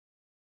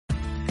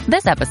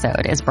This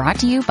episode is brought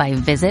to you by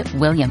Visit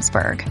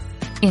Williamsburg.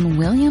 In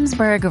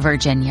Williamsburg,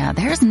 Virginia,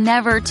 there's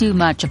never too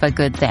much of a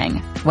good thing.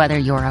 Whether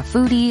you're a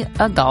foodie,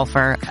 a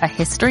golfer, a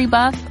history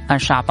buff, a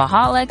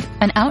shopaholic,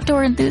 an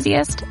outdoor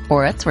enthusiast,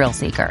 or a thrill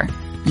seeker,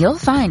 you'll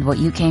find what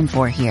you came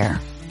for here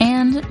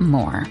and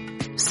more.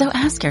 So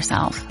ask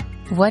yourself,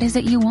 what is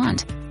it you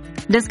want?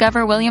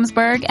 Discover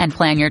Williamsburg and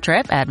plan your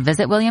trip at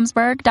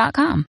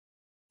visitwilliamsburg.com.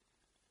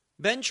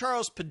 Ben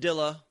Charles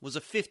Padilla was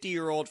a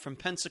 50-year-old from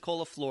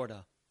Pensacola,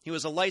 Florida. He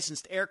was a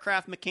licensed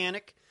aircraft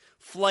mechanic,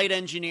 flight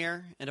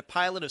engineer, and a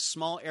pilot of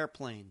small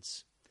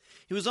airplanes.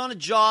 He was on a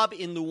job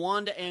in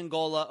Luanda,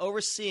 Angola,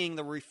 overseeing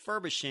the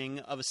refurbishing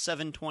of a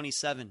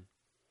 727.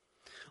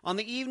 On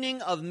the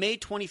evening of May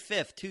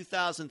 25,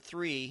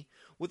 2003,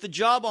 with the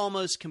job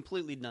almost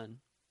completely done,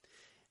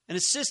 an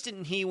assistant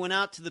and he went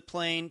out to the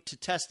plane to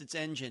test its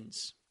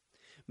engines.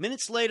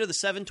 Minutes later, the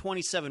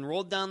 727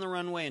 rolled down the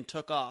runway and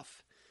took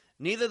off.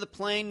 Neither the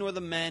plane nor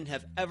the men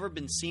have ever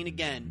been seen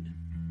again.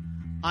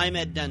 I'm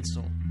Ed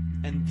Denzel,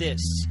 and this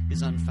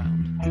is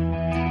Unfound.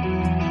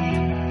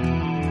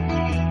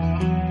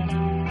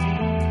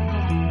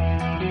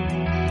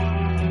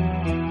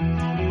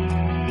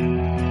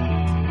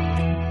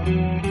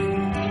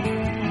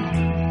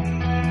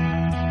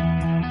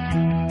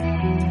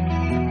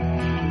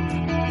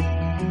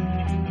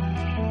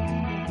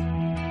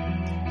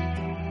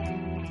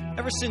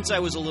 Ever since I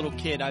was a little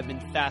kid, I've been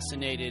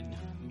fascinated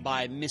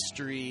by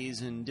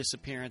mysteries and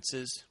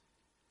disappearances.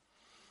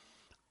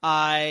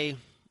 I,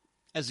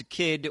 as a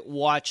kid,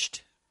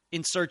 watched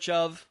In Search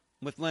of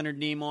with Leonard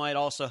Nimoy. It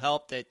also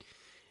helped that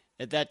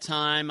at that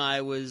time I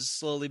was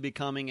slowly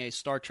becoming a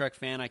Star Trek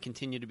fan. I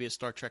continue to be a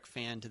Star Trek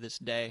fan to this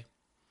day.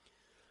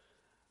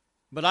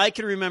 But I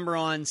can remember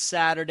on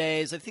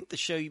Saturdays, I think the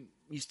show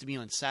used to be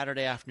on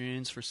Saturday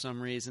afternoons for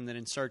some reason, that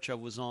In Search of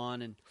was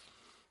on. And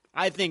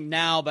I think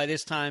now, by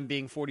this time,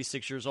 being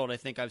 46 years old, I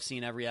think I've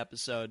seen every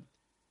episode.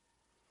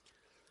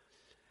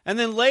 And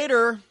then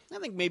later, I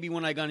think maybe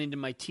when I got into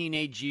my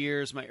teenage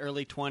years, my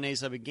early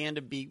 20s, I began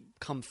to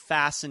become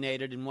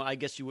fascinated, and what I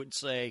guess you would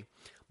say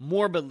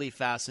morbidly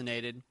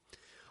fascinated,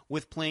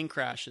 with plane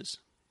crashes.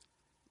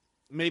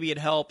 Maybe it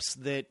helps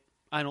that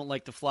I don't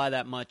like to fly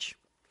that much.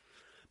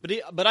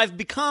 But I've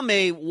become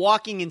a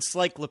walking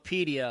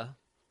encyclopedia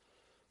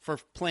for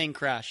plane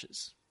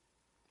crashes.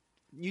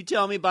 You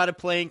tell me about a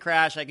plane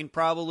crash, I can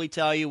probably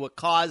tell you what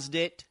caused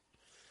it,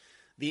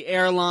 the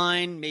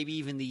airline, maybe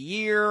even the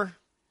year,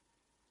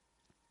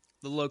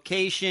 the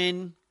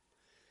location,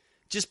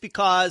 just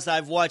because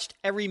I've watched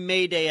every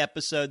Mayday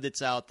episode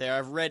that's out there.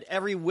 I've read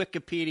every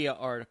Wikipedia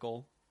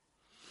article.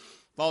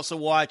 I've also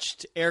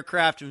watched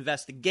Aircraft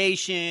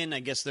Investigation.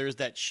 I guess there's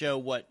that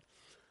show,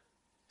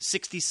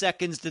 60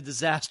 Seconds to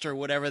Disaster,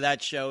 whatever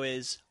that show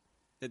is,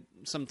 that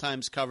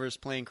sometimes covers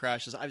plane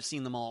crashes. I've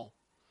seen them all.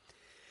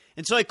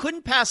 And so I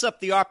couldn't pass up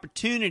the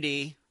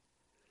opportunity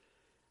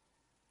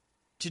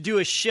to do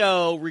a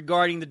show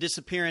regarding the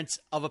disappearance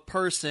of a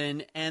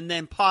person and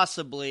then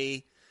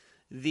possibly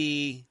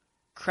the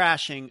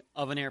crashing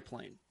of an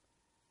airplane.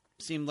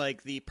 Seemed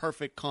like the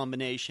perfect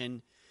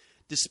combination,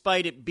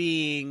 despite it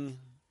being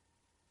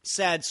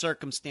sad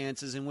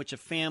circumstances in which a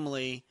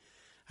family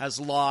has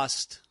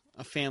lost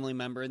a family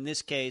member, in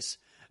this case,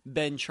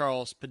 Ben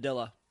Charles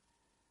Padilla.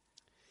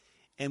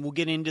 And we'll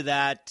get into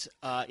that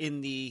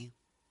in the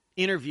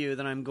interview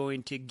that I'm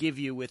going to give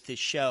you with this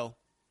show.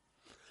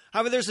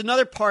 However, there's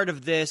another part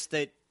of this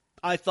that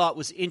I thought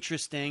was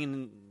interesting,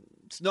 and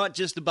it's not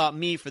just about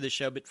me for the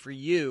show, but for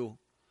you,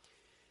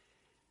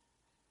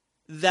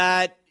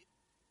 that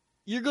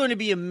you're going to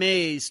be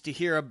amazed to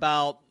hear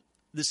about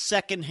the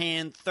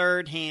second-hand,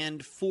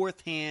 third-hand,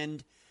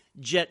 fourth-hand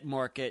jet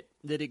market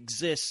that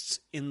exists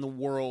in the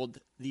world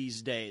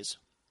these days.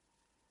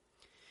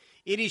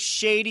 It is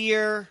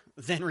shadier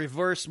than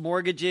reverse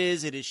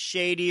mortgages. It is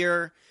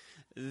shadier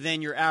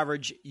than your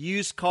average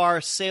used car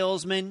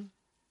salesman.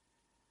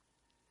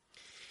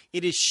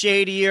 It is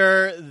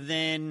shadier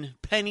than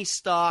penny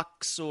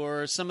stocks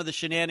or some of the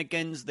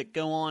shenanigans that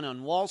go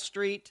on Wall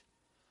Street.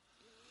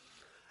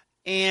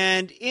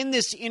 And in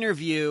this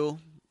interview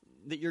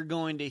that you're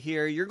going to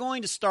hear, you're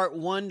going to start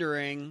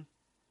wondering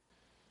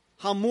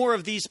how more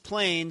of these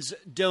planes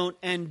don't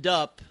end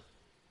up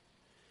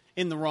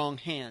in the wrong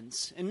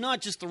hands. And not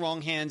just the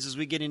wrong hands as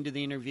we get into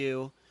the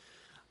interview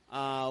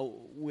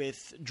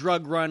with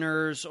drug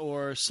runners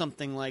or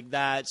something like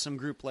that, some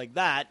group like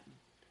that,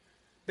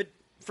 but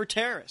for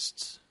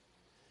terrorists.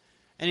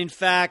 And in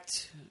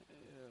fact,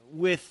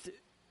 with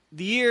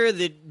the year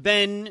that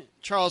Ben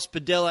Charles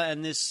Padilla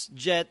and this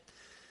jet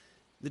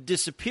that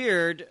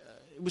disappeared,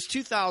 it was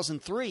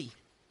 2003.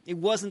 It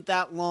wasn't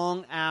that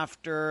long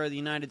after the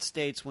United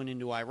States went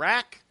into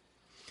Iraq.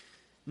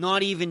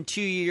 Not even 2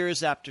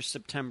 years after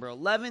September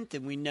 11th,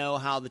 and we know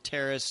how the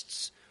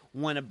terrorists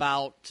went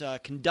about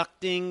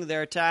conducting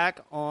their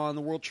attack on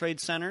the World Trade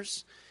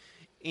Centers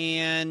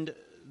and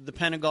the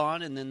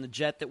Pentagon, and then the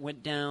jet that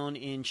went down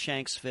in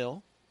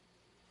Shanksville.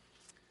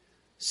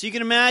 So you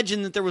can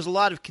imagine that there was a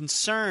lot of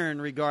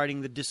concern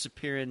regarding the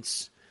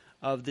disappearance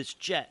of this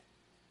jet.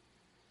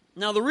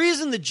 Now, the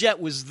reason the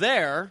jet was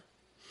there,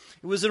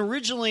 it was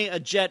originally a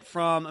jet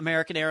from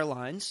American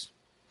Airlines,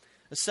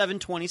 a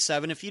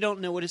 727. If you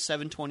don't know what a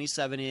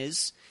 727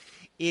 is,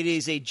 it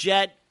is a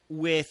jet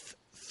with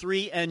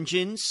 3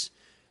 engines,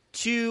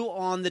 2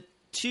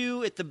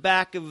 at the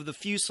back of the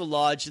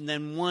fuselage, and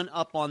then 1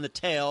 up on the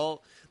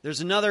tail.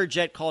 There's another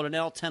jet called an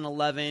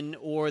L-1011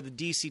 or the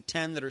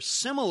DC-10 that are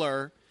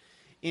similar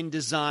in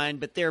design,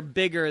 but they're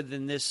bigger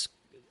than this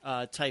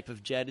type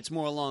of jet. It's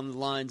more along the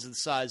lines of the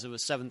size of a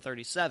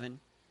 737.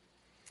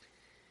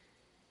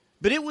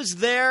 But it was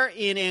there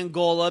in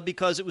Angola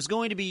because it was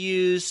going to be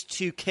used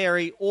to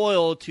carry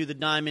oil to the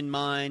diamond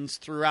mines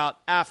throughout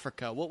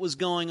Africa. What was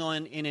going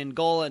on in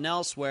Angola and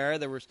elsewhere,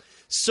 there were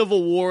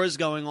civil wars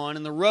going on,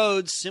 and the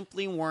roads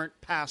simply weren't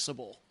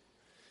passable.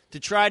 To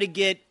try to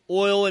get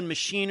oil and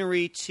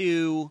machinery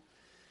to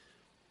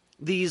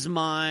these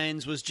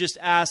mines was just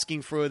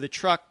asking for the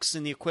trucks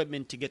and the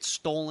equipment to get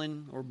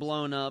stolen or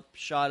blown up,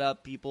 shot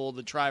up,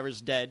 the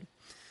drivers dead.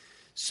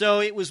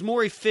 So it was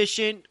more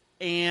efficient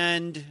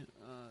and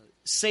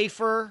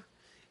safer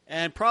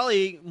and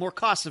probably more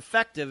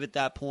cost-effective at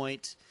that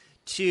point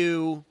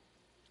to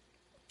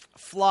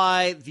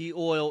fly the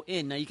oil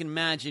in. Now, you can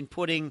imagine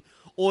putting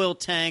oil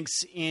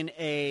tanks in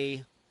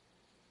a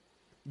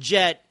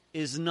jet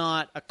is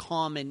not a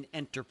common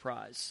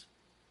enterprise.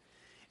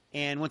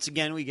 And once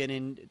again, we get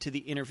into the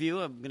interview.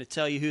 I'm going to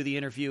tell you who the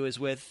interview is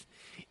with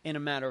in a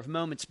matter of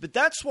moments. But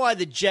that's why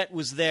the jet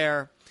was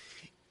there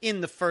in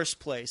the first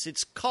place.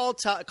 Its call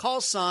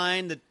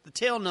sign, the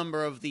tail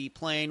number of the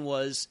plane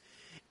was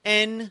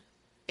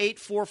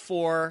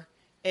N844AA.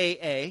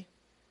 It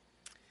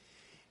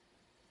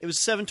was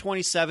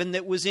 727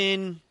 that was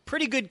in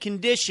pretty good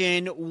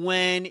condition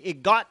when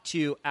it got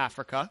to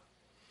Africa.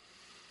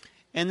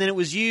 And then it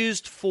was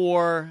used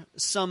for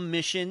some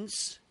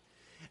missions.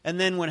 And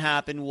then what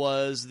happened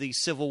was the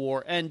Civil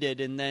War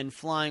ended, and then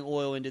flying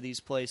oil into these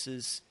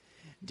places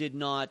did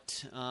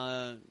not,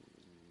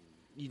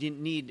 you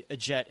didn't need a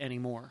jet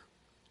anymore.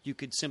 You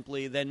could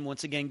simply then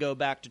once again go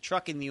back to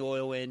trucking the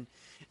oil in,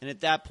 and at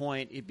that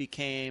point it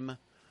became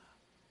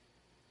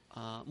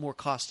more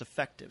cost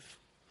effective.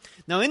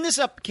 Now, in this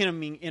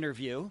upcoming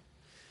interview,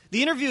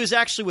 the interview is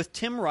actually with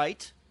Tim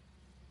Wright.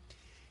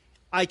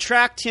 I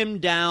tracked him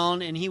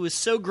down, and he was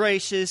so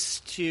gracious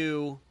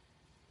to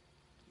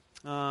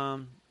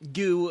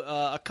do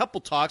a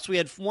couple talks. We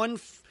had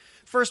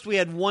first we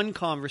had one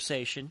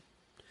conversation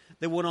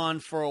that went on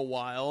for a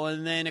while,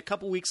 and then a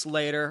couple weeks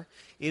later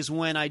is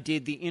when I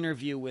did the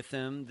interview with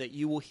him that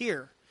you will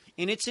hear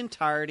in its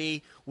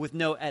entirety with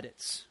no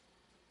edits.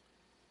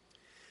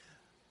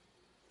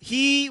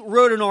 He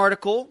wrote an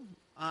article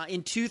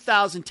in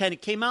 2010.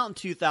 It came out in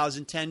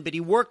 2010, but he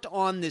worked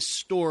on this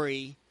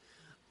story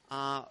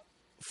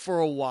for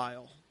a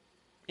while.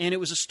 And it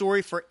was a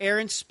story for Air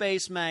and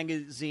Space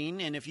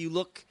magazine. And if you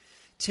look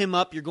Tim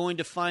up, you're going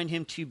to find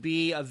him to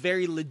be a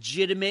very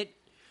legitimate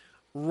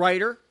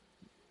writer.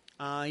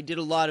 He did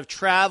a lot of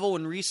travel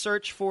and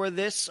research for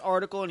this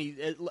article,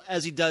 and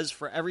as he does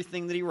for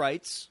everything that he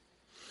writes.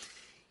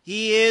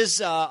 He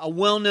is a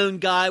well-known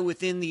guy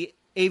within the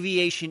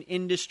aviation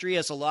industry,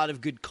 has a lot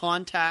of good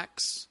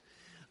contacts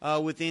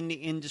within the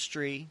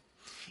industry.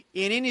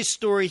 And in his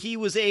story, he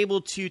was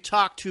able to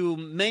talk to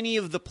many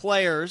of the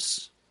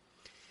players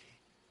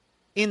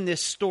in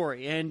this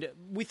story. And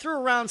we threw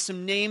around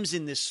some names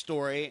in this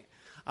story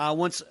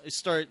once I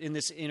start in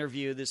this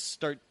interview,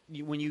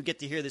 when you get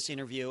to hear this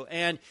interview.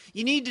 And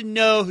you need to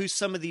know who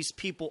some of these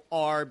people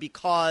are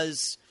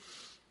because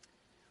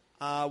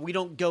we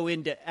don't go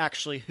into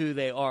actually who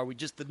they are.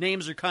 The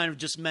names are kind of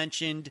just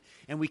mentioned,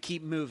 and we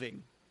keep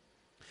moving.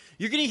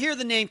 You're going to hear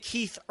the name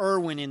Keith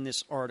Irwin in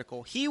this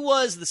article. He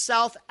was the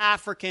South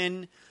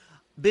African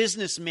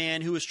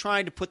businessman who was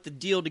trying to put the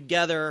deal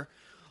together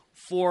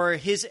for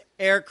his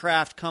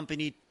aircraft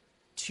company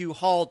to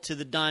haul to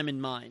the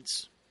diamond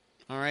mines.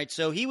 All right,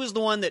 so he was the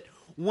one that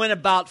went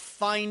about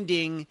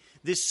finding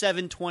this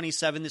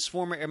 727, this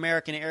former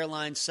American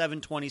Airlines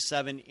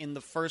 727 in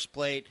the first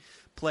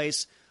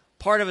place,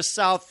 part of a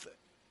South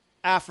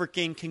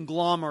African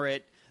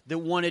conglomerate that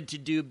wanted to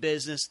do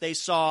business. They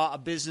saw a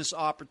business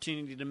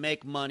opportunity to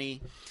make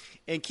money.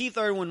 And Keith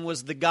Irwin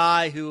was the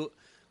guy who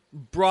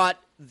brought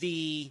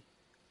the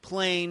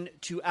plane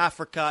to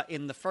Africa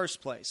in the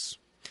first place.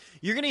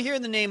 You're going to hear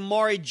the name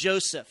Maury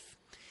Joseph.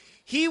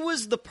 He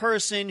was the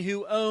person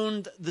who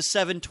owned the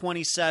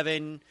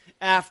 727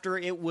 after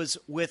it was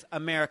with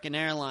American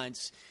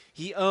Airlines.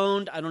 He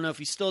owned, I don't know if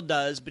he still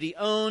does, but he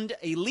owned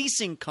a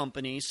leasing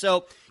company.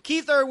 So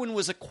Keith Irwin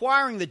was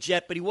acquiring the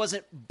jet, but he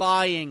wasn't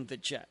buying the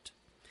jet.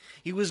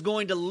 He was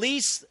going to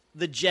lease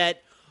the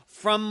jet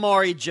from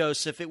Maury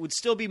Joseph. It would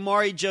still be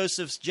Maury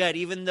Joseph's jet,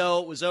 even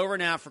though it was over in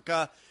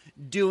Africa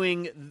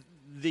doing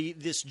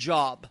this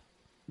job,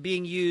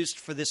 being used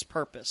for this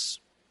purpose.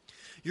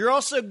 You're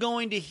also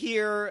going to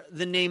hear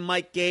the name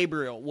Mike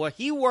Gabriel. Well,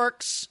 he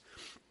works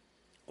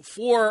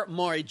for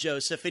Maury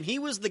Joseph, and he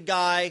was the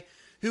guy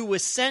who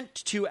was sent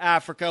to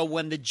Africa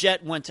when the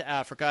jet went to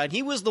Africa, and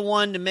he was the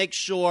one to make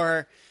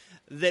sure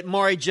that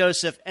Maury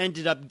Joseph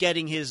ended up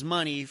getting his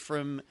money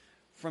from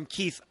from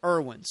Keith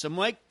Irwin. So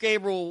Mike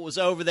Gabriel was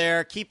over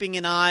there keeping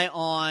an eye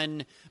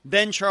on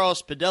Ben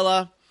Charles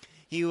Padilla.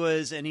 He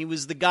was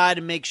the guy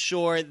to make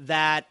sure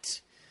that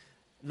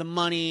the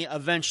money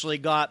eventually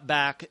got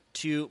back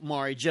to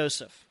Maury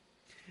Joseph.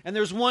 And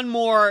there's one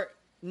more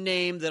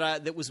name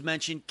that was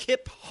mentioned,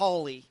 Kip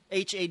Hawley,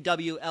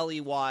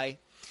 Hawley.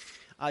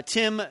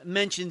 Tim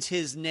mentions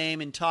his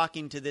name in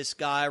talking to this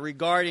guy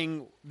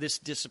regarding this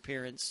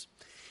disappearance.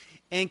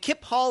 And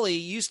Kip Hawley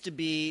used to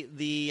be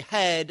the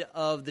head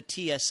of the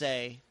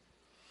TSA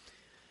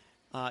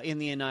in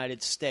the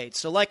United States.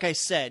 So like I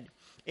said,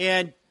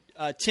 and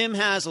Tim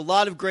has a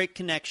lot of great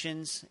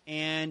connections,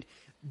 and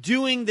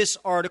doing this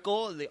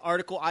article, the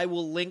article I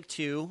will link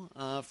to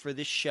for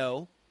this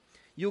show,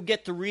 you'll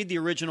get to read the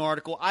original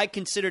article. I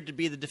consider it to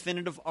be the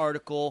definitive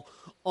article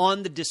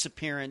on the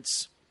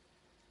disappearance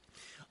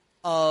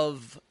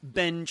of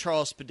Ben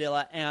Charles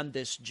Padilla and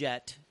this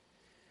jet.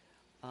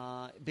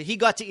 But he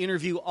got to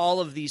interview all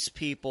of these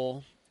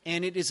people,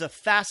 and it is a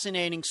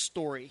fascinating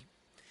story.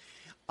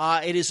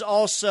 It is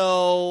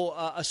also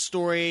a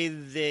story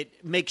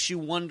that makes you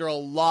wonder a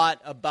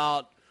lot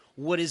about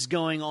what is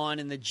going on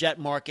in the jet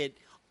market,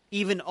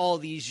 even all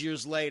these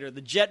years later.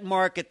 The jet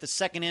market, the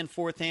second-hand,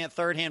 fourth-hand,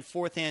 third-hand,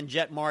 fourth-hand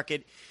jet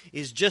market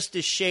is just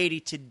as shady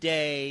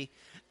today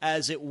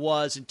as it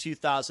was in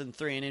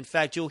 2003. And in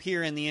fact, you'll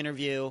hear in the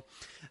interview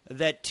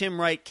that Tim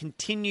Wright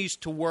continues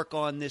to work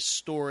on this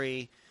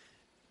story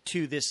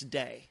to this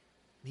day.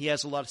 He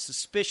has a lot of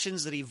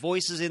suspicions that he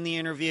voices in the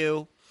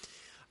interview.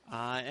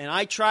 And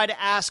I try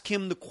to ask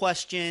him the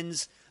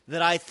questions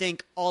that I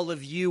think all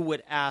of you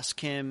would ask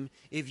him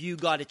if you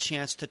got a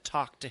chance to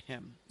talk to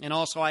him. And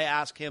also I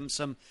ask him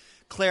some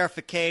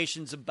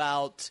clarifications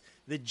about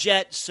the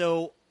jet,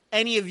 so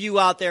any of you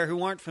out there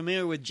who aren't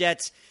familiar with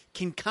jets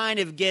can kind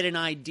of get an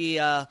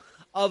idea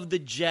of the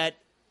jet,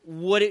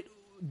 what it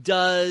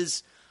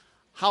does,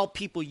 how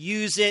people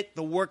use it,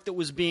 the work that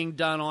was being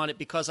done on it,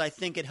 because I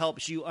think it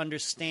helps you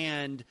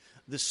understand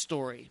the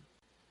story.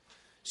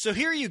 So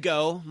here you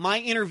go, my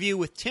interview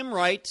with Tim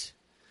Wright,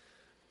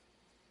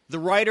 the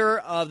writer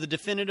of the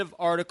definitive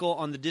article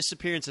on the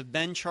disappearance of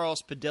Ben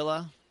Charles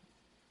Padilla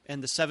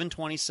and the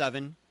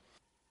 727.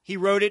 He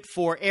wrote it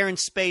for Air and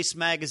Space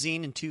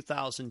magazine in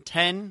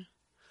 2010.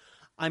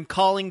 I'm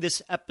calling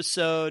this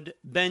episode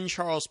Ben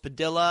Charles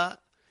Padilla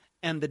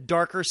and the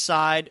Darker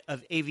Side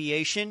of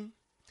Aviation.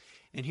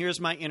 And here's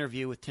my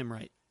interview with Tim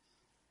Wright.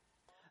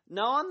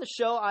 Now on the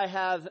show, I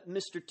have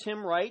Mr.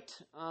 Tim Wright,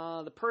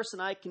 the person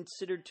I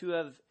considered to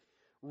have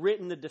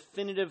written the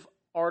definitive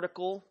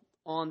article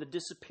on the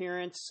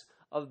disappearance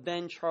of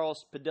Ben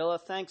Charles Padilla.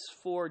 Thanks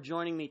for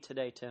joining me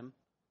today, Tim.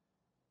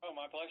 Oh,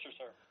 my pleasure,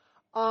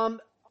 sir.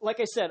 Like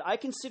I said, I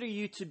consider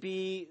you to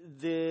be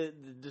the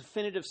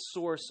definitive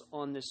source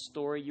on this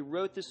story. You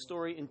wrote this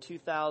story in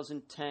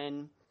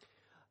 2010.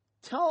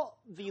 Tell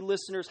the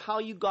listeners how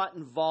you got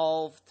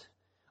involved,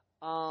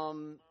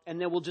 and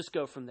then we'll just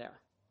go from there.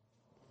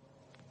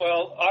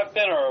 Well, I've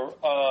been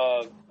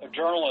a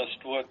journalist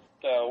with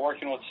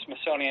working with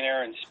Smithsonian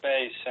Air and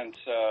Space since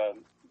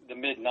the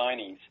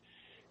mid-'90s,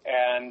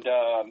 and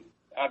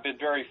I've been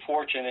very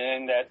fortunate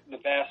in that the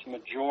vast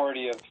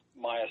majority of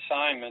my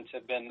assignments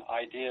have been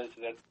ideas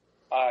that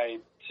I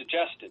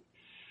suggested.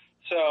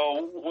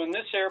 So when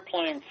this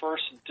airplane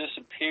first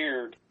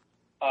disappeared,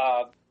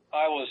 I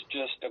was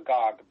just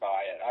agog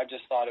by it. I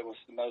just thought it was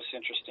the most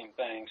interesting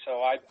thing.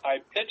 So I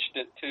pitched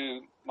it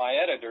to my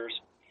editors.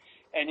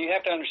 And you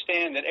have to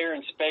understand that Air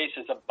and Space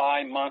is a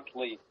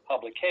bi-monthly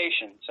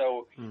publication,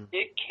 so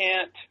it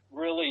can't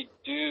really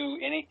do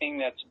anything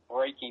that's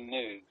breaking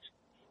news.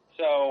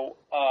 So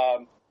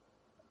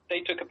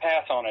they took a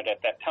pass on it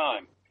at that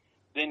time.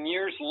 Then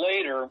years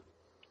later,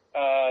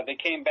 they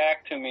came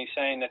back to me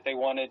saying that they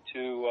wanted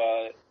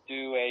to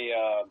do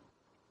a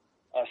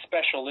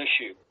special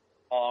issue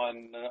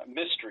on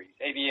mysteries,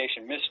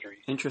 aviation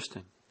mysteries.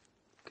 Interesting.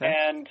 Okay.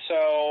 And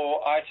so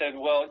I said,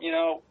 well,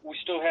 we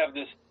still have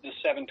this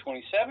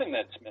 727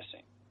 that's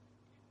missing.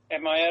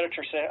 And my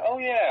editor said, oh,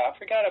 yeah, I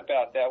forgot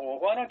about that. Well,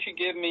 why don't you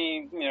give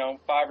me, 500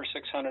 or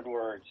 600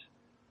 words?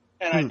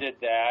 And I did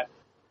that.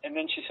 And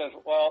then she says,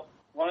 well,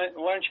 why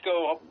don't you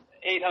go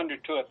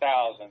 800 to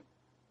 1,000?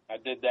 I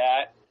did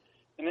that.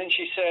 And then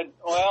she said,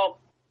 well,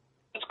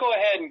 let's go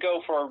ahead and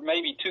go for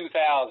maybe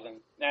 2,000.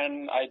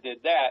 And I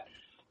did that.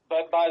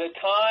 But by the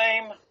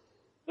time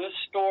this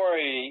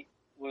story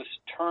was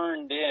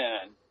turned in,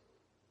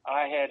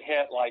 I had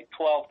hit like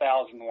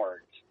 12,000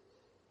 words.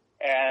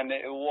 And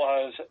it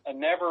was a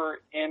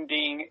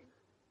never-ending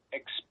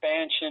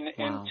expansion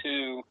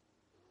into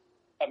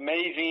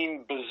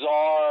amazing,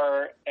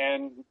 bizarre,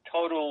 and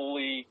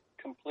totally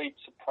complete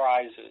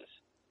surprises.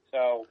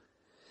 So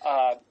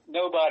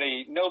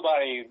nobody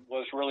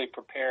was really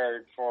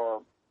prepared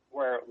for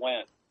where it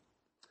went.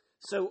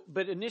 So,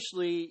 but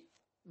initially,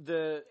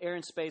 the Air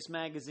and Space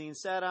magazine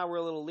said, we're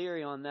a little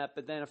leery on that,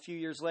 but then a few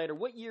years later,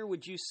 what year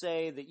would you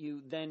say that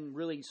you then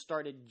really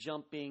started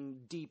jumping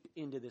deep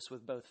into this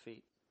with both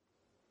feet?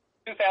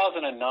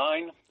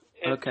 2009.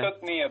 It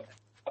took me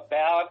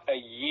about a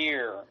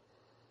year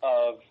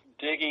of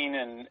digging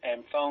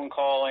and phone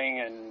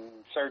calling and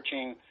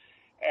searching.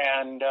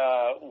 And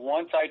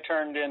once I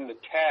turned in the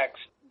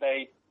text,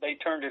 they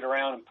turned it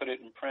around and put it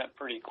in print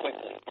pretty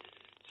quickly.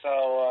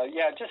 So,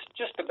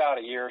 just about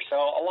a year. So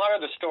a lot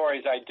of the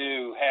stories I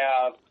do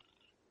have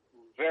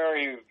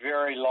very,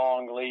 very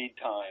long lead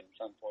times,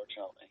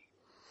 unfortunately.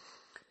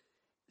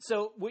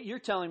 So what you're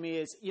telling me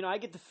is, I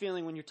get the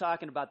feeling when you're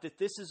talking about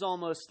this is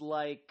almost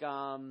like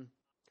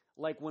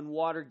when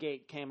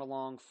Watergate came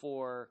along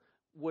for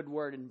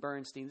Woodward and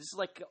Bernstein. This is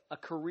like a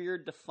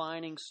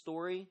career-defining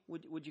story.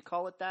 Would you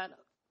call it that?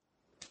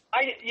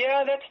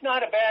 That's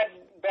not a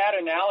bad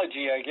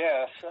analogy, I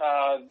guess.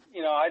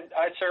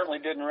 I certainly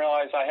didn't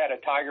realize I had a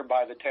tiger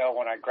by the tail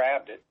when I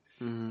grabbed it.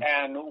 Mm-hmm.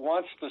 And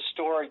once the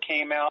story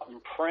came out in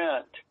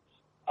print,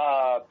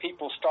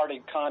 people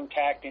started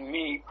contacting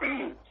me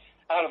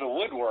out of the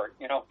woodwork.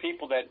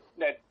 People that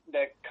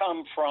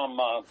come from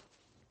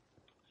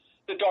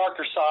the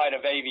darker side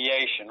of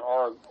aviation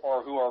or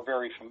who are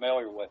very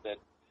familiar with it,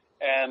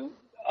 and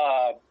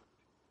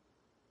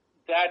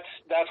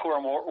that's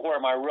where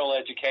my real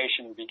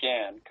education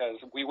began, because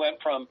we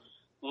went from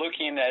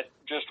looking at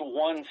just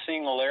one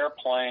single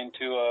airplane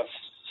to a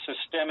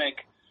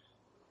systemic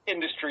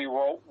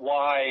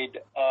industry-wide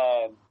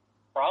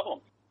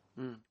problem.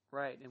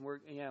 Right,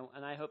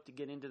 and I hope to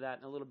get into that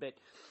in a little bit.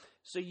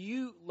 So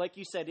you, like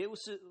you said, it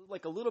was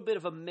like a little bit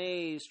of a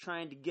maze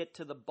trying to get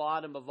to the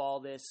bottom of all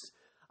this.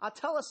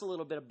 Tell us a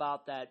little bit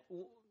about that.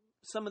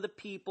 Some of the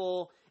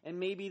people, and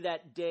maybe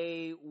that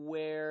day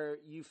where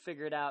you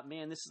figured out,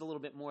 man, this is a little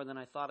bit more than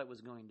I thought it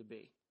was going to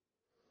be.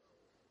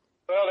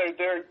 Well,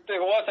 there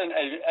wasn't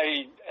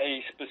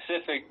a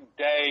specific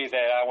day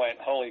that I went,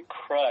 holy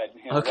crud.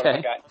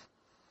 Okay.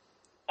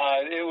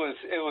 It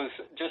was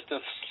just a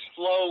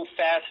slow,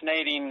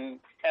 fascinating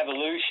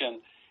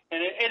evolution,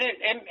 and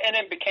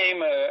it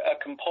became a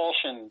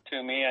compulsion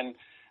to me. And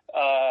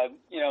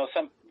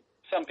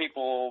some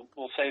people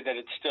will say that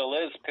it still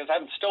is, because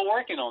I'm still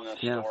working on this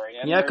story.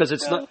 And because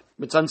it's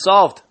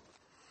unsolved.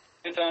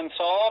 It's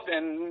unsolved,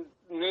 and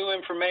new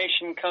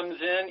information comes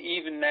in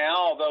even now,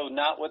 although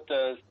not with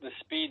the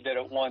speed that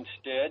it once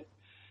did.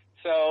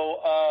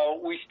 So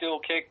we still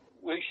kick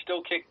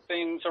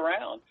things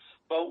around.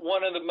 But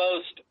one of the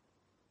most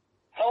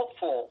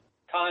helpful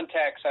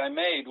contacts I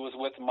made was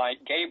with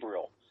Mike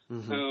Gabriel,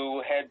 mm-hmm.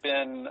 who had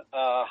been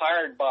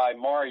hired by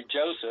Maury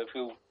Joseph,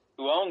 who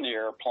owned the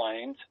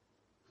airplanes,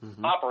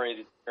 mm-hmm.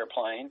 operated the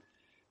airplane.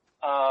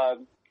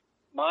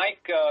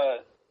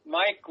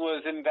 Mike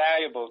was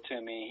invaluable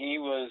to me. He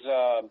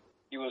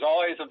was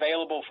always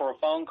available for a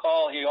phone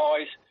call. He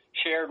always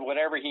shared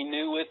whatever he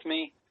knew with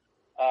me.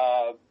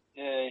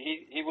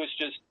 He was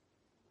just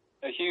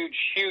a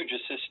huge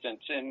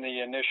assistance in the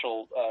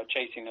initial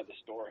chasing of the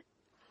story.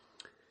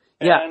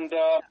 Yeah. And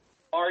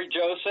Maury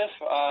Joseph,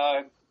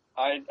 I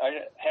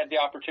had the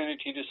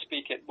opportunity to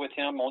speak with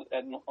him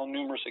on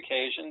numerous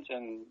occasions,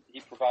 and he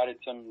provided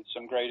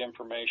some great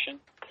information.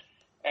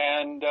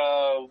 And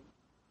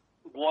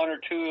one or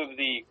two of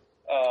the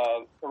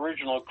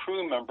original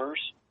crew members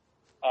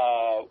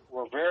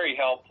were very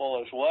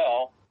helpful as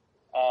well.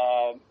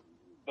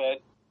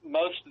 But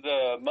most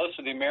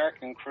of the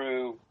American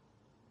crew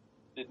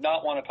did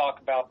not want to talk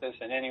about this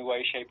in any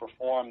way, shape, or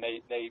form.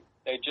 They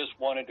just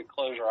wanted to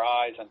close their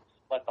eyes and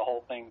let the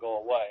whole thing go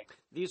away.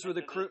 These were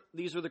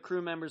the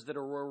crew members that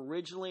were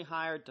originally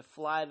hired to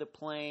fly the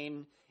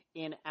plane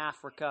in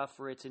Africa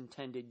for its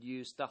intended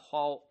use, to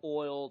haul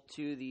oil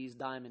to these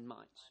diamond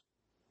mines.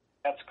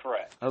 That's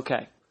correct.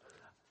 Okay.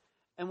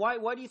 And why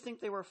do you think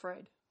they were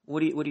afraid?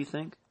 What do you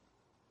think?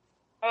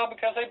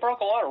 Because they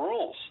broke a lot of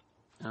rules.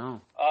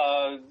 Oh.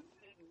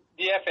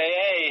 The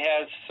FAA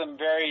has some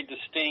very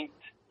distinct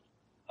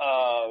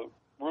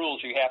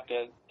rules you have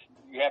to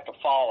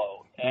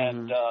follow, mm-hmm.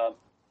 and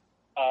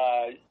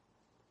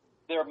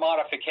their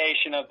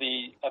modification of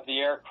the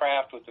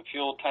aircraft with the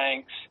fuel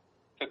tanks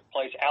took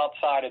place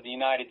outside of the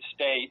United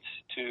States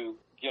to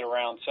get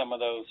around some of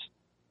those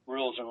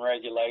rules and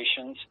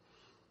regulations.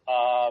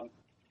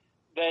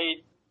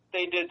 They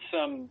did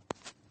some.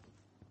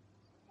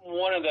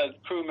 One of the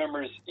crew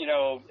members,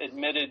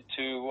 admitted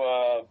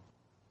to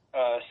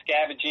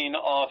scavenging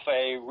off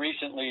a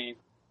recently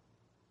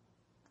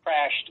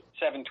crashed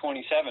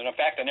 727. In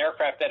fact, an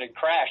aircraft that had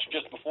crashed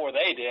just before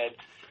they did.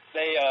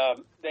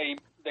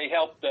 They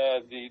helped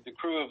the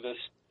crew of this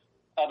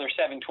other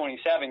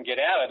 727 get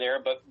out of there,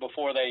 but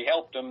before they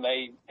helped them,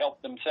 they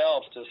helped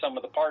themselves to some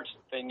of the parts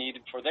that they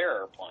needed for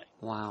their airplane.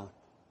 Wow.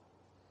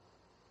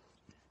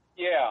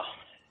 Yeah,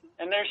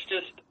 and that's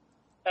just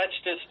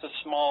a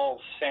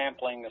small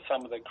sampling of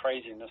some of the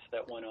craziness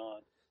that went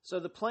on. So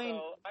the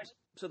plane,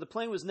 the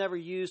plane was never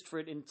used for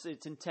its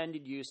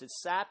intended use. It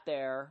sat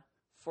there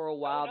for a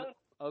while. No.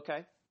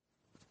 Okay.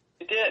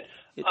 It did.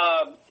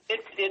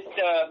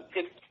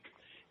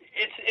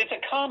 It's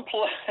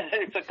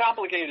a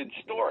complicated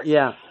story.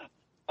 Yeah.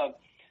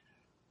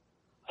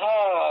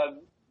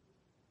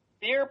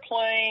 The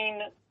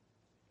airplane,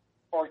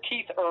 or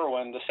Keith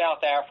Irwin, the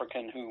South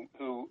African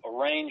who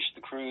arranged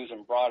the cruise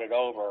and brought it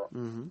over,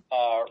 mm-hmm.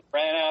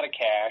 Ran out of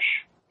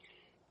cash,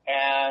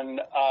 And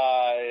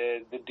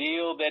the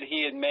deal that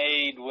he had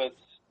made with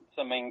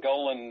some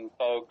Angolan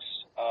folks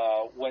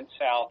went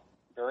south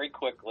very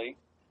quickly.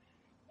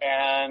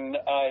 And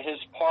his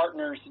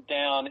partners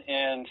down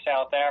in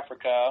South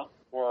Africa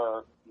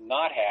were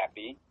not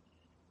happy.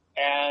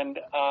 And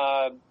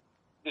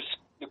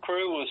the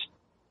crew was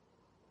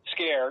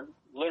scared,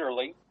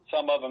 literally.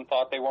 Some of them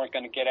thought they weren't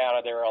going to get out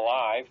of there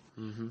alive.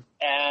 Mm-hmm.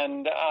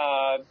 And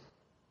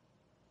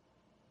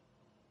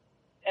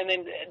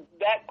then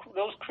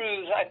those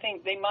crews, I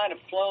think they might have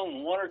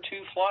flown one or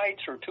two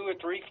flights or two or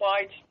three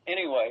flights.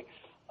 Anyway,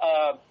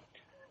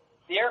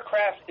 the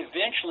aircraft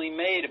eventually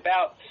made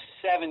about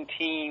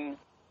 17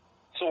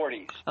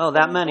 sorties. Oh,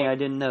 that many? I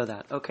didn't know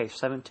that. Okay,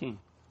 17.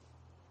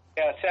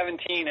 Yeah,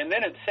 17. And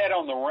then it sat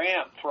on the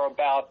ramp for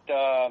about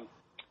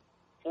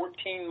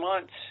 14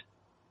 months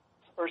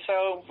or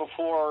so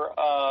before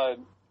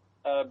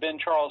Ben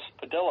Charles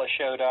Padilla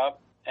showed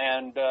up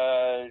and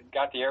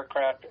got the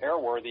aircraft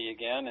airworthy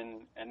again,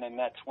 and then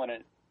that's when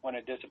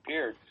it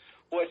disappeared.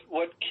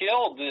 What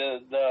killed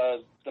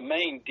the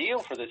main deal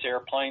for this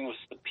airplane was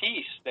the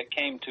peace that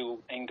came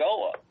to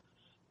Angola.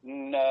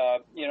 And,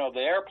 the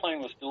airplane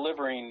was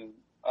delivering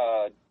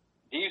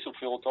diesel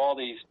fuel to all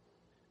these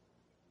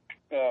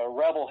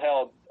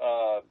rebel-held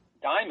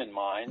diamond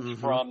mines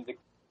mm-hmm. from the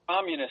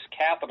communist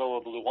capital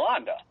of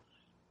Luanda.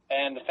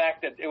 And the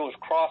fact that it was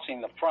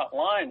crossing the front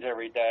lines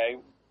every day,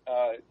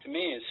 to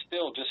me, is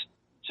still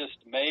just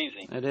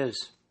amazing. It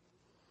is.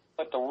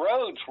 But the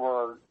roads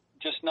were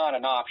just not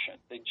an option.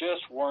 They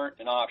just weren't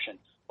an option.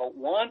 But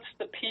once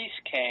the peace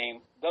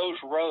came, those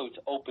roads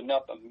opened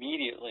up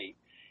immediately,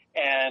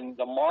 and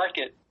the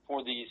market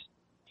for these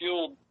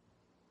fuel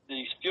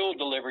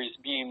deliveries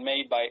being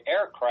made by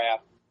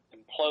aircraft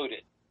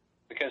imploded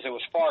because it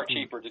was far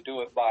cheaper to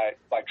do it by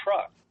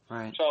truck.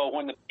 Right. So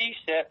when the peace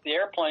hit, the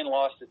airplane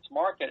lost its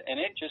market, and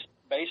it just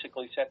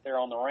basically sat there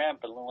on the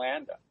ramp in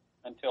Luanda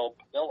until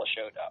Padilla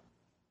showed up.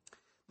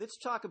 Let's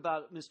talk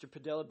about Mr.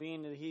 Padilla,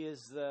 being that he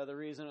is the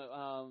reason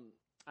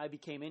I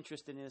became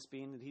interested in this,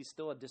 being that he's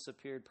still a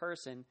disappeared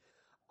person.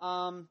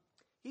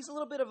 He's a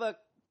little bit of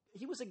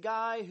he was a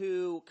guy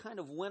who kind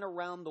of went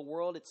around the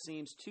world, it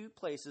seems, to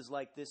places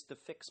like this to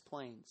fix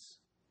planes.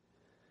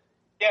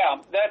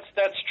 Yeah,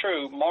 that's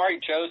true. Maury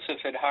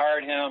Joseph had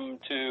hired him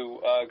to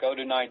go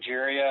to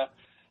Nigeria.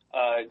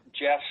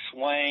 Jeff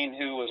Swain,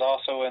 who was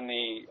also in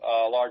the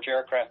large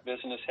aircraft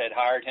business, had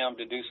hired him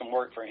to do some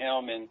work for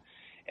him in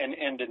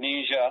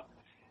Indonesia.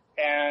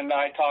 And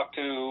I talked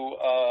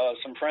to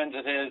some friends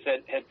of his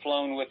that had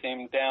flown with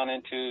him down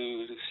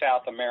into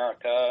South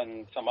America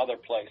and some other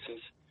places.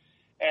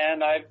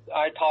 And I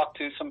talked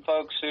to some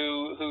folks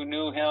who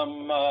knew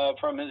him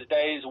from his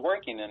days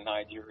working in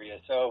Nigeria.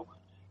 So,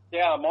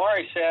 yeah,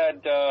 Maury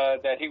said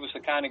that he was the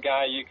kind of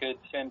guy you could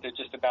send to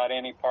just about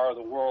any part of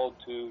the world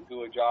to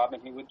do a job,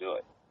 and he would do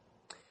it.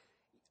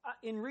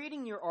 In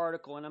reading your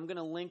article, and I'm going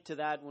to link to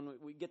that when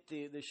we get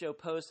the show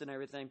posted and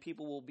everything,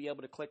 people will be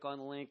able to click on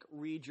the link,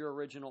 read your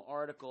original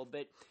article.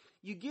 But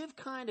you give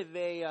kind of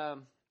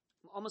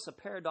almost a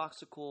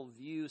paradoxical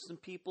view. Some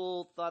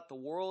people thought the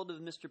world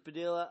of Mr.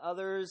 Padilla.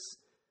 Others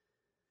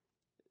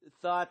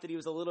thought that he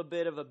was a little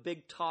bit of a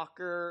big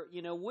talker.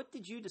 What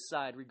did you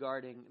decide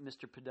regarding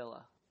Mr.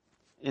 Padilla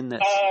in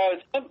this?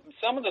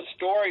 Some of the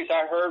stories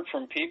I heard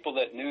from people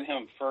that knew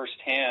him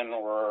firsthand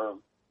were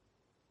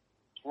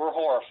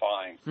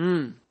horrifying.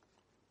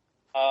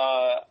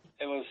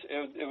 It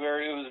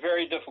was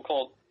very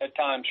difficult at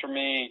times for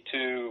me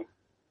to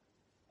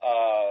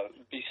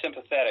be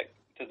sympathetic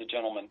to the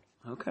gentleman.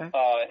 Okay. And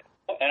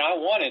I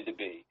wanted to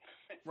be.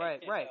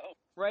 Right, right. Know?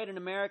 Right, an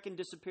American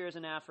disappears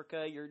in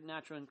Africa, your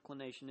natural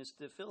inclination is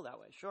to feel that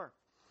way, sure.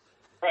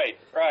 Right.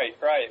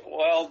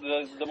 Well,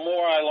 the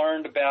more I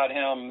learned about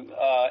him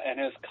and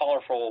his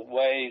colorful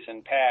ways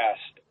and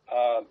past,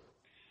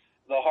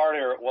 the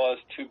harder it was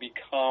to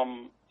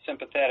become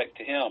sympathetic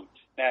to him.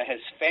 Now, his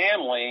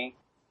family,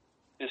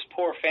 his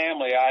poor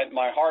family,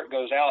 my heart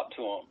goes out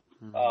to him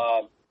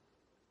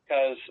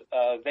because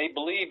they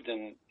believed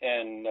in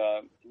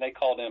they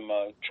called him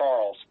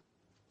Charles.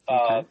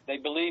 Okay. They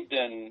believed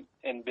in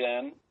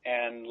Ben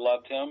and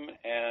loved him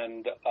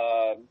and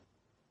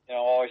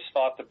always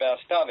thought the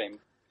best of him.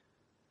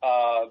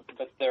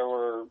 But there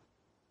were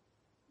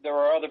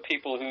other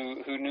people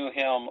who knew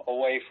him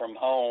away from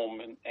home,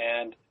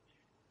 and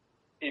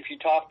if you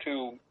talk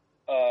to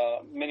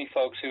many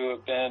folks who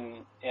have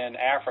been in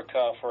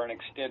Africa for an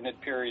extended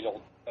period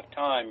of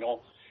time,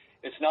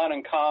 it's not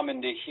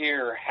uncommon to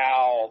hear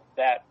how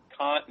that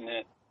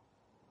continent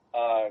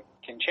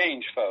can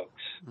change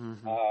folks.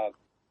 Mm-hmm.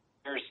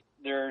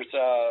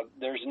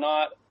 There's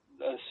not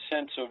a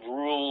sense of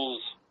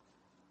rules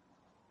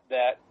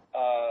that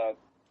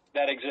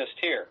exist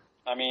here.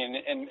 I mean,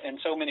 in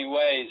so many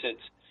ways,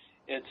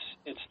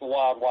 it's the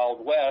wild,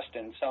 wild west,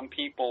 and some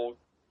people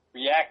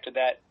react to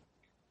that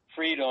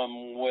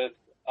freedom with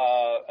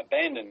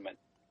abandonment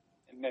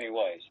in many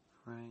ways.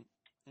 Right,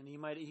 and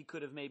he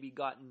could have maybe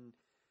gotten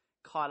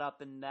caught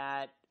up in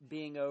that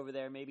being over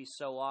there maybe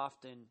so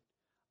often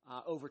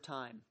over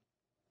time.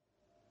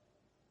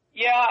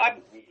 Yeah,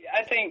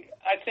 I think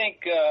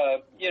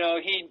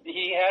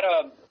he had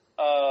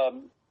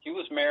he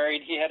was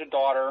married. He had a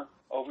daughter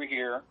over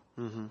here,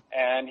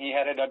 and he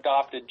had an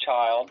adopted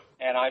child.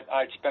 And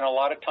I spent a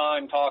lot of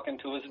time talking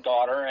to his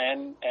daughter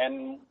and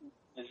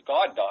his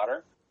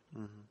goddaughter,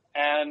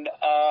 and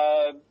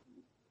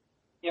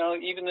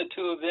even the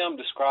two of them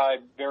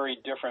describe very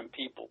different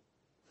people.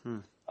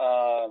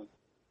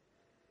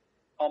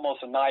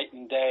 Almost a night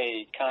and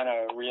day kind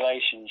of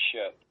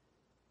relationship.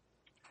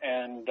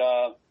 And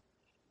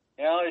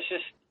it's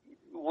just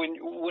when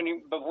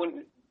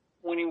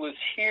he was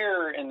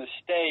here in the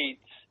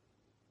States,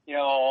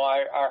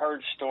 I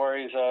heard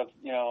stories of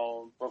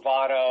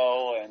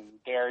bravado and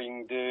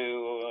daring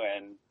do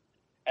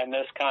and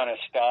this kind of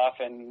stuff,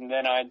 and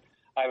then I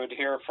would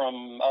hear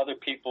from other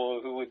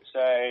people who would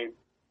say,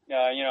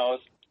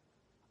 it's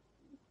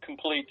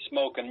complete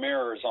smoke and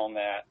mirrors on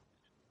that.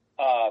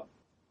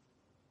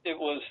 It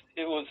was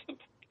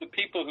the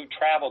people who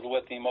traveled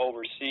with him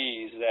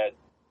overseas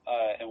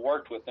and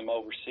worked with him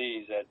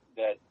overseas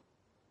that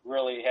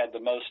really had the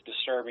most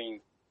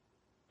disturbing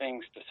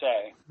things to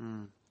say.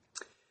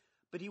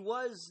 But he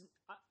was,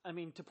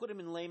 to put him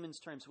in layman's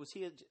terms, was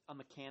he a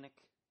mechanic?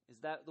 Is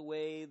that the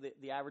way that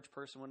the average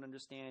person would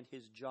understand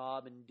his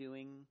job and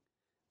doing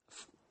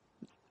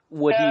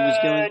what he was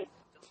doing?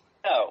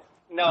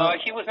 No,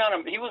 he was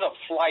not. He was a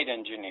flight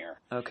engineer.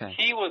 Okay.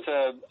 He was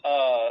a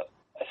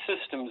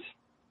systems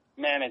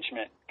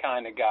management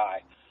kind of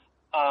guy.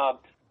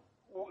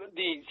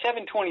 The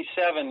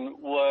 727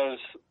 was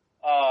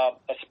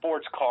a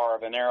sports car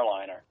of an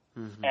airliner,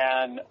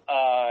 and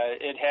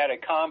it had a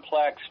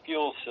complex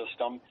fuel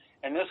system.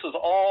 And this was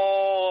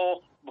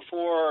all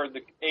before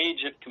the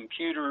age of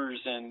computers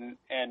and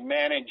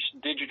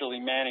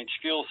digitally managed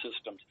fuel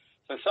systems.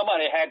 So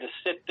somebody had to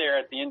sit there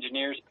at the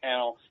engineers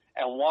panel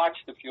and watch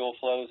the fuel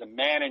flows and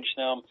manage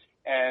them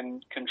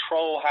and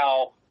control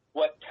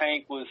what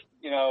tank was,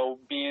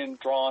 being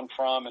drawn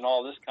from and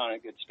all this kind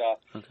of good stuff.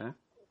 Okay.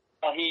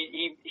 While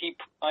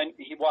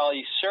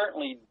he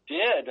certainly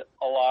did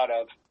a lot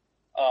of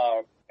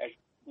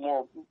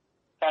more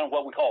kind of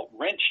what we call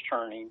wrench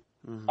turning,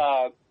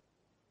 not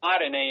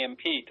an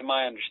A&P to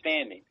my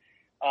understanding.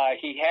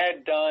 He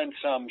had done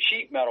some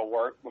sheet metal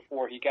work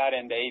before he got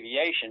into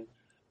aviation,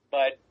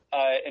 but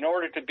in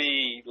order to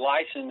be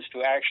licensed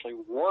to actually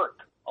work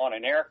on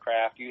an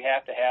aircraft, you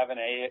have to have an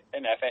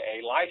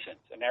FAA license,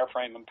 an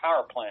airframe and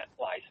power plant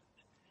license.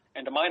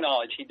 And to my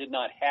knowledge, he did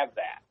not have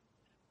that.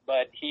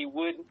 But he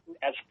would,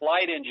 as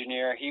flight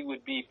engineer, he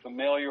would be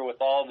familiar with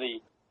all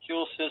the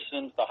fuel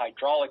systems, the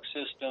hydraulic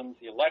systems,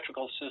 the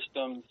electrical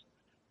systems.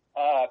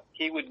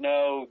 He would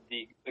know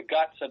the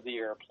guts of the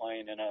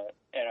airplane in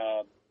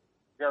a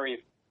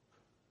very,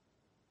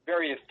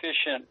 very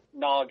efficient,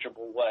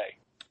 knowledgeable way.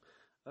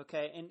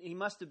 Okay, and he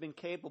must have been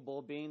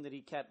capable, being that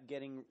he kept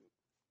getting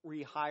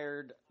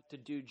rehired to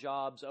do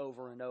jobs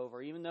over and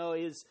over, even though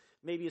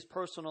maybe his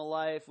personal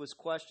life was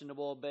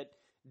questionable. But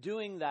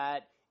doing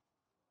that,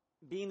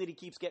 being that he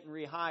keeps getting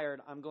rehired,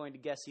 I'm going to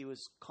guess he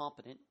was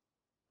competent.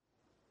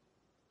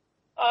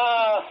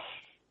 I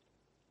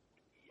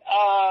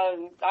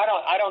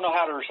don't know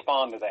how to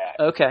respond to that.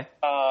 Okay.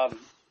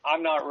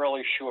 I'm not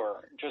really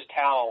sure just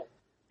how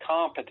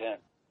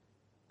competent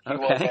he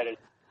was at it.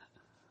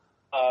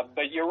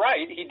 But you're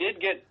right. He did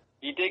get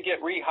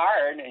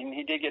rehired, and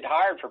he did get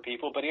hired for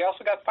people, but he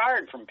also got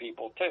fired from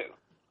people too.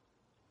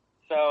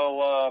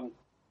 So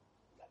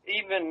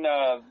even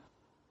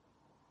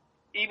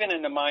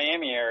in the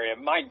Miami area,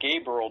 Mike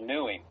Gabriel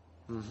knew him,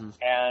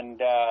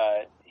 and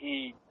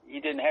he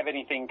didn't have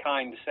anything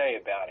kind to say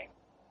about him.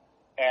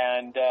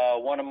 And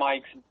one of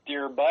Mike's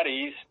dear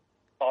buddies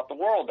thought the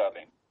world of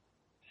him.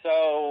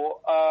 So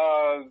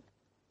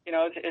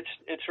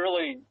it's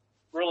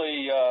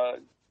really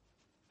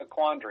a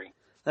quandary.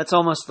 It's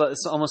almost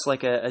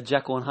like a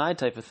Jekyll and Hyde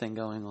type of thing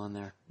going on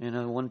there.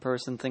 One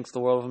person thinks the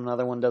world of him,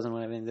 another one doesn't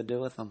have anything to do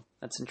with him.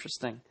 That's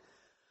interesting.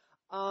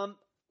 Well,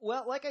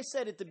 like I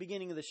said at the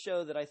beginning of the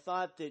show, that I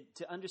thought that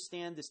to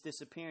understand this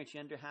disappearance, you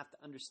have to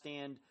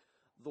understand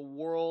the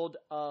world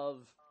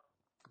of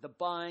the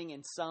buying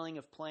and selling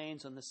of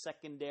planes on the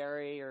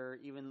secondary or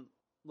even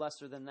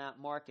lesser than that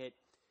market.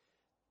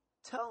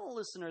 Tell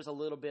listeners a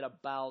little bit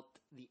about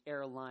the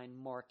airline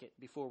market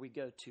before we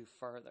go too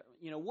further.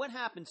 What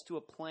happens to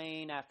a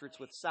plane after it's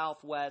with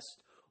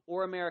Southwest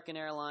or American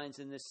Airlines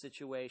in this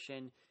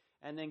situation,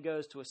 and then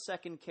goes to a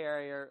second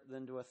carrier,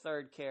 then to a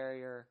third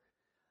carrier?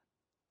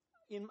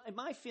 In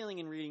my feeling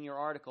in reading your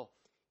article,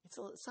 it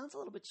sounds a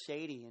little bit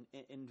shady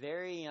and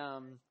very, I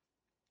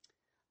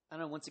don't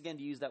know, once again,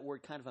 to use that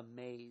word, kind of a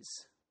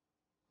maze.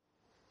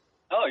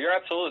 Oh, you're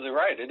absolutely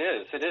right. It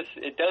is.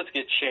 It does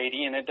get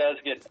shady, and it does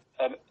get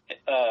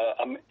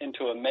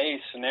into a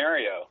maze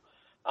scenario.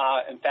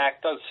 In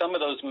fact, some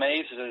of those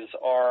mazes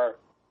are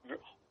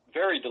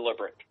very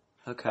deliberate.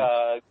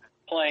 Okay.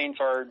 Planes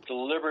are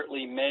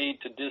deliberately made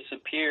to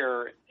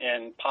disappear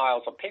in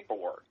piles of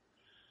paperwork.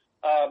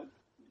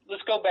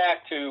 Let's go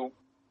back to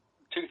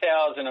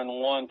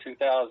 2001,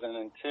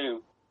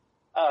 2002.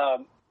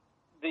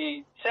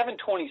 the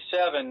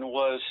 727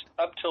 was,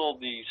 up till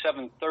the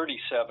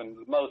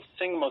 737, the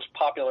single most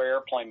popular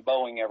airplane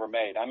Boeing ever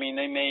made. I mean,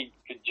 they made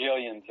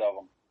gajillions of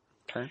them.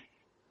 Okay.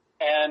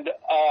 And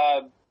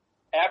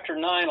after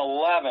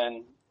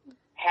 9/11,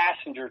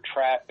 passenger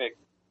traffic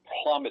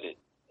plummeted,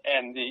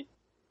 and the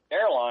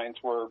airlines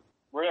were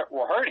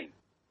hurting.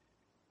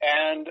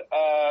 And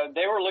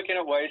they were looking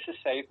at ways to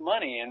save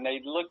money, and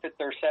they looked at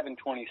their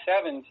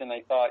 727s, and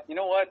they thought, you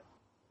know what,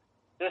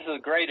 this is a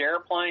great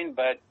airplane,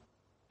 but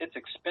it's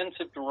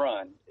expensive to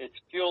run. Its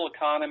fuel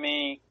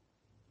economy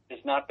is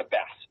not the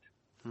best.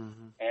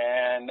 Mm-hmm.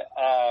 And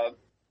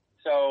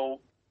so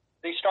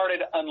they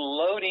started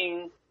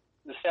unloading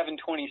the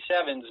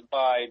 727s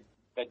by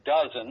the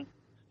dozen,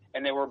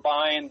 and they were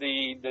buying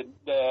the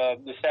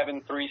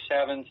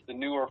 737s, the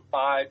newer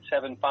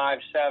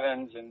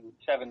 757s and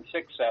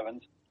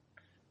 767s,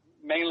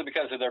 mainly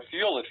because of their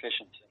fuel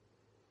efficiency.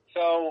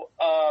 So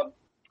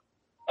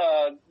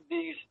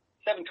these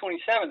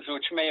 727s,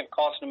 which may have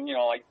cost them,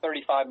 like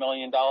 $35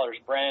 million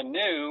brand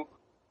new,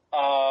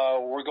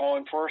 were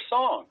going for a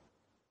song.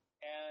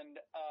 And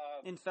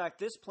in fact,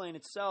 this plane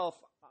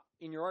itself,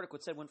 in your article,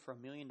 it said went for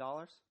 $1 million.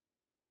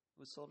 It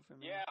was sold for $1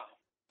 million. Yeah.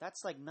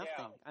 That's like nothing.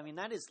 Yeah. I mean,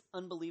 that is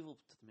unbelievable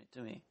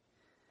to me.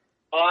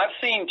 Well, I've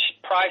seen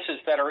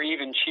prices that are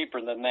even cheaper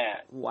than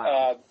that.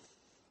 Wow.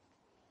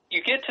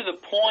 You get to the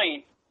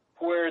point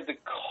where the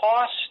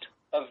cost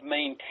of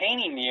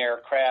maintaining the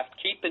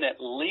aircraft, keeping it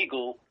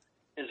legal,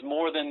 is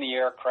more than the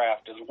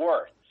aircraft is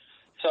worth.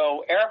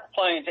 So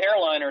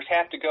airliners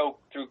have to go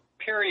through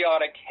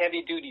periodic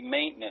heavy-duty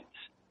maintenance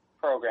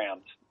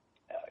programs.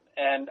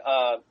 And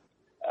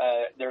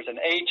there's an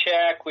A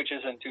check, which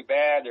isn't too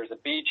bad. There's a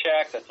B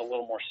check that's a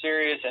little more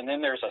serious. And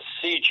then there's a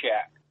C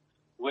check,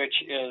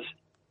 which is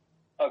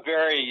a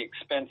very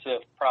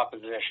expensive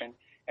proposition.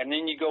 And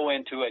then you go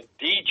into a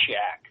D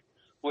check,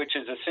 which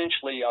is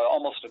essentially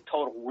almost a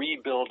total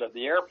rebuild of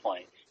the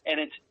airplane. And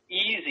it's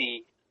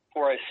easy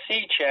for a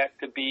C check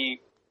to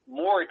be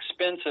more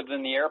expensive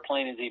than the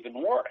airplane is even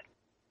worth.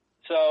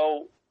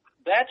 So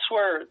that's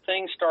where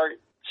things start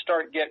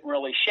getting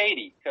really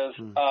shady, because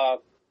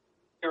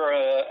you're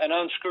an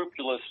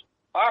unscrupulous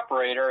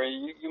operator.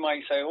 You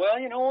might say, well,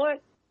 you know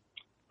what?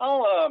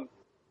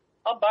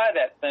 I'll buy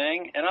that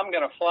thing, and I'm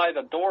going to fly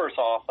the doors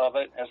off of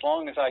it as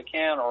long as I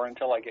can or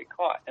until I get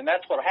caught. And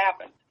that's what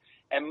happens.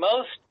 And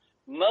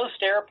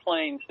most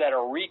airplanes that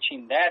are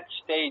reaching that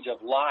stage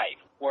of life,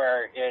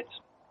 where it's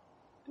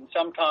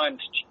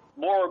sometimes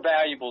more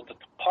valuable to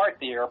part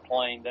the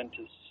airplane than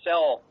to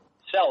sell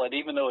it,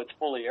 even though it's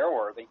fully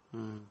airworthy.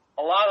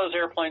 A lot of those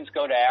airplanes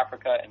go to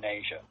Africa and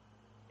Asia.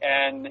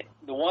 And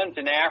the ones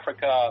in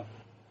Africa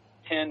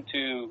tend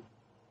to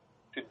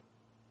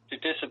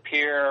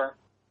disappear,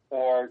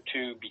 or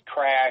to be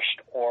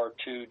crashed, or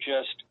to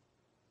just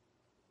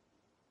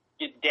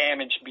get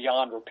damaged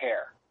beyond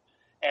repair.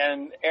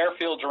 And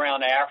airfields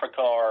around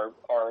Africa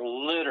are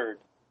littered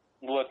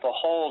with the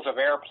hulls of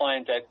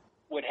airplanes that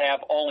would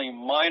have only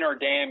minor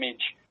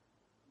damage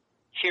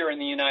here in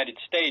the United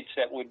States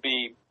that would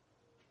be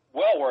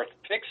well worth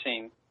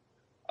fixing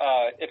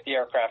if the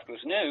aircraft was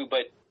new.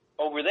 But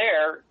over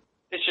there,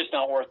 it's just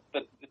not worth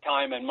the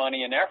time and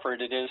money and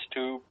effort it is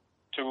to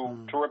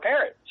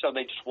repair it. So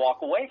they just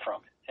walk away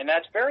from it. And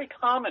that's very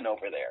common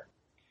over there.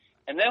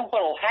 And then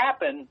what will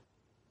happen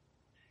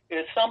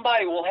is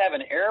somebody will have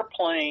an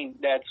airplane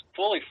that's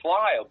fully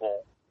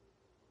flyable,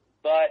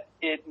 but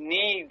it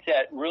needs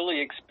that really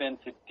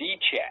expensive D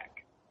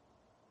check,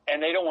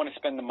 and they don't want to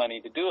spend the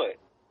money to do it.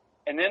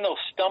 And then they'll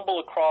stumble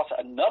across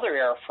another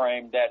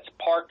airframe that's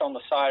parked on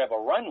the side of a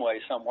runway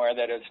somewhere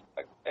that is,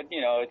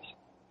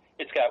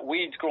 it's got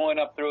weeds growing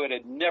up through it.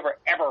 It'd never,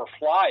 ever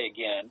fly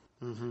again.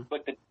 Mm-hmm.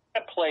 But the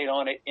data plate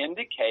on it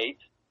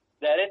indicates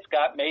that it's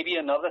got maybe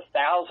another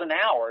 1,000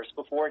 hours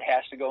before it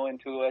has to go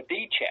into a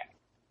D check.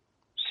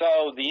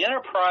 So the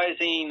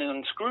enterprising and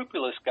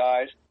unscrupulous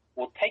guys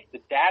will take the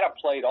data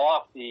plate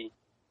off the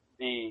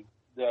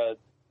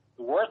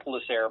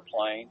worthless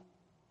airplane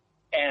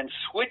and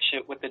switch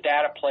it with the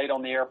data plate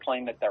on the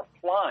airplane that they're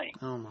flying.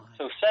 Oh my.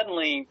 So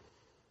suddenly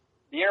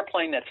the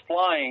airplane that's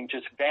flying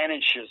just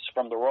vanishes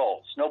from the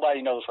rolls.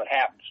 Nobody knows what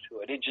happens to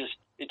it. It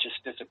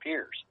just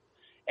disappears.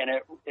 And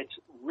it's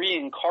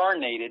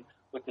reincarnated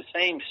with the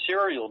same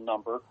serial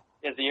number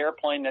as the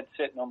airplane that's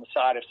sitting on the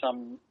side of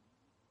some,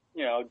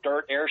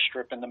 dirt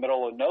airstrip in the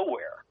middle of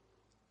nowhere.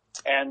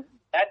 And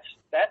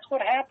that's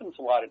what happens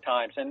a lot of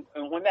times. And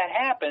when that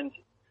happens,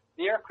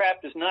 the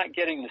aircraft is not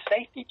getting the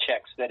safety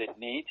checks that it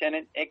needs, and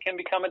it can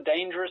become a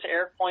dangerous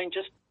airplane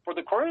just for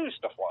the crews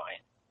to fly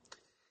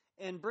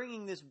in. And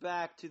bringing this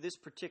back to this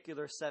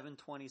particular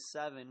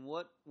 727,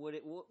 what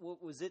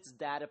was its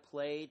data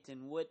plate,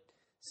 and what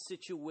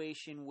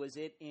situation was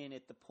it in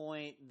at the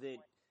point that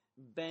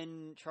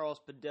Ben Charles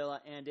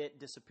Padilla and it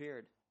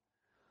disappeared?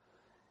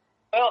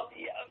 Well,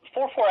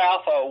 44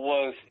 Alpha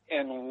was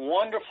in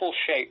wonderful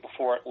shape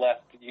before it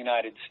left the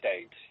United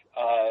States.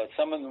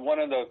 One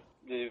of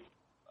the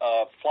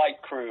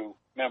flight crew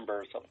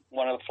members,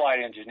 one of the flight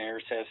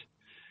engineers,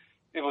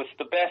 it was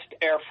the best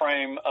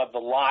airframe of the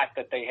lot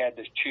that they had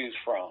to choose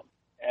from,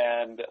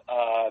 and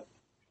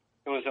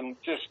it was in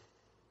just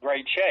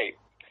great shape.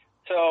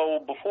 So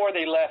before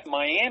they left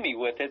Miami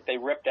with it, they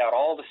ripped out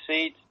all the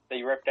seats,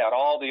 they ripped out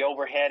all the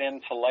overhead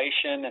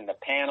insulation and the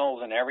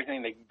panels and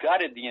everything. They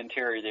gutted the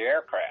interior of the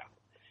aircraft.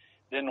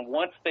 Then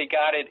once they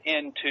got it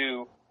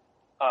into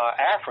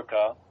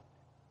Africa,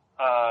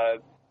 I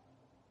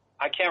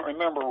can't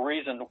remember a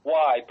reason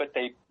why, but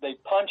they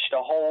punched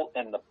a hole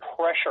in the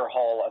pressure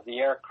hull of the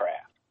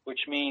aircraft,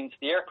 which means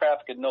the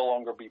aircraft could no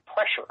longer be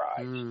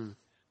pressurized,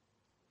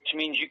 which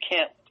means you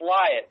can't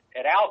fly it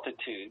at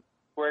altitude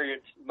where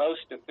it's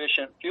most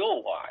efficient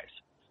fuel-wise.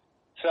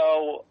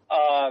 So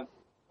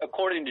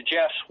according to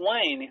Jeff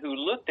Swain, who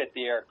looked at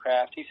the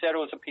aircraft, he said it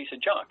was a piece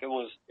of junk. It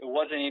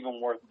wasn't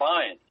even worth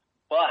buying,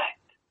 but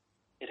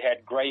it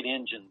had great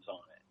engines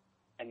on it,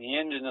 and the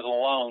engines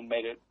alone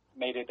made it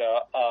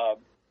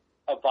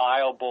a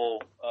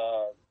viable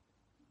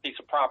piece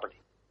of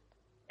property.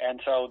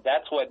 And so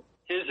that's what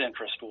his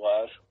interest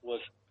was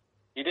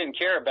he didn't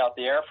care about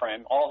the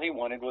airframe. All he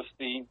wanted was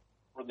the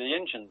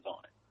engines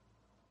on it.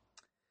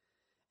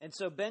 And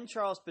so Ben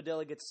Charles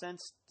Padilla gets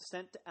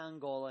sent to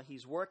Angola.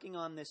 He's working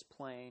on this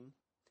plane.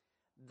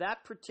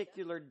 That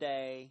particular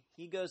day,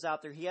 he goes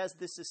out there. He has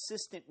this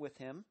assistant with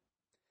him.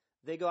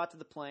 They go out to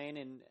the plane,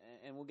 and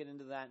we'll get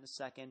into that in a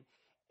second.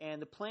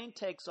 And the plane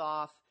takes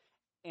off,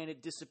 and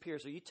it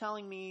disappears. Are you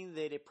telling me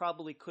that it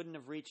probably couldn't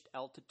have reached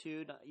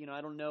altitude?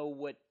 I don't know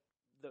would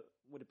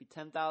it be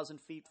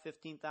 10,000 feet,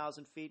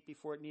 15,000 feet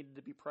before it needed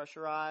to be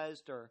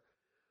pressurized, or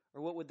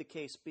what would the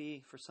case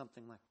be for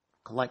something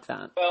like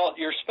that? Well,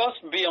 you're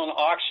supposed to be on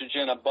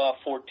oxygen above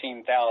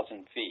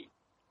 14,000 feet.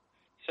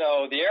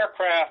 So the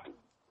aircraft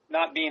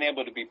not being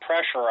able to be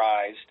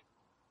pressurized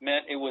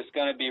meant it was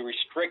going to be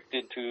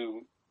restricted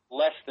to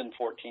less than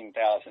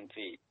 14,000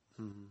 feet.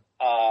 Mm-hmm.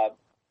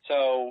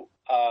 So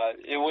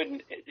it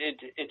wouldn't.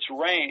 It's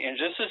range, and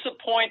this is a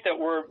point that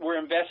we're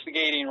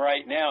investigating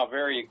right now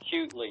very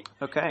acutely.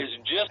 Okay. Is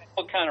just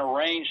what kind of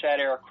range that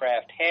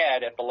aircraft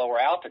had at the lower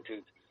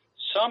altitudes.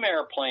 Some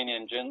airplane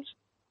engines,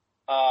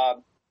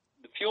 the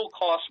fuel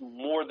cost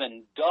more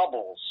than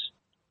doubles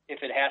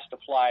if it has to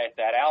fly at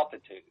that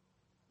altitude.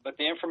 But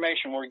the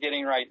information we're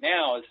getting right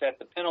now is that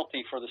the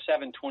penalty for the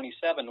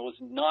 727 was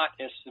not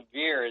as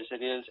severe as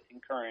it is in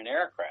current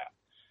aircraft.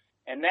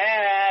 And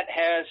that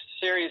has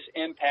serious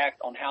impact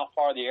on how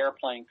far the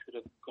airplane could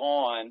have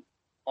gone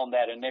on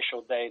that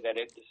initial day that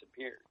it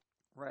disappeared.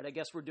 Right. I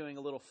guess we're doing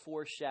a little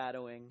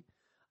foreshadowing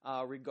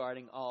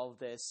regarding all of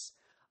this.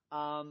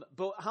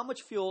 But how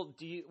much fuel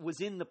was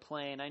in the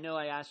plane? I know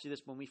I asked you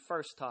this when we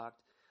first talked.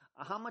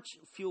 How much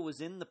fuel was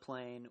in the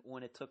plane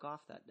when it took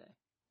off that day?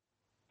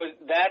 But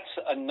that's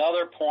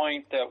another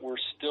point that we're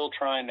still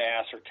trying to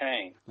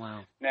ascertain.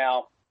 Wow.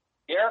 Now,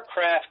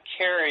 aircraft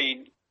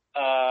carried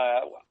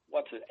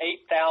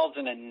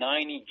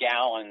 8,090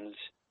 gallons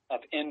of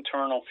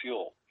internal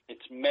fuel.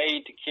 It's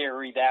made to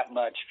carry that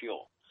much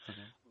fuel.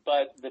 Mm-hmm.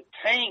 But the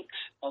tanks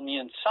on the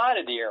inside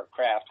of the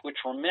aircraft,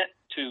 which were meant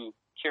to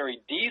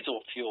carry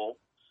diesel fuel,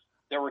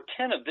 there were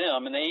 10 of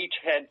them, and they each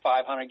had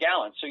 500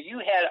 gallons. So you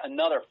had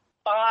another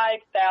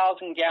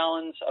 5,000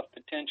 gallons of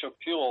potential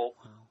fuel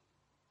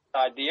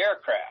inside the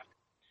aircraft.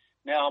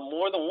 Now,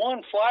 more than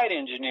one flight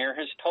engineer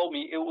has told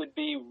me it would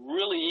be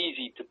really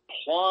easy to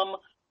plumb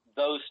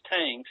those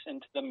tanks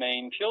into the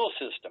main fuel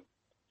system.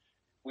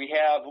 We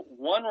have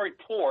one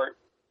report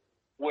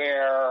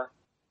where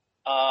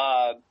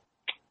the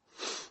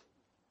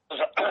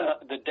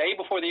day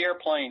before the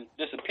airplane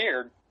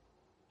disappeared,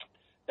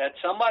 that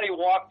somebody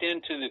walked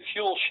into the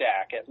fuel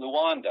shack at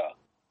Luanda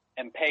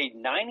and paid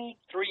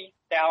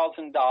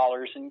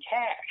 $93,000 in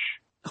cash.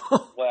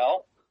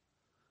 Well,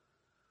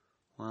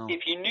 wow.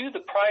 If you knew the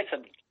price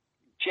of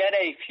Jet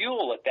A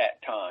fuel at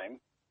that time,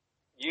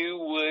 you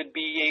would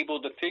be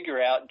able to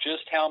figure out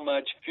just how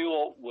much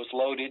fuel was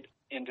loaded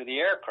into the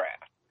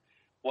aircraft.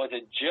 Was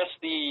it just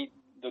the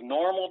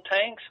normal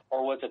tanks,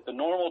 or was it the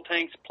normal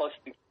tanks plus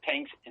the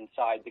tanks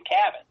inside the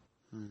cabin?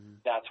 Mm-hmm.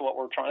 That's what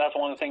we're trying. That's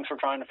one of the things we're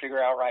trying to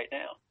figure out right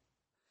now.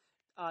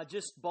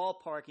 Just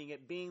ballparking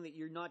it, being that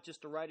you're not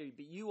just a writer,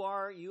 but you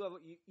are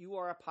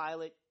a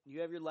pilot.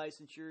 You have your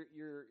license.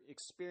 You're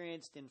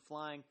experienced in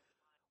flying.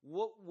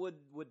 What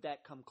would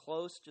that come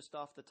close, just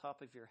off the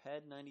top of your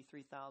head?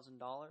 $93,000.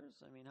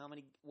 I mean,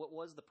 what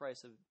was the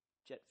price of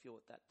jet fuel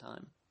at that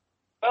time?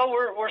 Well,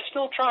 we're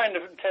still trying to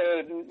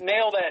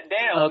nail that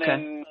down.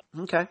 Okay.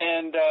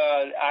 And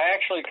I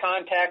actually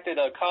contacted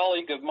a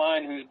colleague of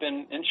mine who's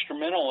been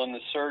instrumental in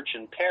the search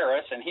in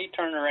Paris, and he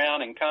turned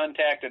around and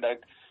contacted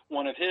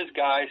one of his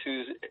guys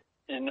who's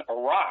in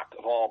Iraq,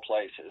 of all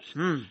places.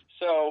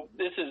 So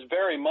this is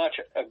very much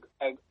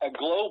a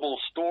global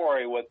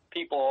story with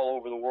people all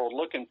over the world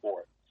looking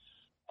for it.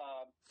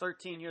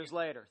 13 years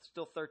later.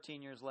 Still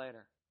 13 years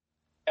later.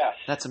 Yes.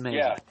 That's amazing.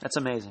 Yeah. That's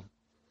amazing.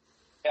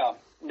 Yeah.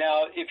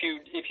 Now, if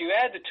you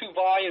add the two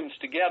volumes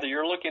together,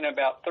 you're looking at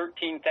about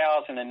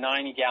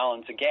 13,090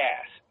 gallons of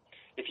gas.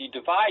 If you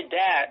divide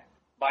that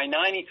by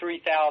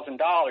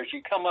 $93,000,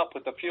 you come up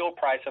with a fuel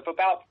price of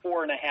about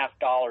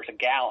 $4.50 a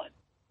gallon.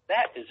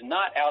 that is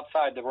not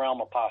outside the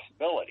realm of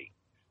possibility.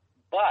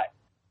 But,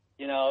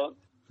 you know,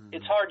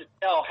 it's hard to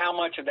tell how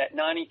much of that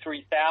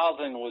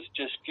 93,000 was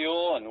just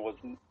fuel, and was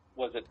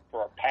it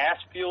for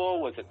past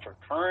fuel? Was it for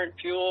current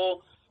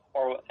fuel?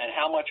 And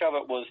how much of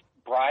it was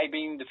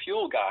bribing the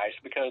fuel guys?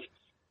 Because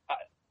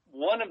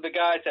one of the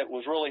guys that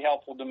was really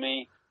helpful to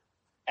me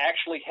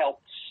actually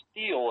helped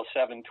steal a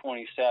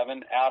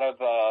 727 out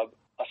of a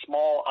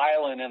small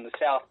island in the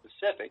South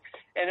Pacific,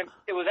 and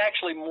it was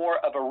actually more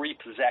of a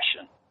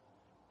repossession.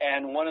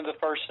 And one of the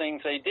first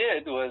things they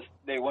did was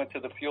they went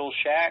to the fuel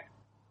shack,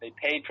 they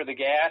paid for the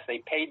gas, they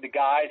paid the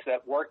guys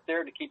that worked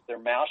there to keep their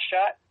mouth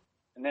shut,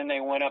 and then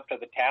they went up to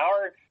the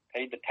tower,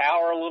 paid the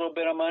tower a little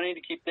bit of money to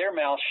keep their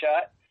mouth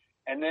shut,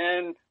 and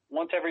then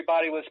once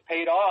everybody was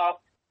paid off,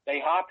 they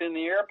hopped in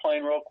the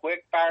airplane real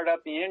quick, fired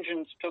up the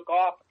engines, took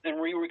off,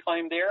 and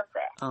reclaimed the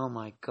aircraft. Oh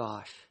my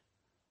gosh.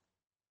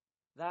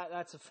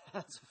 That's a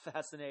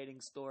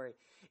fascinating story.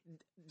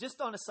 Just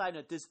on a side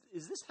note, does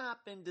this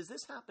happen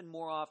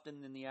more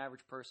often than the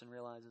average person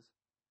realizes?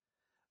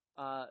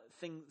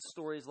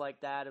 Stories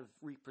like that of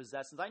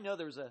repossessions. I know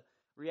there was a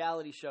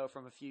reality show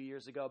from a few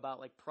years ago about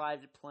like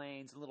private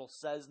planes and little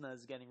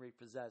Cessnas getting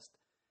repossessed.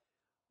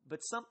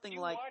 But something You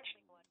watch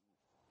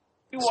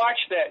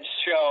that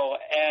show,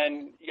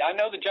 and I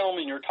know the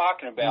gentleman you're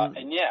talking about,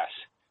 and yes,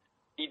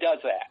 he does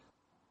that.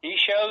 He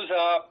shows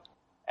up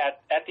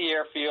at the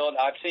airfield.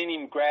 I've seen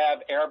him grab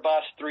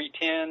Airbus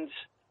 310s,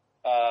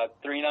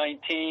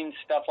 319s,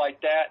 stuff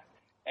like that.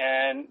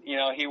 And, you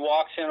know, he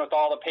walks in with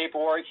all the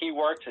paperwork. He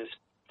works as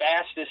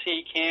fast as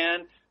he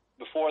can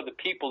before the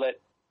people that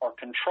are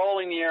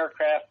controlling the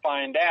aircraft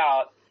find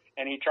out,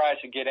 and he tries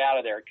to get out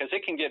of there because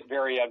it can get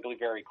very ugly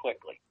very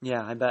quickly.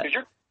 Yeah, I bet. Because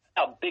you're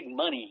about big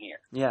money here.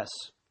 Yes.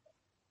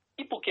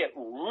 People get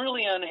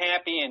really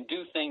unhappy and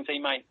do things they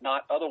might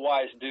not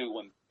otherwise do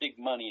when big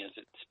money is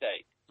at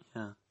stake.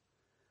 Yeah.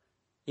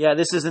 Yeah,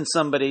 this isn't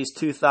somebody's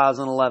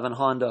 2011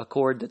 Honda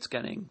Accord that's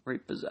getting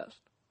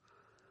repossessed.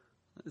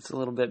 It's a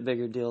little bit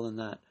bigger deal than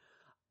that.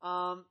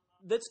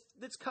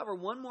 Let's cover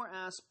one more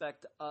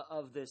aspect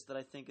of this that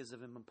I think is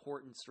of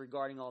importance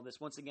regarding all this.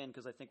 Once again,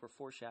 because I think we're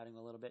foreshadowing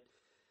a little bit.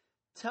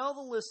 Tell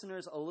the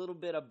listeners a little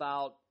bit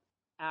about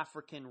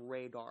African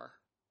radar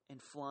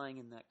and flying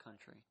in that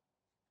country.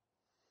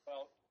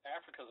 Well,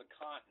 Africa's a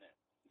continent.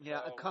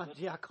 Yeah, a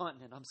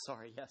continent. I'm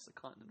sorry. Yes, a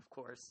continent, of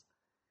course.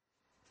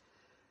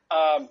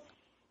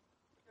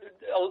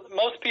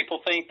 Most people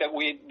think that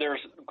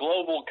there's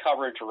global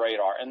coverage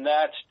radar, and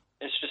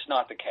it's just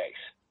not the case.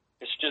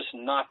 It's just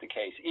not the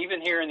case. Even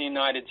here in the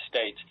United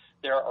States,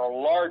 there are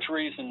large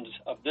regions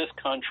of this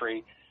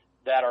country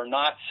that are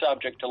not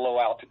subject to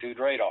low-altitude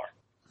radar.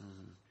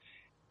 Mm-hmm.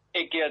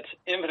 It gets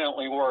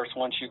infinitely worse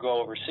once you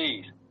go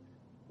overseas.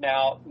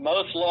 Now,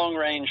 most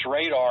long-range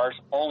radars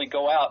only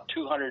go out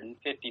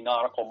 250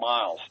 nautical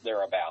miles,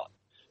 thereabout.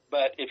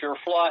 But if you're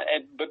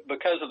flying,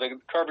 because of the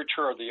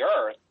curvature of the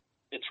Earth,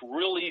 it's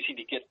real easy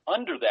to get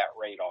under that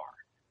radar,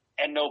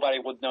 and nobody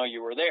would know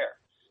you were there.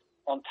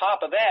 On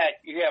top of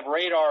that, you have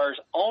radars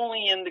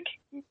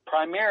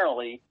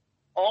primarily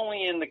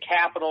only in the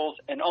capitals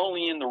and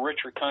only in the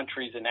richer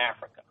countries in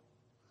Africa.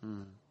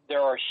 Hmm.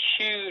 There are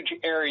huge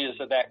areas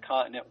of that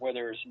continent where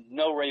there's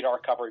no radar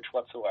coverage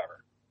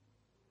whatsoever.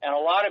 And a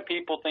lot of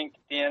people think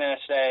that the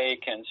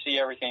NSA can see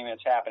everything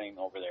that's happening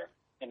over there,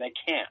 and they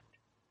can't.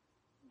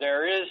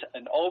 There is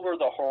an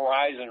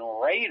over-the-horizon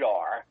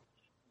radar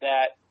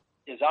that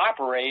is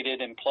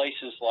operated in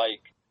places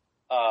like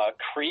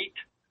Crete,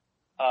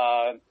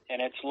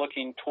 and it's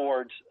looking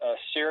towards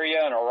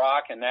Syria and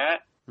Iraq and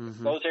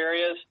those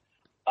areas.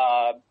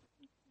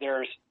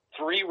 There's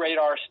 3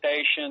 radar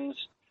stations,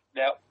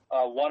 that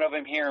one of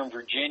them here in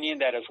Virginia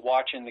that is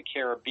watching the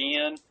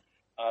Caribbean.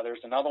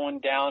 There's another one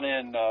down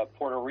in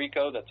Puerto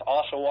Rico that's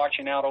also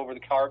watching out over the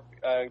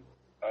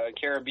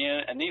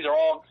Caribbean, and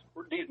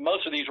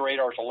most of these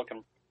radars are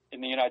looking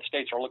in the United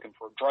States are looking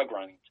for drug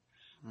runnings.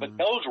 But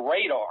those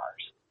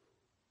radars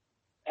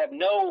have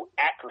no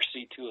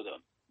accuracy to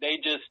them. They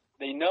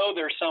know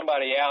there's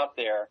somebody out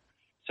there.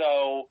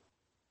 So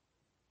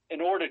in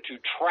order to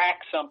track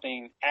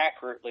something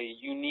accurately,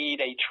 you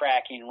need a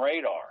tracking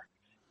radar.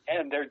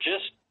 And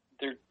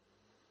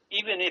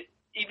even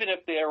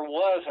if there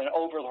was an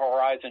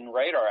over-the-horizon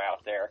radar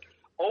out there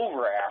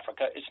over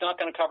Africa, it's not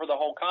going to cover the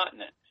whole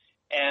continent.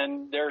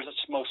 And there's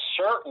most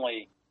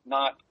certainly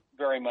not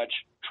very much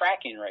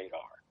tracking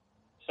radar.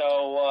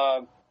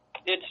 So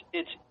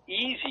it's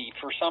easy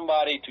for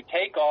somebody to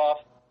take off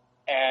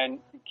and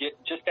get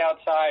just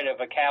outside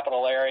of a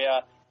capital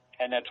area,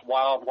 and that's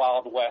wild,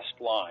 wild west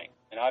flying.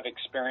 And I've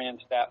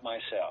experienced that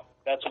myself.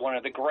 That's one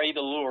of the great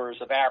allures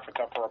of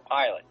Africa for a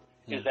pilot,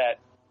 is that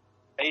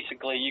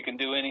basically you can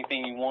do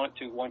anything you want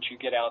to once you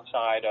get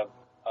outside of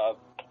a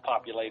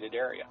populated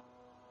area.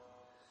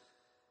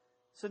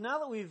 So now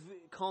that we've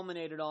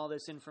culminated all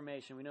this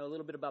information, we know a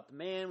little bit about the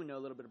man, we know a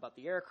little bit about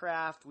the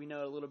aircraft, we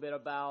know a little bit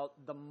about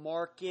the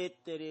market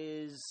that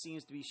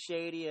seems to be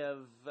shady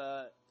of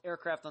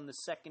aircraft on the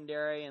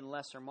secondary and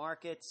lesser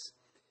markets.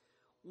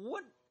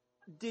 What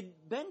did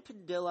Ben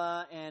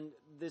Padilla and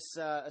this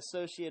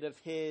associate of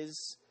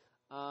his,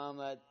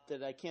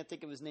 that I can't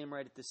think of his name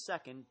right at this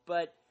second,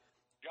 but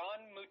John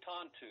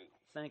Mutantu.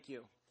 Thank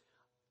you.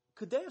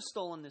 Could they have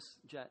stolen this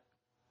jet?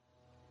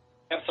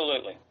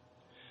 Absolutely.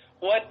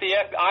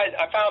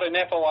 I filed an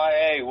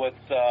FOIA with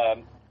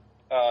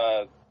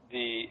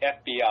the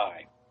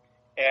FBI,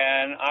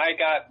 and I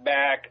got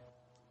back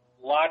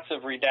lots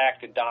of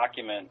redacted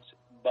documents,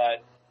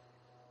 but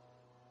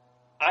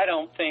I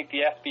don't think the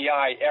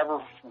FBI ever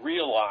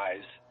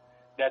realized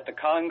that the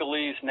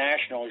Congolese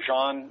national,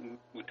 Jean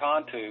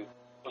Mutantu,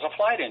 was a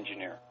flight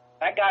engineer.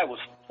 That guy was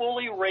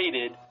fully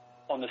rated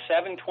on the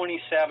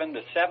 727,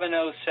 the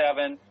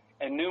 707,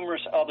 and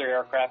numerous other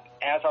aircraft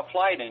as a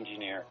flight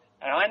engineer.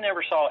 And I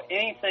never saw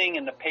anything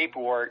in the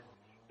paperwork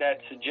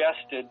that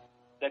suggested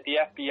that the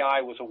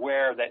FBI was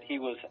aware that he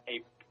was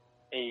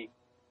a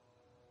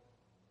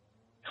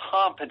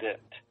competent,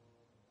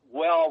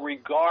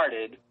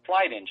 well-regarded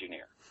flight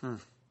engineer.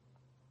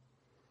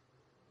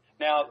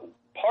 Now,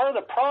 part of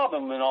the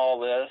problem in all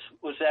this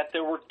was that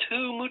there were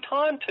two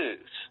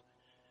Mutantus.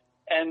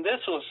 And this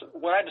was,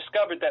 when I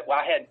discovered that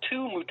I had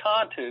two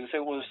Mutantus,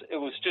 it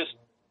was just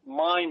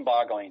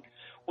mind-boggling.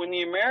 When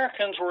the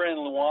Americans were in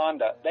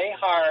Luanda, they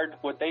hired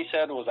what they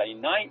said was a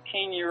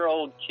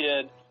 19-year-old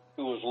kid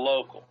who was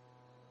local.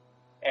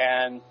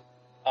 And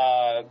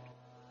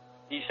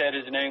he said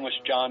his name was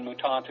John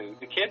Mutantu.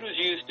 The kid was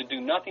used to do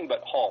nothing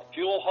but haul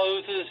fuel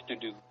hoses, to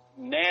do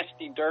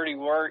nasty, dirty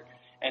work,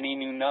 and he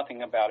knew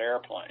nothing about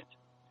airplanes.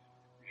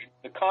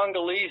 The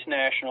Congolese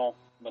national,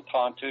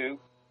 Mutantu,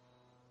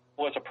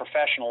 was a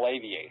professional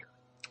aviator.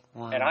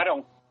 Wow. And I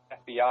don't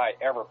think the FBI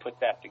ever put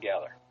that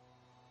together.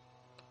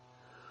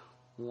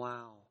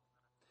 Wow.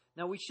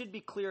 Now, we should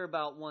be clear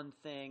about one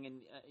thing,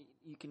 and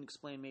you can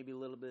explain maybe a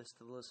little bit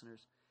to the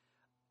listeners.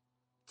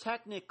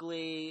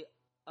 Technically,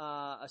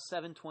 a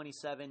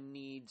 727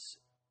 needs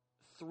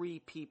 3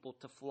 people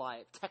to fly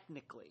it,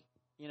 technically.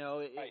 You know,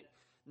 right.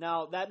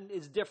 Now, that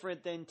is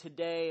different than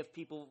today. If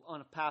people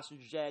on a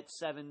passenger jet,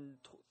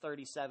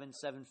 737,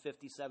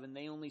 757,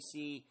 they only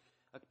see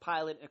a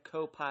pilot and a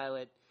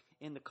co-pilot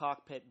in the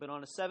cockpit. But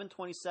on a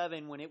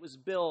 727, when it was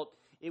built,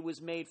 it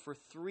was made for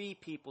 3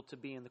 people to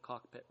be in the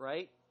cockpit,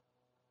 right?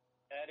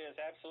 That is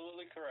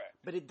absolutely correct.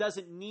 But it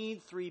doesn't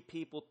need 3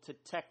 people to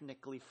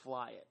technically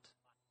fly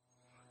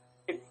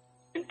it.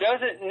 It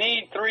doesn't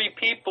need 3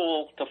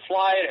 people to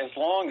fly it as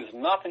long as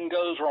nothing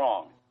goes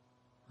wrong.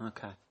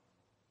 Okay.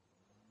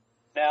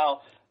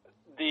 Now,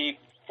 the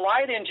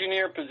flight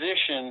engineer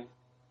position,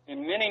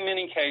 in many,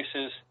 many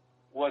cases,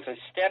 was a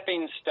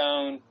stepping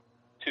stone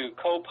to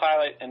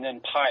co-pilot and then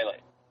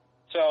pilot.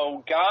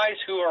 So guys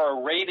who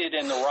are rated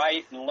in the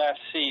right and left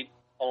seat,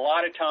 a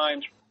lot of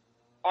times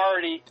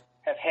already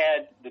have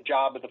had the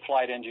job of the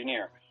flight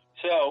engineer.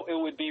 So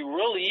it would be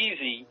really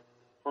easy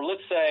for,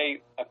 let's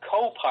say, a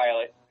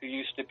co-pilot who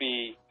used to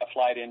be a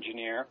flight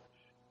engineer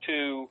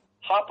to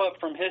hop up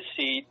from his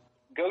seat,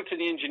 go to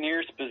the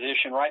engineer's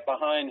position right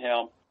behind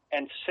him,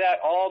 and set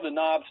all the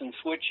knobs and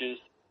switches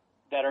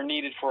that are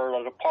needed for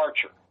a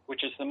departure,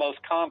 which is the most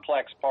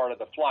complex part of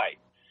the flight.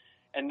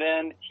 And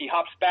then he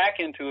hops back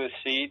into his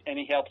seat and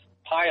he helps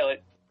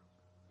pilot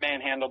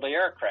manhandle the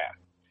aircraft.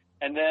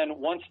 And then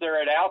once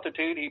they're at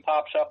altitude, he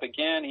pops up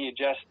again. He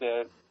adjusts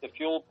the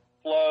fuel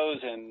flows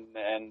and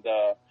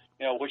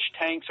which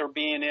tanks are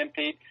being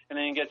emptied, and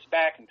then he gets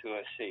back into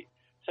his seat.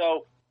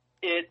 So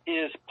it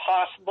is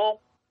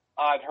possible.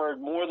 I've heard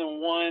more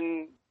than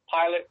one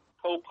pilot,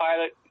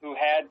 co-pilot who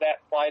had that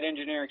flight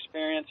engineer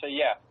experience say,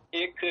 yeah,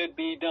 it could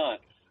be done,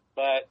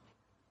 but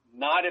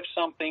not if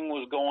something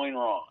was going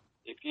wrong.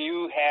 If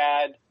you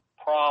had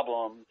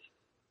problems,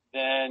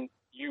 then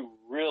you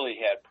really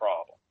had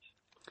problems.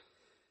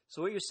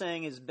 So what you're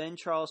saying is Ben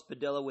Charles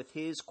Padilla, with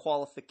his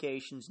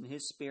qualifications and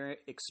his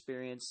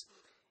experience,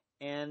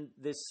 and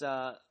this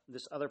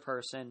other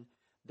person,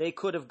 they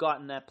could have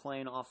gotten that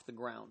plane off the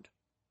ground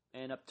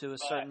and up to a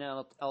certain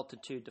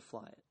altitude to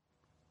fly it.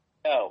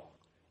 No.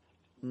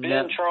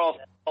 Ben Charles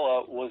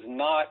Padilla was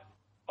not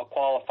a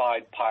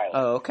qualified pilot.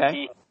 Oh, okay.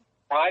 He had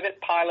a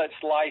private pilot's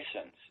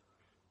license,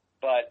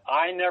 but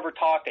I never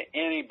talked to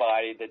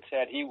anybody that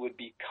said he would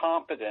be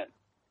competent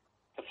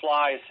to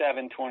fly a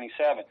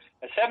 727.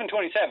 A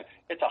 727,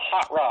 it's a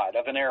hot rod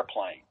of an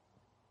airplane,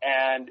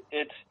 and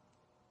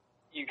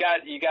you got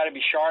to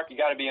be sharp. You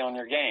got to be on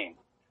your game.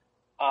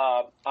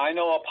 I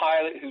know a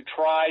pilot who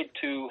tried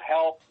to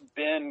help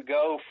Ben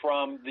go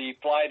from the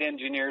flight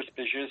engineer's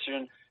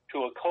position to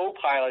a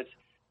co-pilot's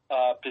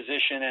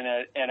position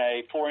in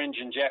a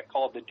 4-engine jet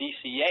called the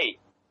DC-8,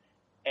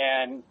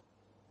 and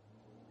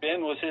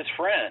Ben was his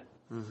friend,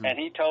 and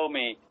he told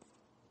me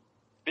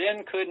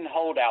Ben couldn't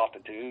hold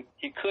altitude,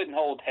 he couldn't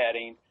hold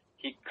heading,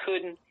 he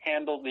couldn't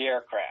handle the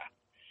aircraft,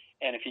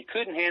 and if he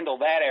couldn't handle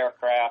that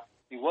aircraft,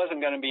 he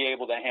wasn't going to be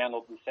able to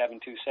handle the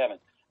 727.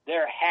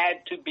 There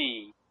had to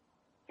be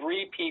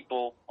 3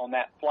 people on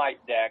that flight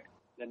deck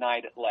the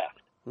night it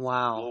left.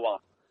 Wow.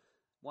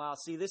 Wow.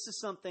 See, this is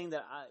something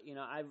that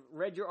I've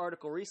read your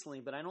article recently,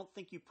 but I don't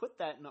think you put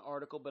that in the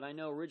article. But I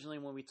know originally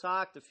when we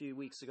talked a few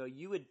weeks ago,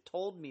 you had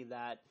told me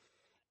that,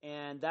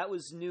 and that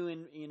was new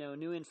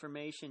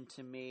information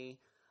to me.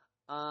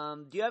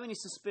 Do you have any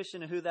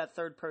suspicion of who that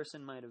third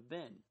person might have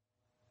been?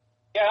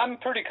 Yeah, I'm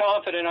pretty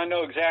confident I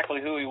know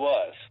exactly who he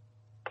was,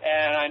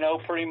 and I know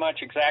pretty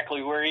much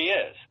exactly where he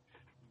is.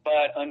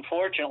 But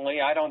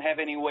unfortunately, I don't have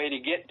any way to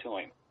get to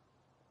him.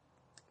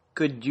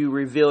 Could you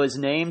reveal his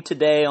name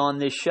today on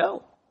this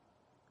show?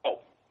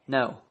 Oh.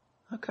 No.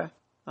 Okay.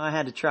 I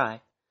had to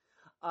try.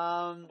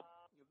 But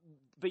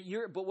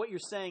what you're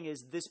saying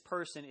is this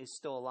person is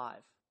still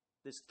alive.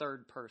 This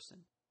third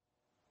person.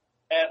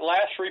 At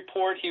last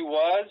report, he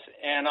was,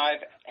 and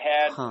I've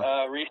had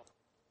recently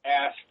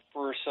asked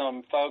for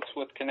some folks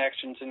with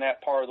connections in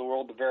that part of the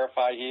world to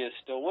verify he is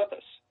still with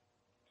us.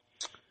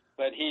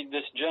 But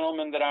this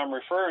gentleman that I'm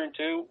referring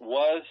to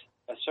was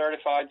a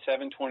certified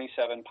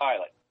 727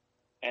 pilot,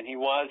 and he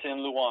was in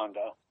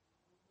Luanda,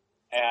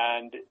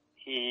 and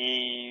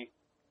he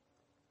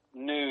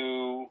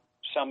knew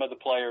some of the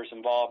players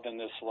involved in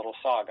this little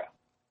saga.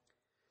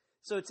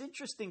 So it's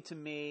interesting to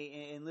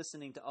me in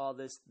listening to all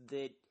this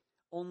that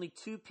only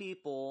 2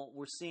 people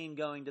were seen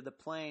going to the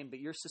plane, but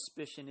your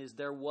suspicion is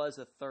there was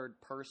a third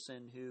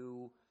person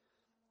who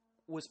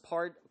was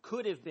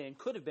could have been.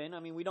 I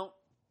mean, we don't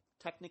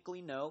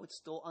technically know. It's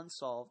still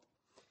unsolved.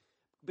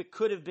 But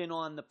could have been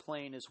on the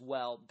plane as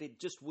well. But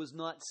just was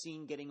not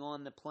seen getting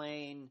on the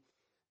plane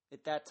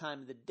at that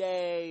time of the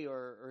day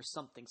or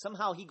something.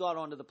 Somehow he got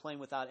onto the plane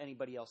without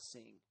anybody else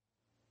seeing.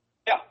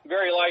 Yeah,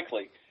 very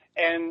likely.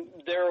 And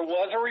there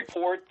was a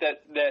report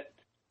that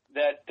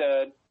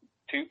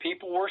 2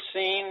 people were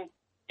seen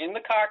in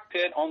the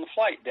cockpit on the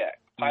flight deck,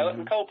 pilot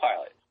and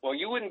co-pilot. Well,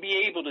 you wouldn't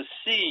be able to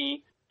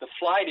see the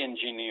flight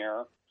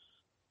engineer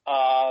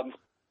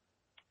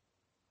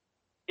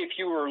if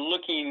you were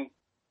looking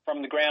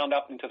from the ground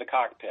up into the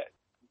cockpit,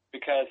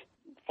 because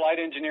the flight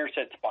engineer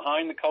sits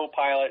behind the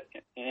co-pilot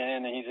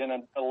and he's in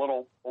a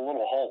little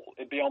hole.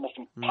 It'd be almost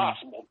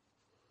impossible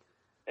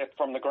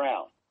from the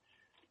ground.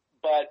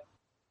 But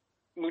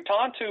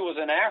Mutantu was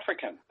an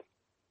African.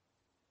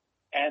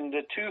 And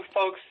the 2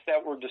 folks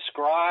that were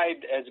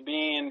described as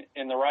being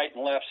in the right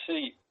and left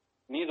seat,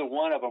 neither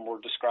one of them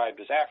were described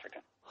as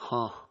African.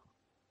 Huh.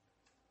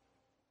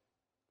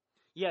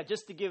 Yeah,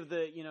 just to give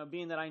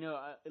being that I know,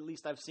 at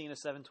least I've seen a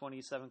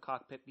 727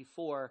 cockpit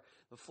before,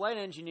 the flight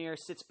engineer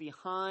sits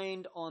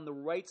behind on the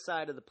right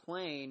side of the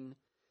plane,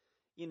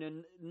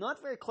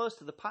 not very close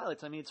to the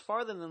pilots. I mean, it's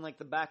farther than like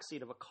the back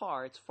seat of a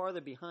car. It's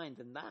farther behind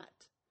than that,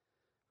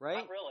 right?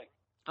 Not really.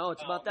 Oh,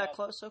 it's about that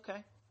close?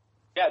 Okay.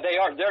 Yeah, they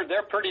are.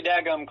 They're pretty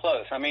daggum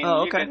close. I mean,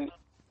 okay.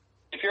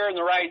 If you're in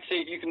the right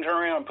seat, you can turn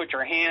around and put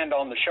your hand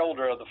on the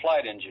shoulder of the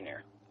flight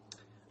engineer.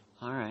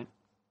 All right.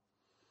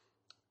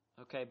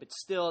 Okay, but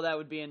still, that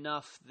would be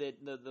enough that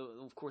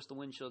of course the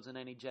windshields in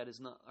any jet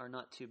are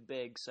not too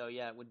big, so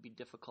yeah, it would be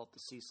difficult to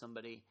see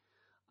somebody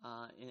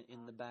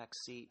in the back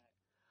seat.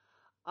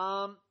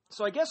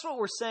 So I guess what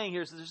we're saying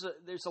here is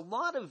there's a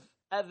lot of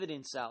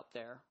evidence out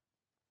there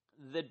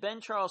that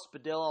Ben Charles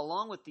Padilla,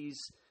 along with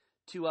these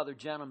 2 other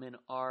gentlemen,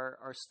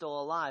 are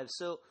still alive.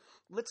 So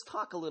let's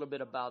talk a little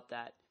bit about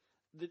that.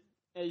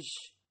 As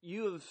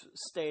you have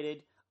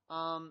stated,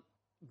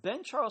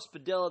 Ben Charles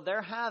Padilla,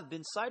 there have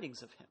been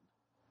sightings of him.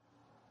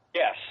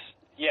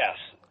 Yes.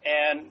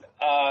 And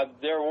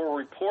there were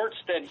reports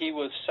that he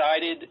was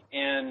sighted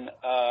in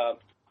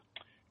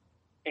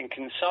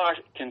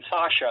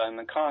Kinshasa in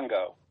the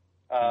Congo,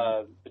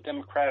 the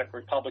Democratic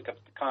Republic of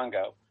the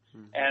Congo.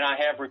 And I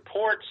have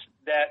reports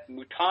that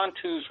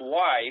Mutantu's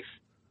wife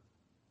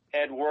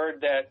had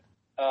word that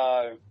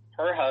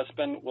her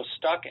husband was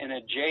stuck in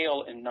a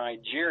jail in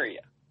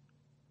Nigeria.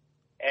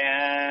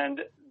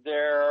 And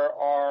there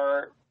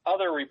are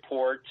other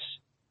reports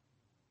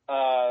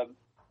of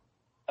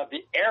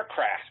the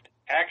aircraft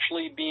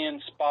actually being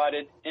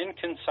spotted in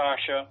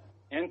Kinshasa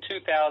in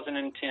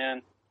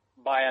 2010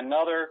 by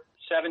another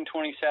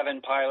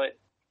 727 pilot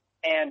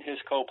and his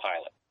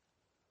co-pilot.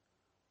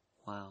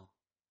 Wow.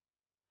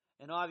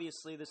 And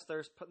obviously this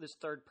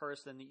third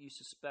person that you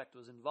suspect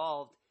was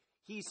involved,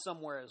 he's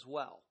somewhere as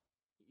well.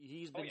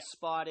 He's been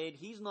spotted.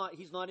 He's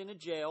not in a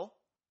jail.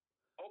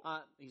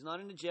 He's not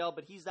in a jail,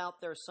 but he's out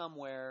there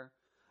somewhere,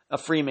 a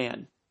free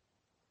man.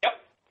 Yep.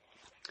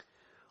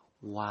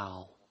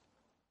 Wow.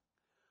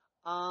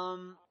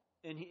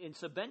 And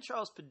so Ben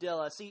Charles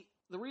Padilla, see,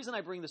 the reason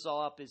I bring this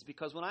all up is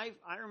because when I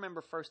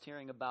remember first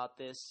hearing about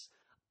this,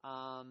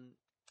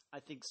 I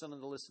think some of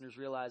the listeners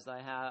realize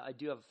that I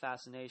do have a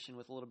fascination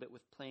with a little bit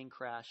with plane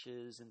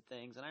crashes and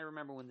things. And I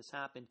remember when this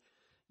happened,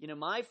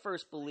 my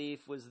first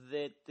belief was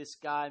that this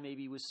guy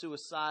maybe was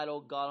suicidal,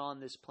 got on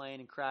this plane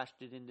and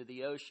crashed it into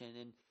the ocean.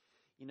 And,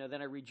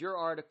 then I read your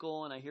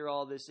article and I hear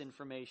all this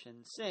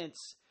information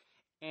since,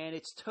 and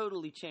it's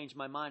totally changed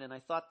my mind. And I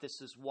thought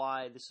this is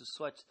why this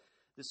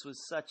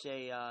was such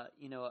a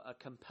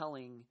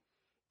compelling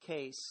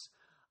case.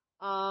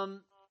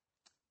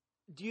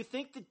 Do you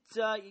think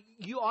that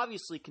you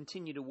obviously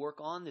continue to work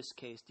on this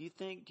case? Do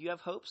you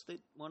have hopes that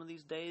one of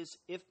these days,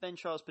 if Ben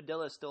Charles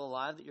Padilla is still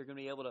alive, that you're going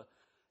to be able to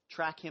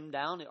track him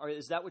down? Or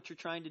is that what you're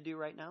trying to do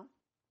right now?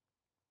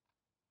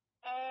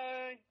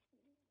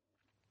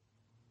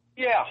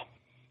 Yeah,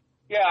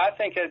 I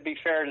think it'd be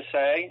fair to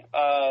say.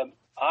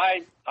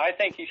 I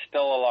think he's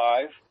still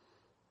alive.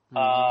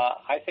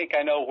 Mm-hmm. I think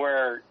I know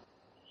where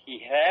he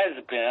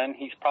has been.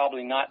 He's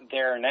probably not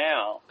there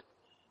now.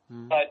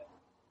 Mm-hmm. But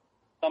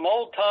some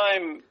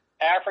old-time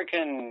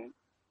African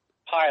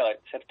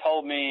pilots have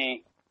told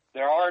me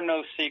there are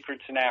no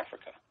secrets in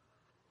Africa.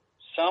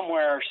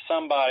 Somewhere,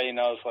 somebody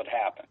knows what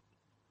happened.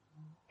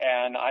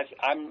 And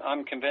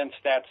I'm convinced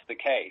that's the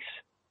case.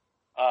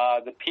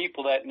 The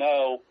people that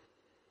know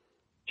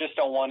just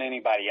don't want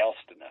anybody else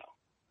to know.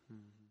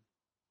 Mm-hmm.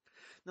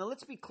 Now,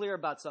 let's be clear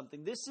about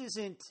something. This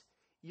isn't,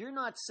 you're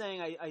not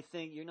saying, I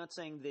think, you're not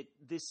saying that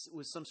this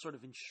was some sort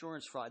of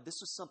insurance fraud.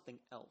 This was something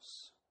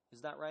else.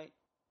 Is that right?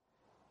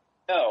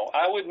 No,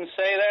 I wouldn't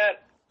say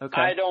that.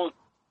 Okay. I don't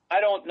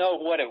know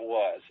what it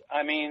was.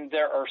 I mean,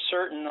 there are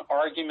certain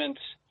arguments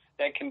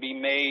that can be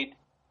made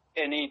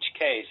in each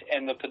case,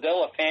 and the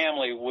Padilla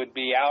family would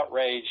be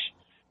outraged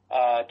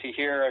to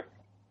hear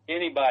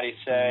anybody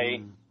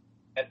say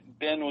that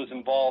Ben was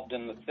involved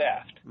in the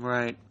theft.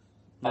 Right.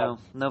 No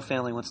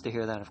family wants to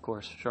hear that, of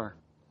course. Sure.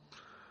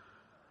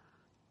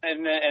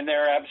 And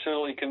they're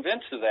absolutely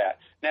convinced of that.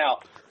 Now,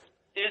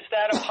 is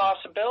that a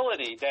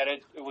possibility that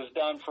it was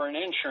done for an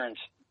insurance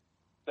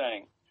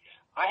thing?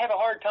 I have a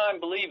hard time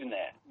believing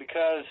that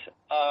because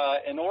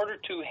in order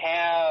to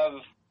have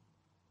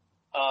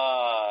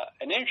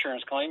an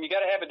insurance claim, you got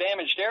to have a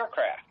damaged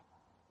aircraft.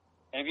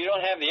 And if you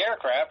don't have the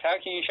aircraft, how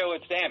can you show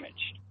it's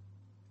damaged?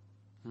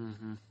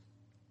 Mm-hmm.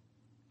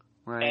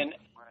 Right. And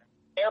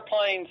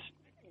airplanes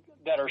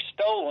that are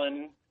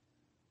stolen,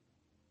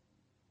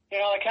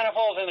 it kind of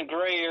falls in a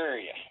gray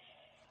area.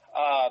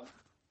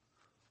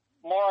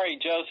 Maury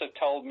Joseph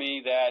told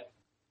me that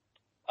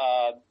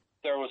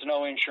there was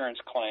no insurance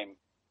claim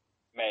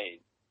made.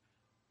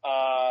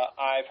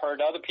 I've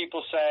heard other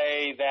people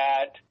say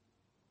that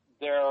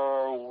there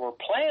were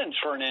plans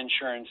for an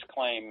insurance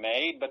claim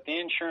made, but the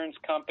insurance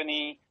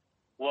company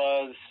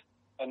was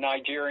a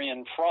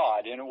Nigerian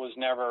fraud, and it was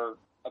never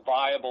a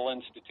viable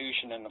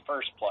institution in the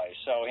first place.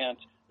 So hence,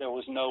 there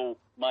was no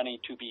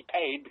money to be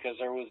paid because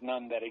there was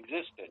none that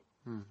existed.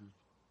 Mm-hmm.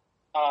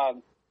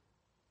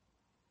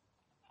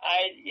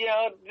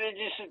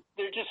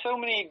 There's just so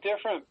many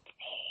different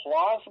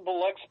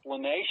plausible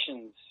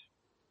explanations.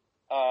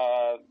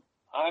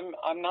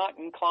 I'm not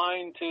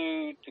inclined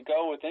to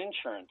go with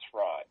insurance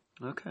fraud.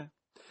 Okay.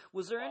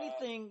 Was there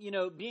anything,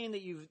 being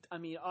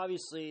that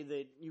obviously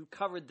that you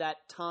covered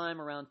that time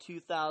around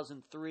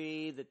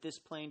 2003 that this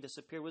plane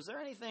disappeared, was there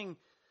anything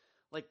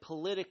like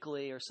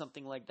politically or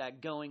something like that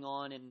going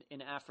on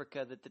in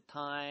Africa at the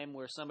time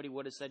where somebody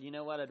would have said, you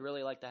know what, I'd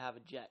really like to have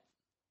a jet?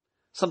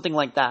 Something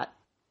like that.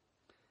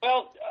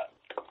 Well,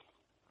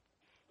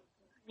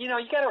 you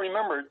got to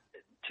remember,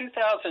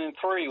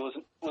 2003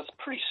 was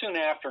pretty soon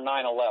after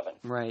 9/11.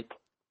 Right.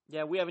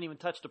 Yeah, we haven't even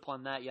touched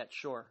upon that yet.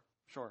 Sure.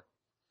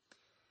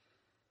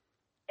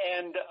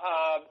 And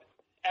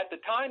at the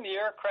time the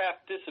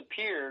aircraft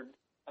disappeared,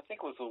 I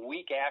think it was a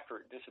week after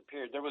it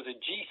disappeared, there was a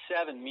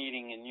G7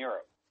 meeting in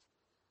Europe.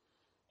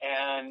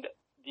 And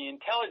the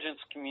intelligence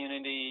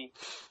community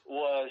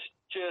was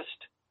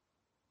just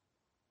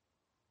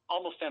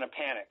almost in a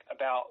panic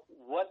about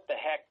what the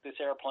heck this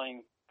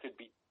airplane could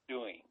be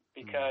doing,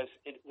 because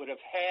it would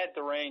have had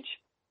the range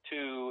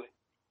to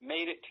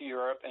made it to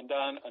Europe and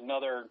done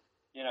another,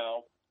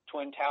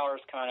 Twin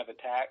Towers kind of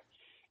attack.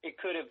 It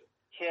could have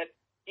hit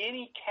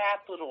any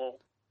capital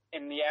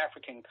in the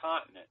African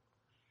continent.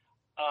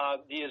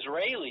 The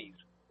Israelis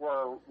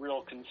were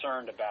real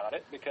concerned about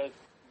it because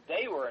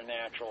they were a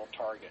natural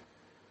target.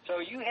 So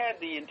you had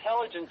the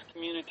intelligence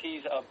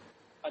communities of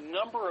a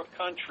number of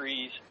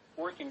countries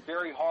working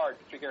very hard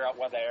to figure out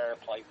where the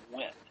airplane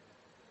went.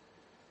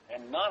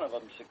 And none of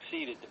them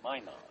succeeded, to my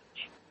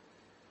knowledge.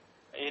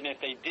 And if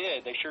they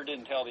did, they sure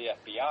didn't tell the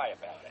FBI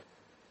about it.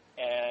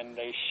 And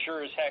they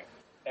sure as heck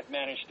have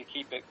managed to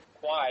keep it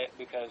quiet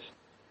because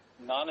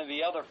none of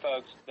the other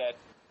folks that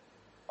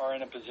are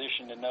in a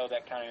position to know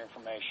that kind of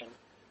information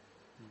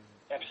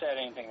have said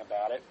anything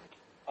about it.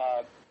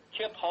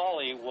 Kip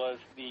Hawley was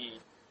the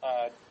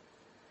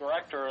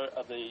director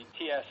of the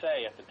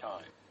TSA at the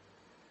time.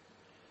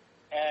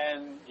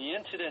 And the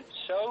incident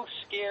so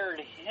scared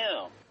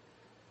him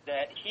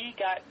that he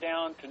got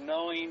down to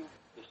knowing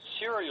the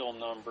serial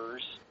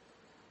numbers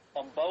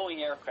on Boeing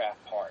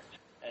aircraft parts.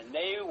 And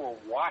they were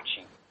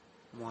watching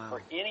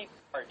for any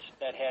parts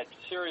that had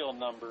serial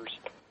numbers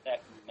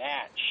that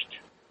matched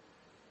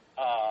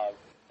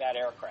that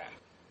aircraft.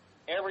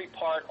 Every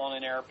part on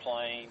an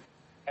airplane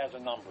has a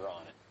number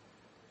on it.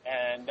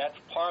 And that's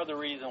part of the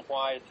reason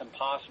why it's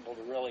impossible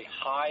to really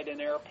hide an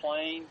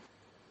airplane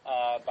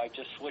by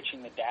just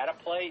switching the data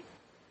plate,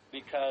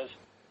 because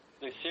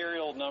the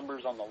serial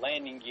numbers on the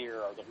landing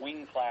gear or the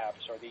wing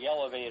flaps or the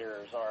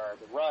elevators or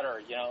the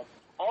rudder,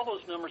 all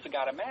those numbers have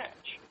got to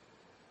match.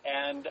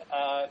 And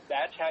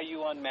that's how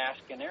you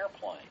unmask an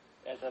airplane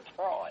as a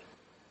fraud.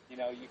 You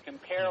know, you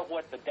compare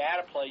what the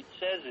data plate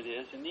says it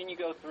is, and then you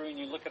go through and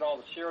you look at all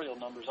the serial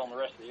numbers on the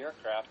rest of the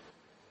aircraft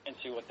and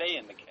see what they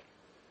indicate.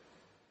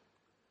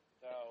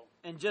 So,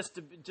 and just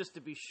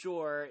to be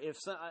sure,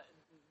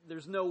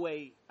 there's no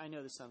way. I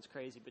know this sounds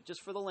crazy, but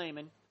just for the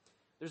layman,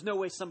 there's no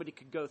way somebody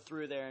could go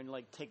through there and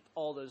like take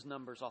all those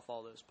numbers off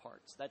all those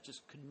parts. That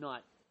just could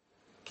not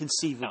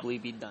conceivably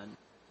be done.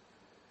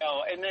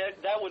 No, and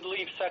that would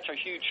leave such a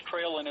huge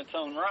trail in its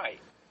own right.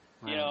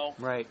 You know,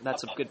 right.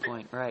 That's a good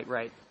point.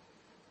 Right.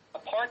 A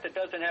part that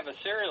doesn't have a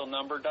serial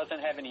number doesn't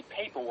have any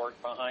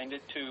paperwork behind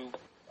it to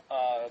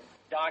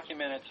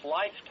document its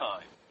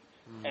lifetime.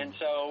 And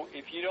so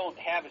if you don't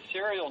have a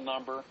serial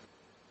number,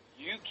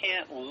 you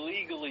can't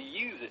legally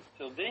use it.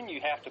 So then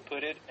you have to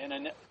put it in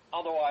an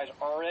otherwise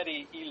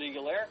already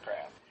illegal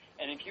aircraft.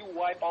 And if you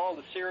wipe all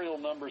the serial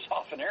numbers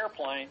off an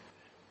airplane,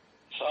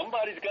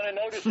 somebody's going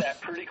to notice that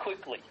pretty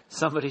quickly.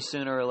 Somebody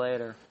sooner or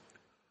later.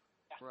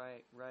 Yeah.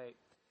 Right.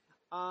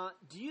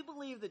 Do you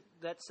believe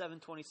that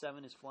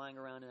 727 is flying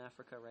around in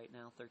Africa right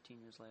now,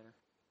 13 years later?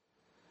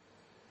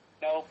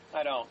 No,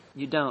 I don't.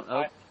 You don't?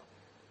 Oh.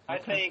 I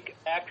think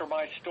after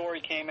my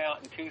story came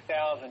out in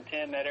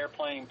 2010, that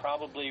airplane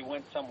probably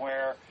went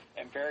somewhere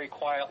and very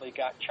quietly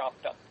got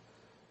chopped up.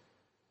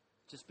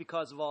 Just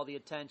because of all the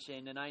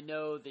attention, and I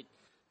know that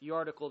the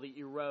article that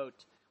you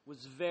wrote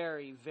was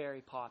very, very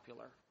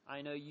popular.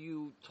 I know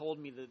you told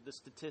me the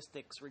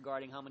statistics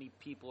regarding how many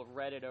people have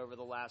read it over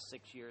the last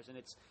 6 years, and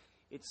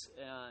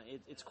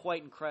it's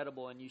quite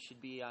incredible, and you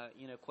should be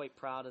quite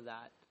proud of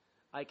that.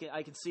 I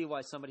can see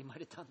why somebody might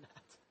have done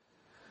that.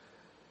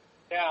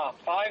 Yeah,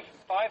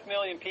 5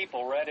 million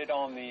people read it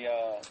on the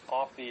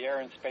Off the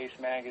Air and Space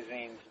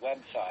magazine's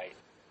website,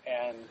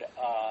 and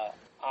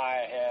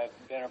I have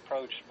been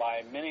approached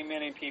by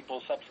many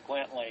people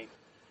subsequently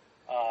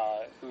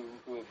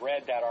who have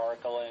read that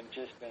article and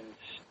just been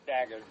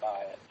staggered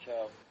by it.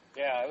 So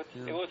yeah,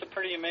 it was a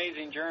pretty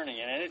amazing journey,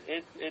 and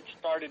it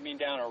started me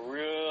down a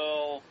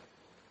real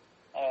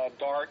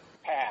dark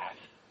path.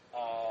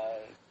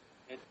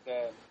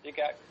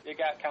 It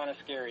got kind of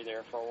scary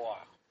there for a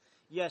while.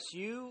 Yes,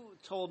 you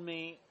told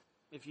me,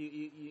 if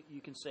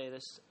you can say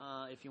this,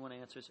 if you want to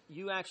answer this,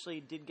 you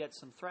actually did get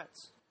some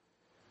threats.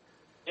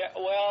 Yeah,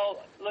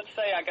 well, let's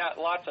say I got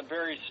lots of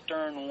very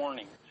stern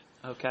warnings.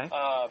 Okay.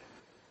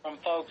 From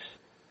folks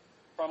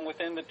from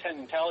within the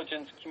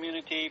intelligence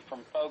community,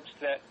 from folks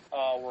that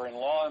were in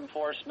law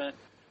enforcement,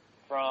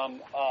 from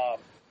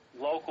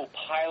local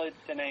pilots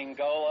in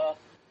Angola.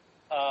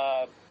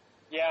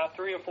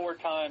 3 or 4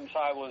 times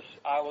I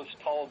was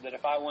told that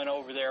if I went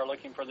over there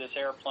looking for this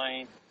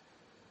airplane,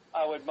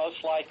 I would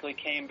most likely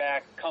come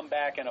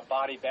back in a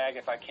body bag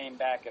if I came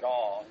back at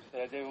all.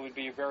 That it would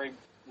be very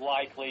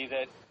likely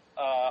that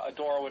a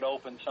door would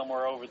open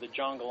somewhere over the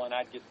jungle and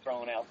I'd get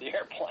thrown out the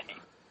airplane.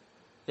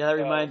 Yeah,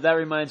 that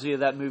reminds me of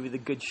that movie, The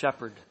Good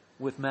Shepherd,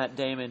 with Matt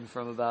Damon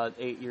from about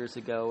 8 years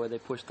ago, where they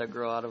pushed that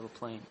girl out of a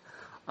plane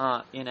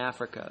in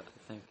Africa,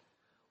 I think.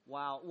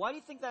 Wow, why do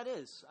you think that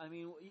is? I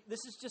mean, this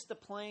is just a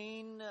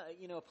plane,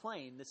 a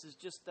plane. This is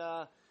just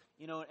an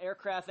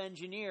aircraft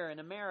engineer, an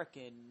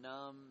American.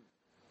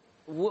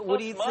 What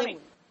do you think?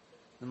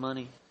 The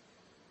money.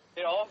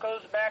 It all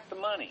goes back to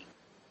money.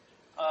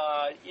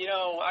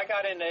 I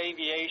got into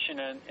aviation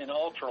and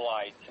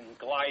ultralights and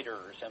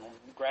gliders, and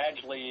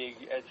gradually,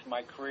 as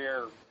my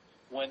career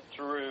went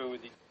through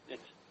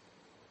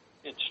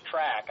its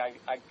track,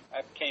 I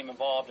became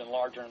involved in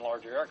larger and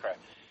larger aircraft.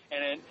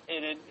 And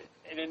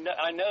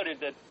I noted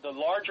that the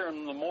larger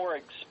and the more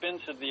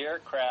expensive the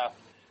aircraft,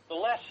 the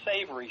less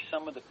savory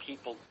some of the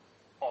people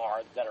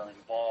are that are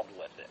involved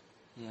with it.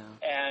 Yeah.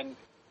 And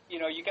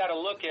you got to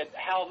look at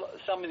how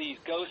some of these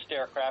ghost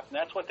aircraft, and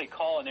that's what they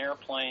call an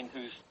airplane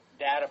whose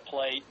data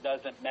plate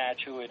doesn't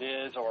match who it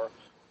is, or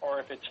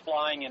if it's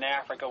flying in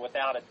Africa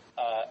without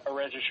a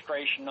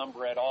registration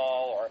number at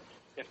all, or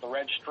if the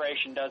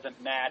registration doesn't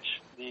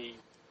match the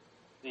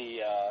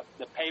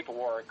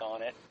paperwork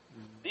on it.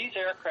 Mm-hmm. These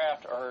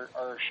aircraft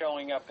are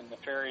showing up in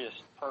nefarious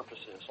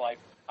purposes. Like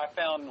I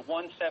found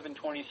one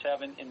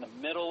 727 in the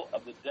middle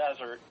of the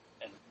desert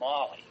in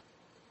Mali,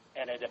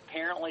 and it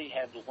apparently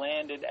had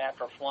landed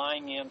after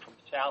flying in from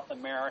South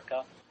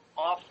America,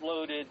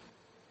 offloaded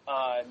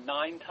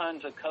 9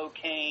 tons of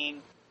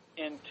cocaine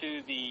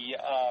into the,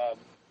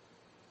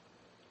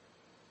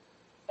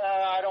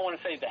 I don't want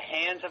to say the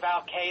hands of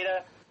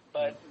Al-Qaeda,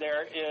 but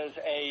there is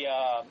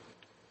a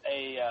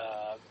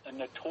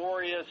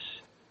notorious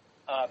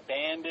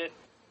bandit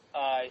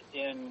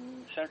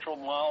in central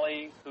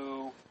Mali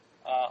who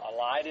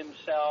allied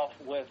himself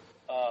with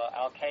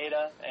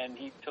Al-Qaeda, and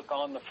he took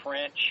on the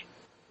French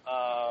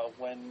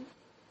when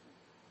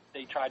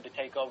they tried to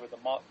take over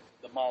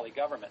the Mali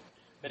government.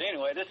 But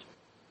anyway, this,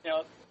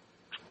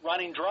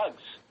 running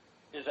drugs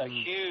is a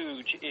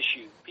huge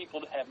issue.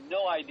 People have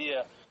no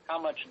idea how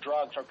much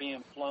drugs are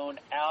being flown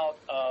out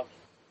of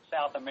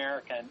South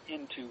America and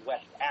into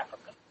West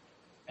Africa.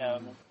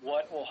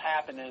 What will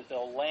happen is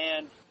they'll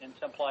land in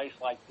some place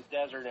like the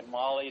desert in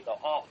Mali. They'll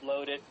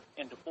offload it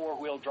into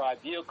four-wheel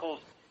drive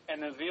vehicles,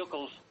 and the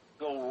vehicles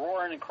go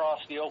roaring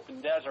across the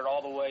open desert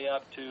all the way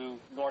up to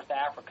North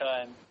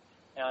Africa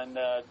and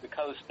the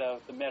coast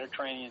of the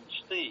Mediterranean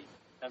Sea.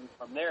 And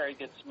from there, it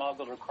gets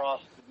smuggled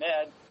across the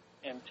Med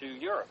into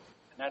Europe,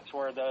 and that's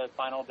where the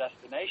final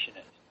destination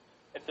is.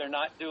 If they're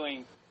not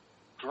doing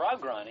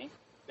drug running,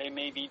 they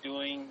may be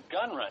doing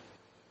gun running.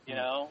 You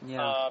know,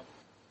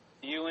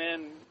 the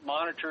UN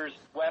monitors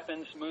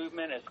weapons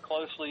movement as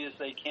closely as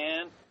they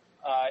can.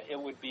 It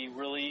would be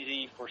real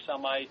easy for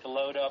somebody to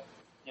load up,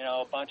 you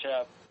know, a bunch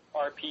of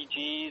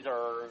RPGs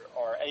or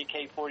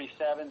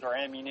AK-47s or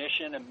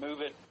ammunition and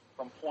move it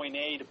from point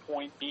A to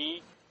point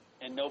B,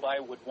 and nobody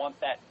would want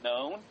that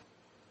known.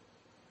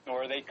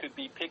 Or they could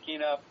be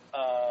picking up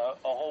a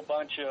whole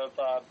bunch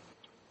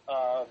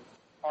of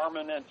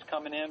armaments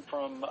coming in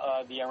from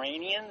the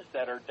Iranians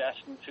that are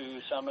destined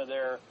to some of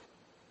their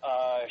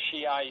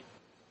Shiite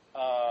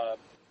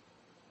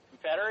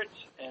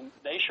Confederates, and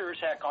they sure as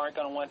heck aren't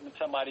going to want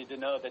somebody to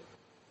know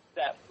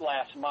that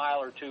last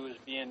mile or two is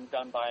being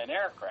done by an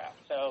aircraft.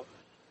 So,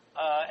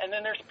 and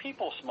then there's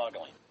people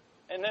smuggling,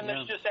 and then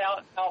there's just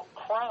out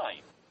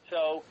crime.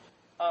 So,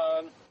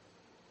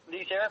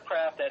 these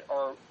aircraft that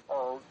are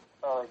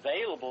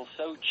available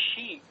so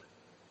cheap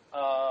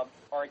are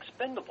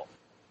expendable.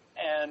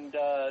 And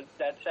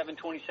that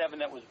 727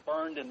 that was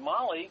burned in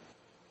Mali,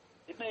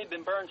 it may have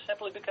been burned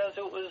simply because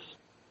it was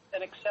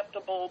an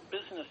acceptable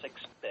business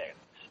expense.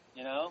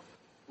 You know,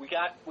 we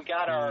got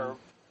our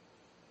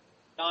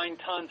 9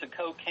 tons of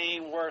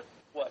cocaine worth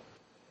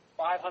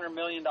 $500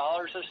 million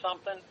or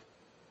something.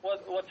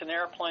 What's an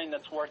airplane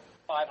that's worth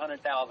 $500,000?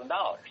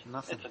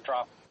 Nothing. It's a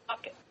drop in the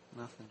bucket.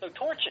 Nothing. So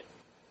torch it.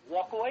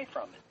 Walk away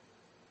from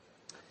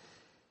it.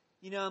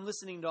 You know, I'm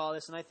listening to all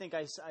this, and I think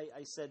I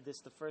said this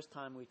the first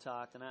time we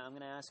talked, and I'm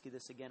going to ask you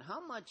this again. How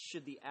much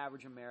should the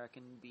average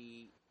American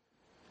be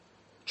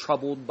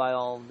troubled by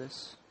all of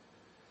this?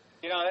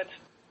 You know,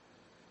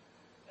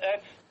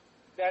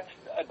 that's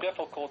a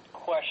difficult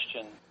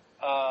question.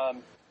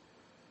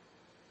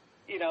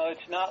 You know,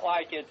 it's not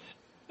like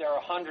there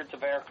are hundreds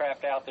of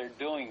aircraft out there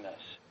doing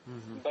this,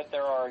 but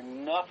there are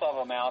enough of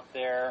them out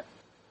there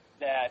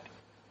that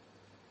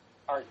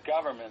our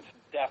governments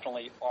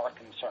definitely are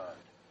concerned.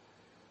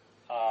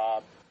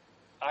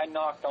 I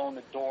knocked on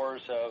the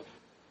doors of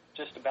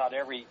just about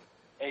every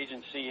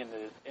agency in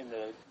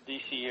the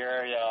D.C.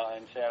 area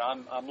and said,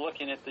 I'm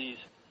looking at these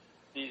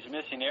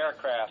missing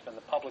aircraft, and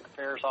the public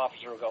affairs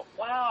officer will go,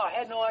 wow, I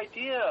had no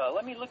idea.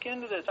 Let me look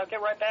into this. I'll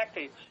get right back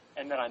to you.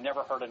 And then I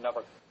never heard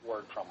another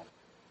word from them.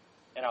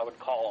 And I would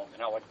call them,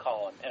 and I would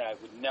call them, and I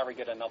would never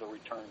get another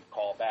return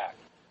call back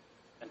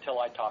until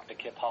I talked to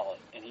Kip Holly.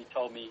 And he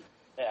told me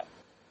that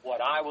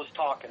what I was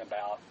talking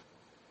about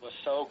was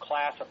so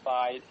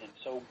classified and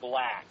so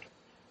black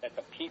that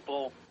the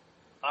people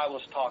I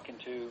was talking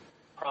to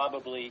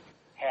probably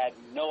had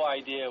no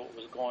idea what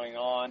was going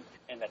on,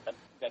 and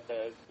that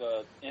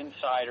the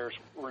insiders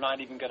were not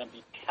even going to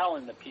be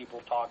telling the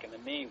people talking to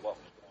me what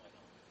was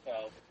going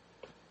on.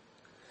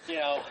 So, you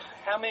know,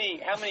 how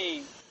many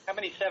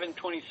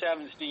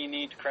 727s do you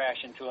need to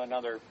crash into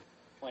another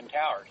Twin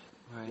Towers?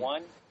 Right.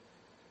 One.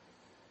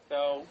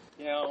 So,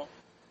 you know,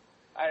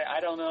 I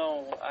don't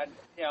know.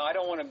 I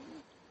don't want to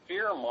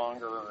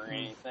fearmonger or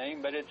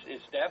anything, but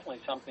it's definitely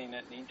something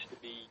that needs to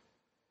be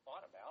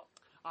thought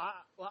about.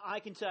 Well, I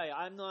can tell you,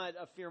 I'm not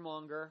a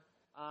fearmonger,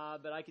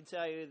 but I can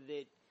tell you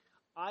that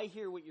I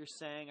hear what you're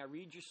saying. I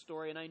read your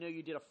story, and I know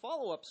you did a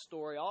follow-up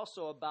story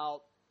also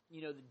about,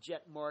 you know, the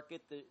jet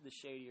market, the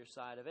shadier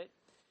side of it.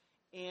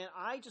 And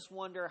I just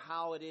wonder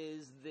how it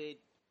is that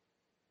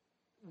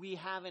we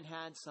haven't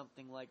had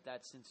something like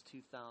that since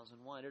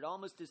 2001. It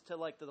almost is to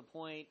the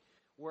point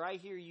where I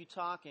hear you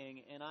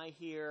talking, and I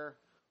hear,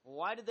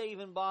 why did they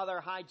even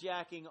bother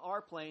hijacking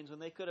our planes when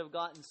they could have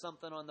gotten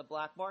something on the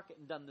black market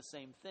and done the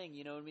same thing?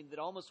 You know what I mean? That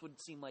almost would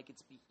seem like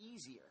it's be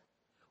easier.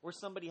 Or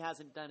somebody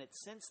hasn't done it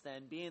since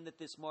then, being that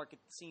this market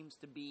seems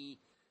to be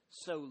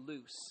so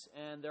loose,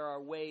 and there are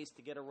ways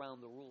to get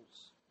around the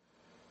rules.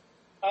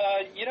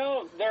 You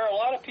know, there are a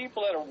lot of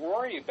people that are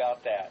worried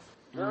about that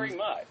very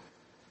much.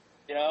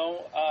 You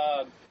know,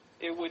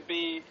 it would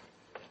be,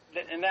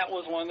 and that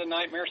was one of the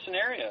nightmare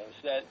scenarios,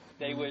 that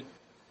they would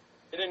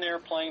get an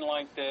airplane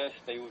like this,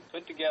 they would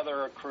put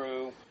together a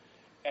crew,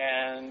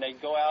 and they'd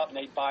go out and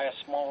they'd buy a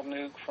small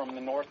nuke from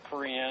the North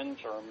Koreans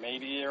or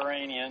maybe the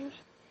Iranians,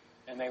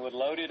 and they would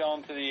load it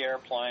onto the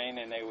airplane,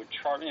 and they would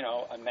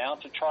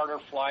announce a charter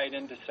flight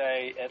into,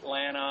 say,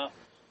 Atlanta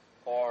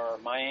or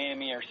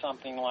Miami or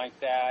something like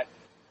that,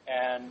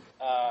 and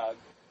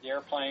the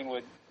airplane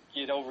would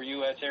get over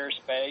U.S.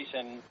 airspace,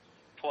 and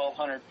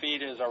 1,200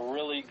 feet is a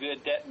really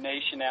good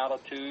detonation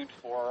altitude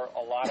for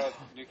a lot of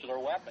nuclear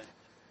weapons.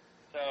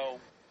 So,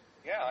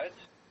 yeah,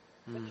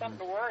 it's something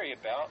to worry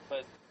about,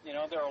 but, you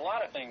know, there are a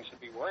lot of things to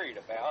be worried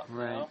about.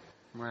 Right, you know?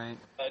 right.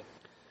 But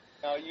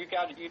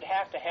you'd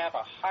have to have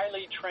a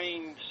highly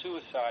trained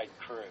suicide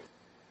crew.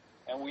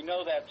 And we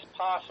know that's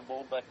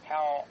possible, but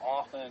how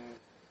often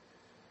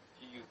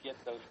do you get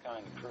those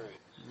kind of crews?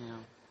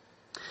 Yeah.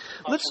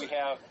 Plus, we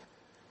have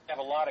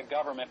a lot of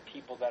government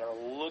people that are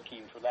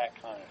looking for that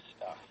kind of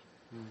stuff.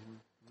 Mm-hmm.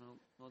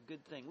 Well,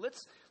 good thing.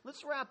 Let's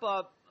wrap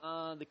up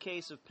the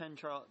case of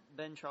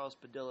Ben Charles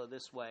Padilla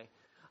this way.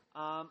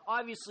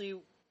 Obviously,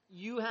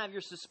 you have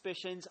your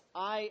suspicions.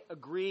 I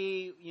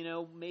agree.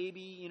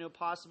 Maybe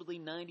possibly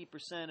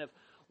 90% of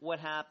what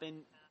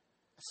happened.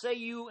 Say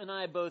you and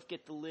I both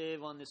get to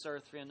live on this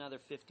earth for another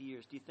 50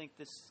 years. Do you think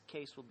this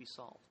case will be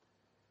solved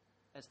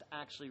as to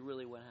actually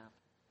really what happened?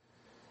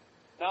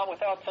 Not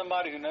without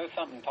somebody who knows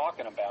something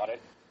talking about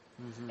it.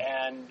 Mm-hmm.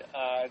 And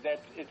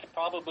it's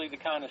probably the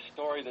kind of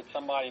story that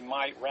somebody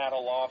might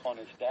rattle off on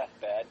his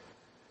deathbed.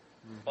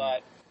 Mm-hmm.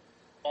 But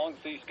as long as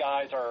these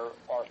guys are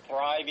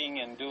thriving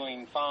and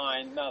doing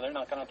fine, no, they're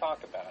not going to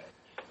talk about it.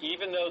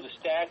 Even though the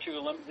statute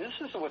of limitations,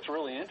 this is what's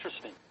really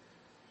interesting.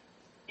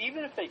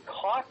 Even if they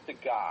caught the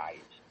guys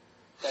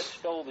that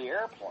stole the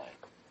airplane,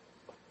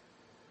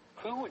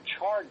 who would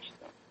charge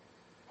them?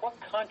 What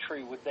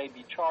country would they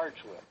be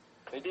charged with?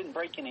 They didn't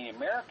break any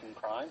American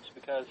crimes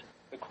because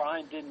the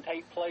crime didn't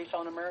take place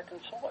on American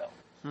soil.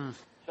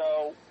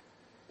 So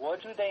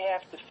what do they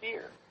have to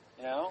fear?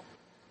 The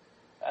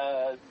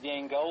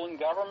Angolan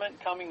government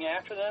coming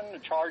after them to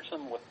charge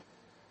them with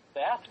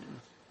theft?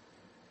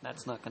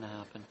 That's not going to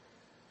happen.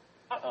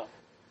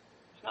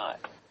 It's not.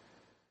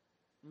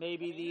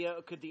 Maybe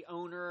could the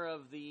owner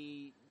of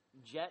the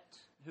jet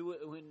who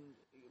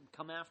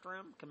come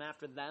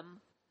after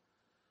them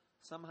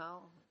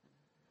somehow?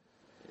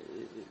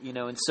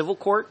 In civil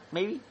court,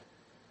 maybe?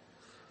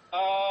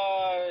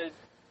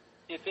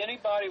 If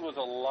anybody was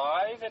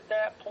alive at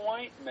that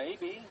point,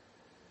 maybe.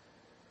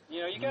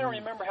 You got to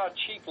remember how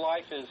cheap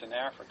life is in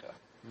Africa.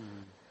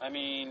 Mm. I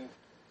mean,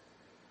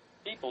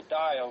 people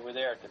die over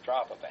there at the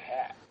drop of a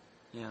hat.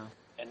 Yeah.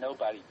 And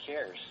nobody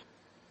cares.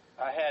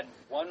 I had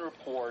one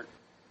report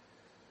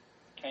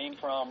came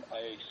from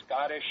a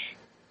Scottish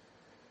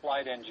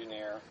flight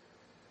engineer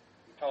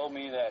who told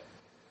me that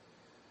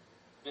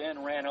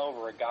Ben ran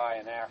over a guy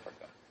in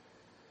Africa,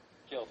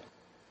 killed him.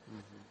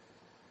 Mm-hmm.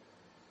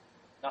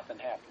 Nothing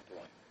happened to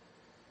him.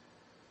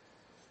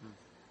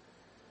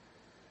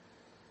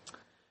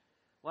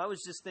 Well, I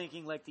was just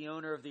thinking, like, the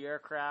owner of the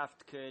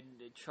aircraft could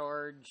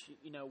charge,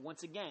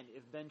 once again,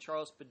 if Ben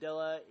Charles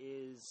Padilla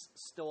is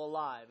still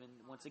alive, and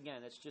once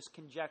again, that's just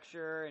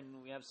conjecture,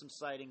 and we have some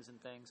sightings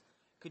and things,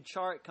 could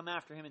come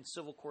after him in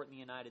civil court in the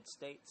United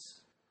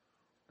States.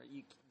 Or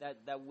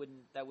that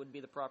wouldn't be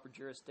the proper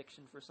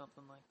jurisdiction for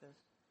something like this.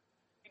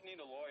 You need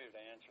a lawyer to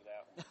answer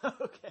that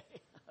one.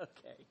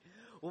 Okay.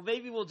 Well,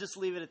 maybe we'll just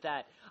leave it at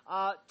that.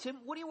 Tim,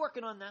 what are you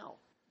working on now?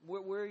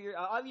 Where you're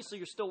obviously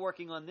you're still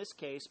working on this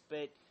case,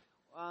 but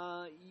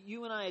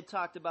you and I had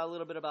talked about a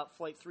little bit about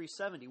Flight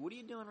 370. What are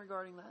you doing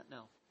regarding that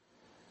now?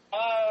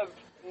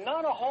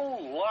 Not a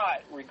whole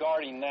lot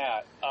regarding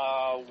that.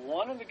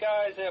 One of the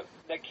guys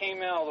that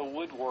came out of the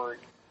woodwork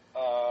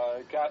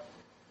got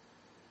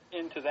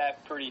into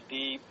that pretty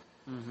deep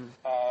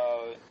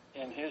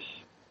in his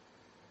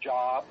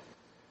job,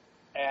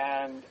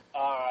 and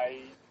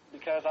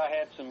because I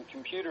had some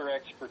computer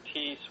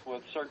expertise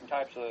with certain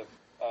types of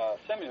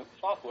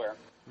software,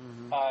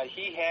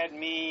 he had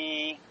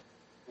me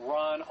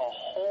run a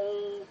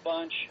whole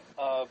bunch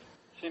of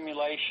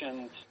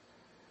simulations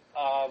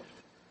of.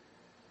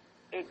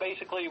 It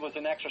basically was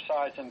an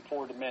exercise in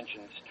 4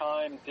 dimensions: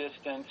 time,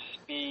 distance,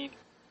 speed,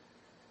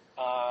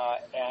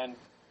 and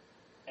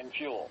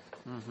fuel.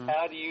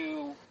 How do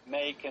you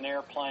make an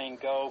airplane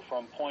go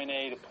from point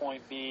A to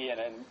point B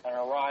and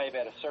arrive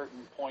at a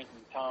certain point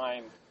in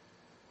time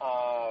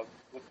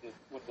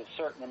with a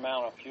certain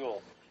amount of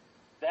fuel?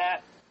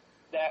 That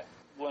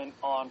went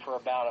on for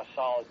about a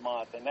solid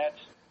month, and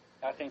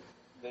I think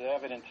the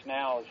evidence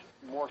now is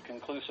more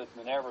conclusive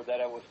than ever that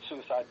it was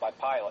suicide by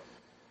pilot.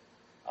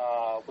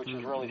 Which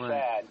is really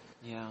sad.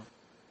 Yeah.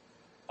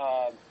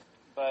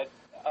 But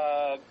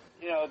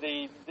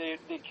they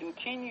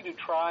continue to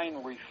try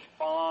and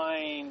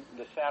refine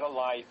the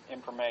satellite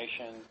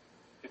information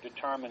to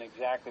determine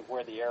exactly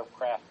where the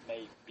aircraft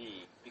may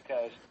be,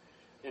 because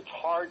it's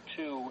hard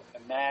to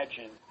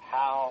imagine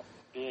how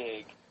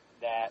big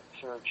that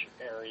search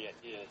area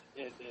is.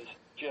 It is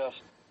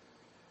just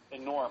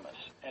enormous,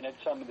 and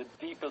it's some of the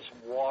deepest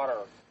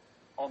water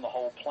on the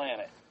whole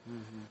planet.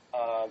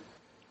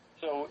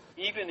 So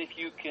even if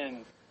you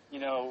can,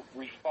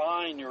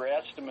 refine your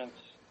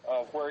estimates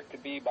of where it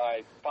could be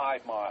by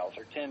 5 miles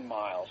or 10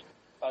 miles,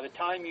 by the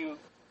time you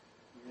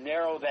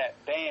narrow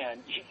that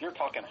band, you're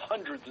talking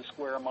hundreds of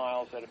square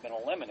miles that have been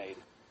eliminated,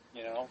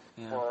 Yeah.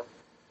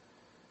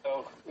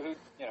 So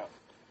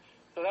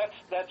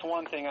that's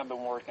one thing I've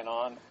been working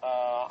on.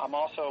 I'm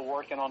also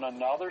working on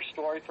another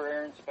story for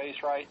Air and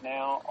Space right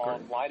now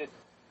on lighted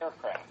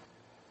aircraft.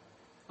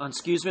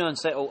 Say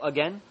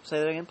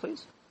that again,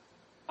 please.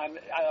 I'm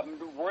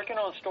working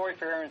on a story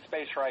for Air and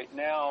Space right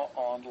now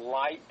on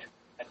light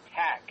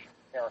attack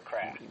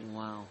aircraft.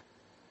 Wow.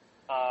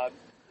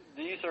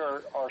 These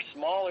are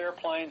small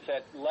airplanes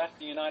that left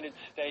the United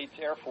States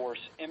Air Force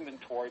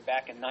inventory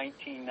back in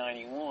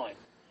 1991.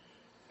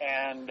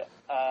 And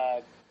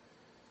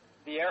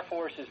the Air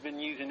Force has been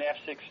using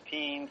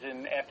F-16s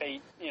and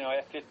F-8,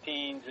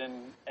 F-15s,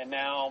 and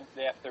now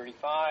the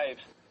F-35s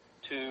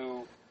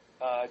to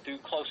do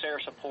close air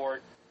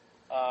support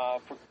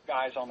for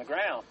guys on the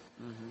ground.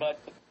 Mm-hmm. But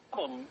the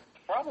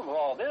problem with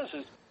all this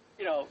is,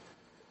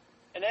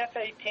 an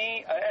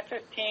F-18,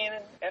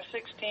 F-15,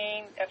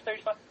 F-16,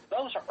 F-35,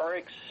 those are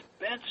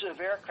expensive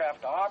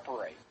aircraft to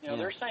operate.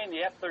 They're saying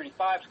the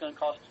F-35 is going to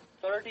cost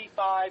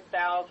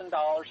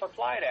 $35,000 a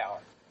flight hour,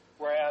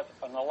 whereas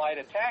an light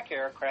attack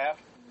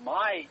aircraft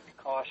might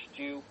cost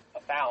you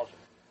 $1,000.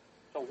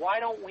 So why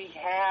don't we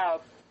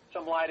have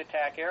some light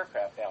attack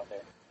aircraft out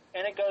there?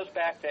 And it goes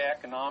back to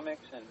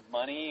economics and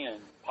money and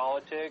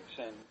politics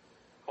and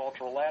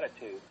cultural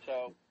latitude.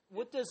 So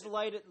what does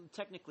light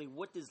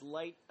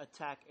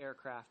attack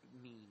aircraft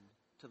mean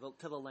to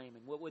the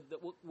layman? What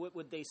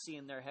would they see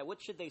in their head?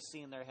 What should they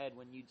see in their head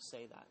when you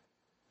say that?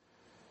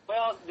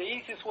 Well, the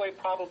easiest way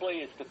probably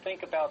is to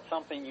think about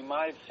something you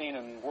might have seen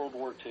in World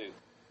War II,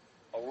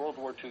 a World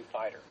War II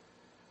fighter.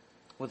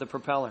 With a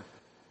propeller?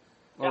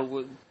 Yep.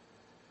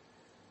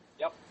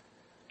 Yep.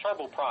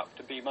 Turboprop,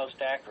 to be most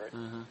accurate.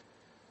 Uh-huh.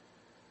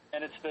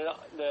 And it's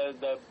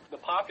the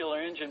popular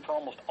engine for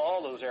almost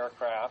all those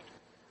aircraft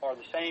are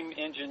the same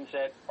engines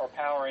that are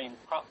powering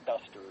prop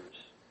dusters.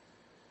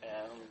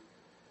 And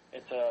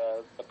it's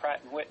the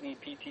Pratt & Whitney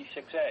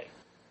PT-6A.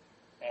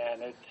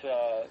 And it's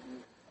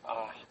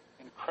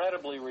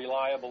incredibly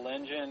reliable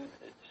engine.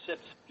 It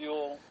sips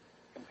fuel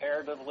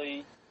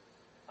comparatively,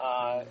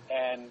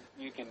 and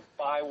you can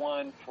buy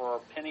one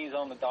for pennies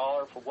on the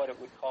dollar for what it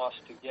would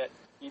cost to get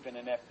even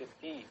an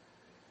F-15.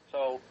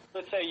 So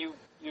let's say you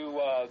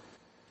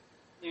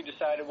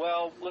decided,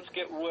 well, let's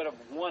get rid of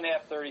one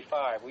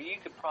F-35. Well, you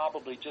could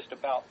probably just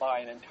about buy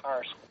an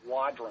entire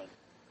squadron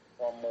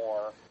or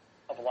more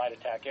of light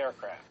attack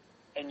aircraft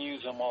and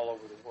use them all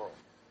over the world.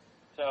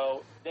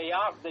 So they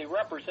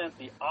represent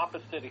the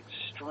opposite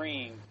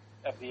extreme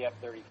of the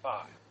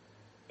F-35.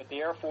 But the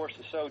Air Force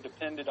is so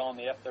dependent on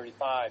the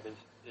F-35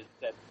 is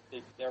that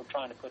they're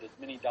trying to put as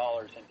many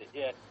dollars into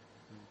it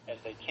as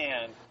they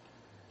can,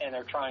 and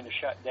they're trying to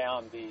shut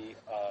down the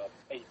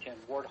A-10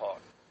 Warthog.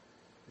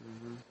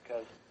 Mm-hmm.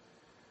 Because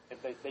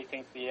if they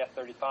think the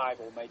F-35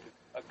 will make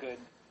a good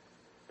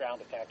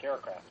ground attack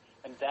aircraft.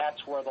 And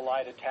that's where the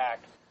light attack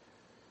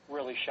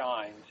really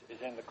shines, is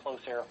in the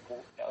close air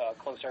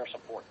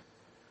support.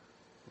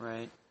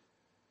 Right.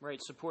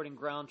 Supporting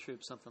ground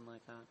troops, something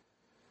like that.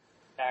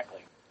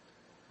 Exactly.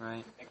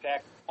 Right.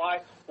 Exactly.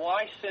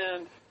 Why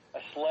send a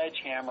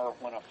sledgehammer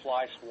when a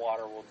fly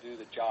swatter will do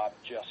the job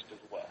just as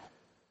well?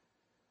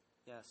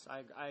 Yes,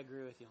 I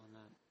agree with you on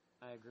that.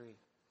 I agree.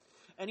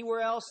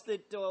 Anywhere else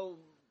that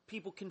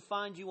people can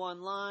find you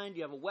online? Do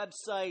you have a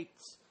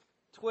website,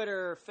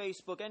 Twitter,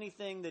 Facebook,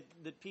 anything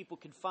that people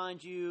can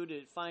find you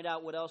to find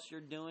out what else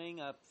you're doing?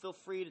 Feel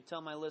free to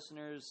tell my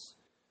listeners,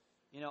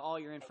 all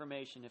your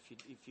information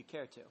if you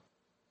care to.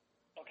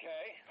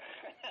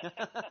 Okay.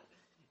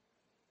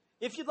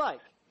 If you'd like.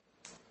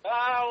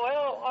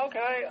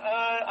 Okay.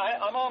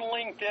 I'm on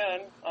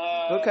LinkedIn.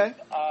 Okay.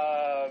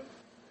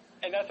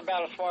 And that's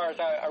about as far as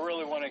I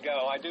really want to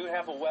go. I do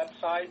have a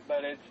website,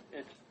 but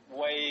it's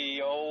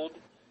way old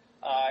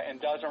and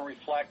doesn't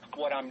reflect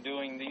what I'm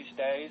doing these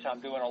days.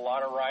 I'm doing a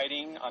lot of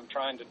writing. I'm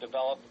trying to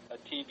develop a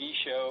TV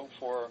show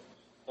for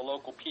the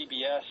local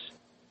PBS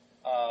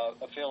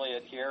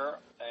affiliate here,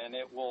 and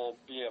it will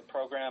be a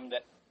program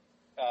that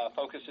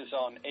focuses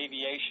on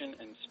aviation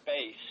and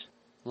space.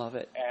 Love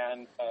it.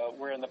 And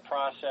we're in the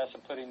process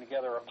of putting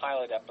together a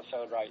pilot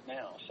episode right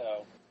now.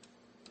 So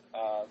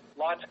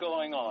lots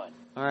going on.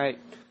 All right.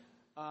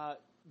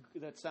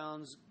 That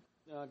sounds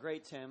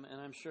great, Tim, and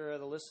I'm sure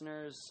the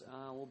listeners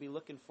will be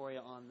looking for you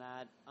on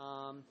that.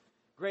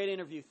 Great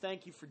interview.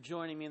 Thank you for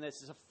joining me.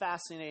 This is a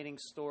fascinating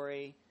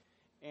story.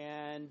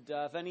 And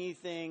if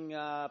anything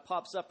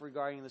pops up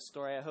regarding the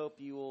story, I hope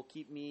you will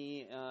keep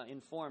me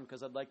informed,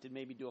 because I'd like to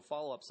maybe do a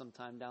follow-up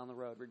sometime down the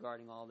road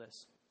regarding all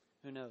this.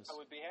 Who knows? I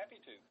would be happy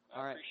to.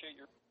 I appreciate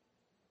your...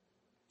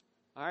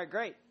 All right,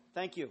 great.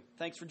 Thank you.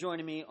 Thanks for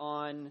joining me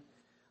on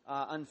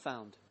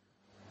Unfound.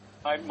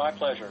 My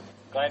pleasure.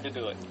 Glad to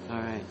do it. All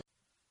right.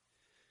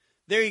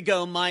 There you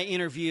go, my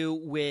interview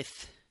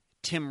with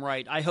Tim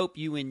Wright. I hope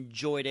you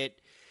enjoyed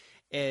it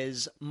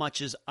as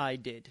much as I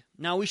did.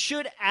 Now, we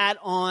should add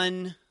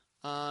on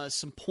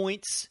some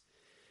points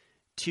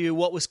to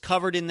what was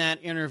covered in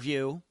that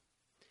interview.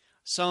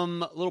 Some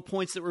little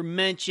points that were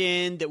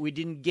mentioned that we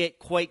didn't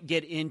quite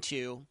get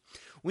into.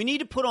 We need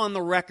to put on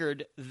the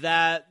record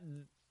that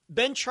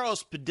Ben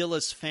Charles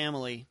Padilla's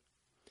family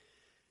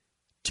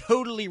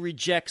totally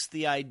rejects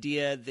the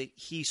idea that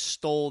he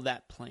stole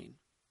that plane,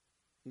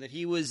 that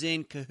he was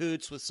in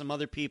cahoots with some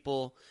other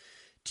people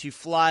to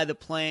fly the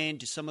plane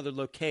to some other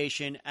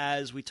location,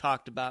 as we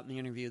talked about in the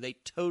interview. They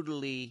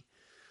totally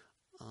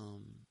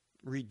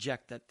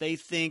reject that. They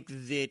think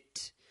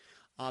that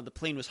the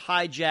plane was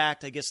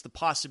hijacked. I guess the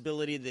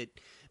possibility that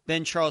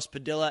Ben Charles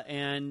Padilla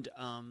and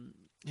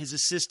his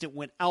assistant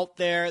went out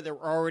there. There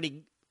were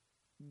already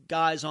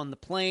guys on the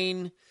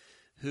plane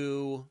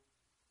who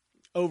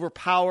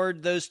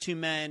overpowered those two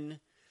men,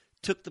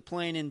 took the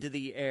plane into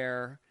the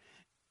air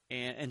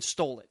and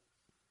stole it.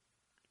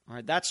 All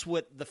right, that's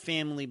what the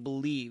family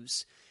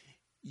believes.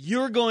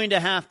 You're going to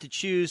have to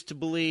choose to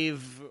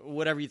believe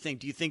whatever you think.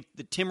 Do you think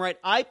that Tim Wright?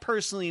 I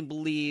personally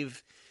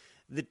believe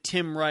that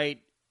Tim Wright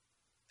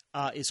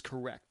is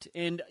correct.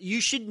 And you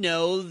should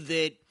know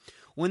that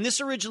when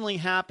this originally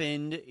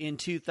happened in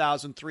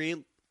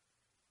 2003,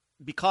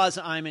 because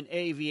I'm an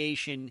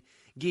aviation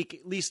geek,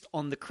 at least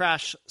on the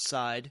crash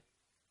side,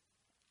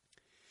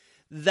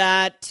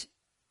 that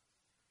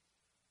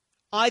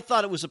I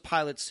thought it was a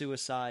pilot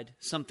suicide,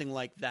 something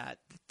like that.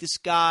 This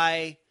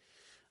guy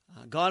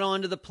got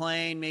onto the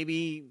plane,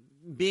 maybe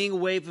being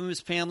away from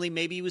his family,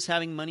 maybe he was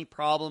having money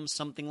problems,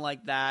 something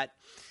like that,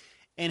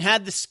 and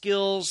had the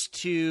skills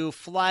to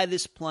fly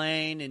this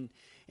plane. And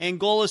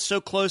Angola is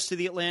so close to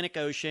the Atlantic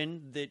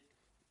Ocean that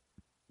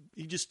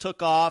he just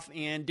took off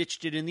and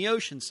ditched it in the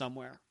ocean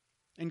somewhere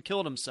and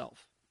killed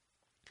himself.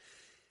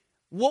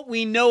 What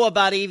we know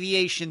about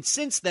aviation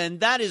since then,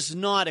 that is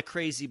not a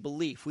crazy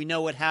belief. We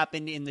know what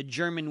happened in the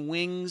German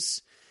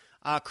Wings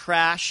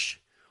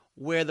crash,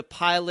 where the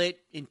pilot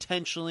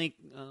intentionally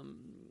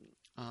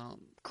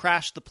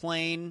crashed the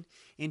plane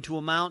into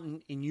a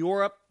mountain in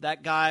Europe.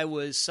 That guy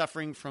was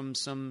suffering from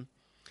some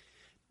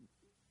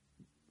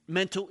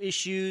mental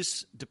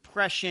issues,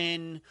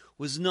 depression,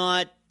 was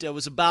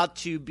about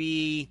to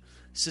be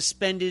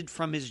suspended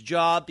from his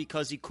job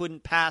because he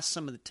couldn't pass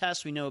some of the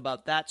tests. We know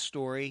about that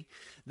story.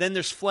 Then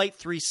there's Flight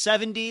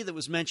 370 that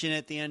was mentioned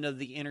at the end of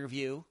the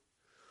interview,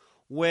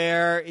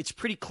 where it's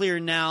pretty clear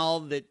now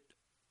that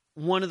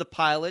one of the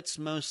pilots,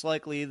 most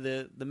likely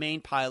the main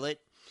pilot,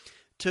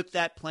 took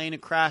that plane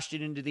and crashed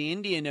it into the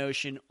Indian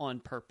Ocean on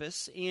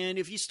purpose. And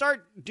if you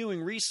start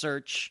doing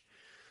research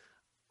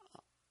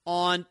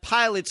on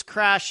pilots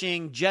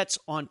crashing jets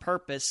on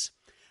purpose,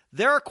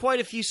 there are quite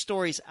a few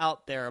stories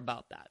out there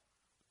about that.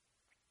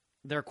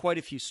 There are quite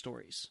a few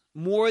stories,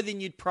 more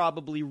than you'd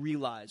probably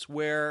realize,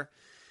 where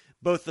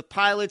both the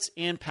pilots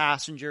and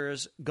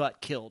passengers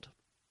got killed.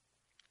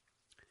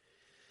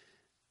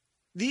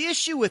 The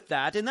issue with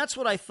that, and that's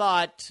what I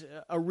thought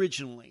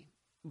originally,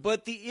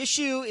 but the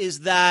issue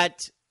is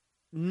that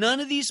none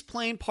of these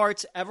plane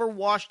parts ever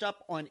washed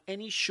up on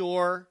any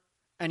shore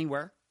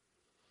anywhere,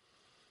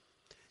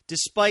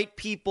 despite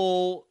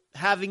people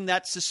having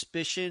that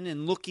suspicion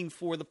and looking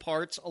for the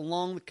parts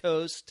along the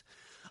coast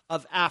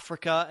of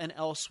Africa and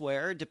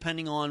elsewhere,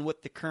 depending on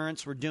what the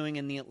currents were doing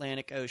in the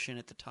Atlantic Ocean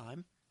at the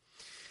time.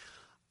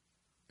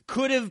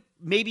 Could have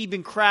maybe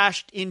been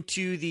crashed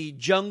into the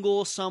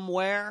jungle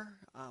somewhere.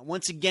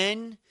 Once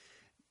again,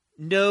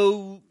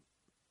 no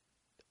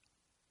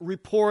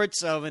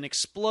reports of an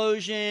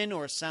explosion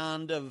or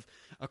sound of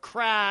a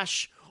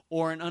crash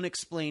or an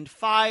unexplained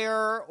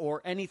fire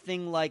or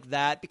anything like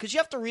that, because you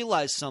have to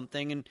realize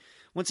something, and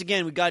once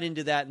again, we got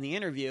into that in the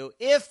interview.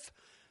 If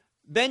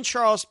Ben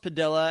Charles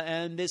Padilla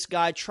and this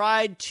guy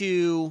tried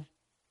to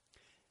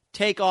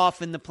take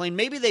off in the plane,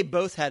 maybe they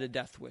both had a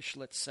death wish,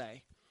 let's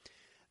say,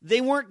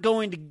 they weren't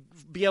going to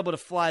be able to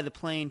fly the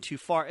plane too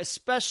far,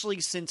 especially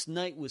since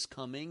night was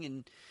coming,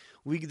 and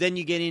then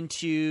you get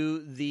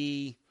into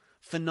the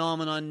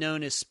phenomenon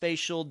known as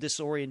spatial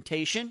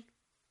disorientation.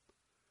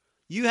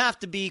 You have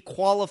to be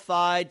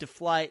qualified to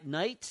fly at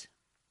night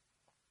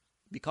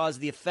because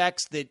of the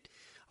effects that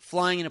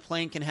flying in a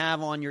plane can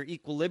have on your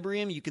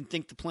equilibrium. You can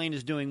think the plane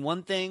is doing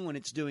one thing when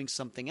it's doing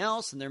something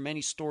else, and there are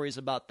many stories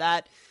about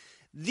that.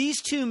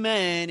 These two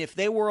men, if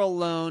they were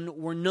alone,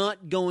 were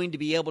not going to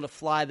be able to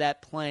fly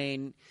that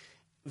plane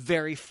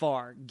very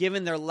far,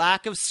 given their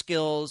lack of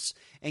skills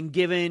and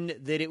given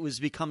that it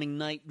was becoming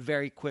night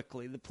very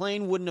quickly. The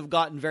plane wouldn't have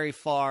gotten very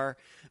far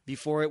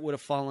before it would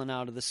have fallen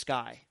out of the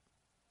sky.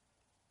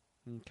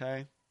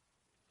 Okay?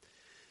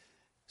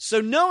 So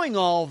knowing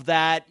all of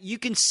that, you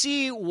can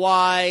see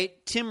why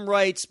Tim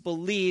Wright's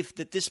belief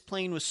that this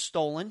plane was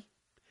stolen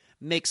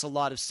makes a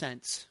lot of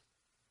sense.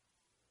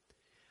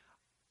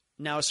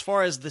 Now, as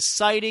far as the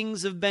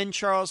sightings of Ben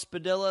Charles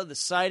Padilla, the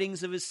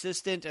sightings of his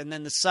assistant, and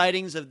then the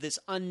sightings of this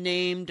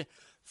unnamed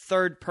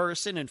third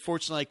person,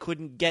 unfortunately I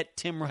couldn't get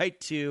Tim Wright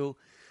to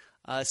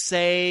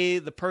say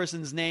the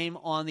person's name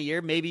on the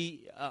air.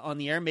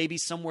 Maybe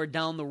somewhere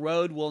down the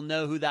road we'll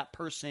know who that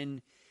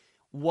person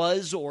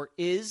was or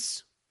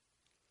is.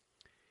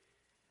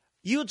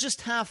 You'll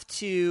just have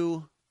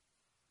to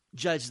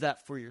judge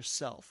that for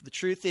yourself. The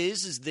truth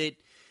is that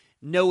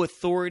no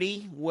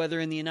authority, whether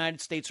in the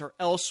United States or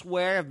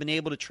elsewhere, have been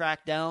able to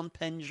track down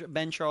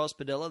Ben Charles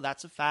Padilla.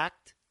 That's a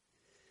fact.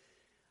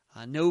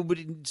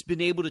 Nobody's been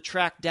able to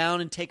track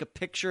down and take a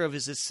picture of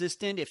his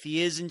assistant if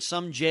he is in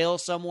some jail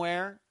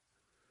somewhere.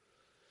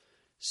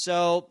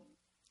 So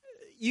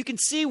you can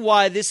see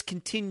why this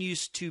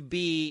continues to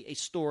be a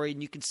story,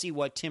 and you can see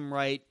why Tim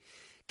Wright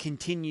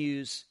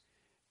continues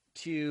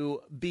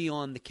to be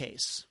on the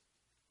case.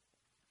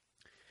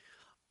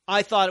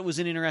 I thought it was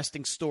an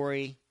interesting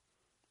story.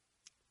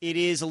 It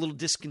is a little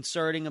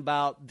disconcerting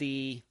about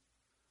the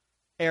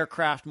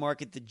aircraft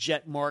market, the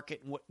jet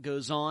market, and what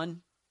goes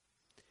on.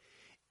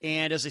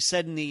 And as I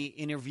said in the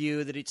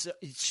interview, that it's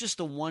just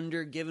a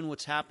wonder, given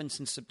what's happened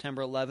since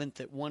September 11th,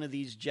 that one of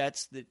these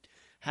jets that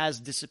has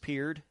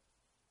disappeared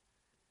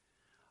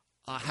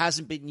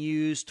hasn't been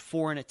used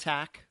for an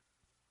attack.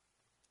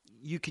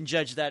 You can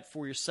judge that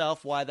for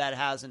yourself, why that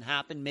hasn't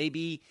happened.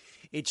 Maybe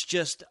it's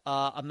just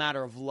a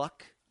matter of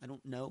luck. I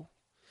don't know.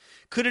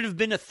 Could it have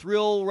been a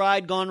thrill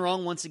ride gone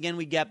wrong? Once again,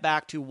 we get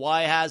back to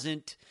why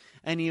hasn't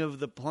any of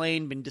the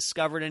plane been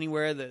discovered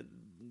anywhere, the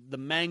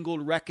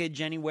mangled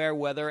wreckage anywhere,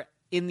 whether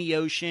in the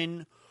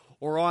ocean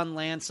or on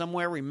land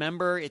somewhere.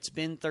 Remember, it's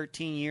been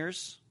 13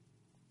 years.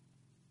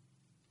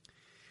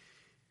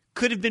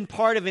 Could have been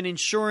part of an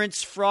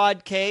insurance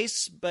fraud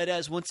case, but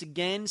as once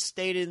again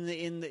stated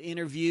in the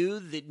interview,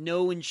 that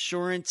no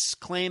insurance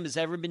claim has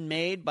ever been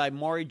made by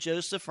Maury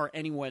Joseph or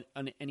anyone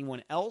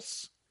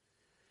else.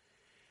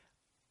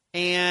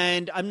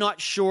 And I'm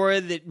not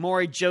sure that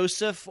Maury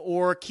Joseph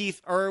or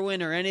Keith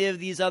Irwin or any of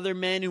these other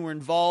men who were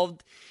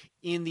involved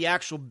in the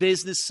actual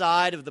business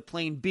side of the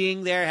plane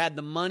being there had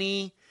the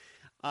money,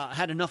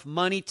 had enough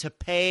money to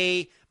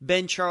pay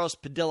Ben Charles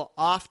Padilla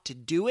off to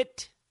do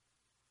it.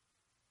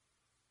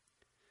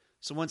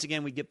 So once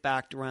again, we get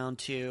back around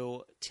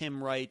to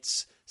Tim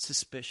Wright's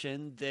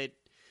suspicion that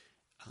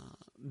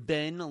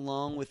Ben,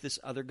 along with this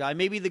other guy,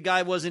 maybe the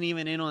guy wasn't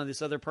even in on it,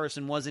 this other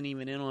person wasn't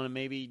even in on it,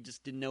 maybe he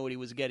just didn't know what he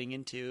was getting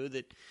into,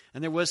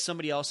 and there was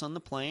somebody else on the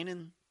plane,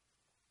 and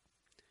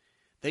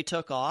they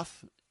took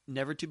off,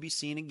 never to be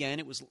seen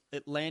again.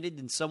 It landed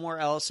in somewhere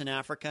else in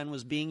Africa and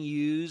was being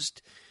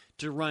used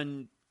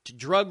to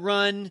drug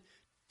run,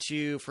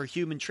 for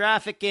human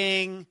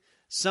trafficking,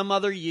 some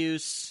other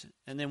use,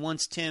 and then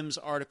once Tim's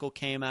article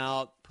came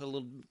out, put a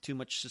little too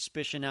much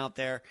suspicion out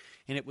there,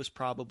 and it was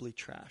probably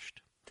trashed.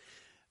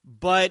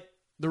 But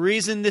the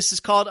reason this is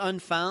called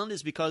Unfound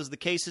is because the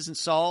case isn't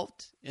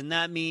solved, and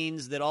that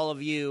means that all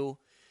of you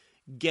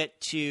get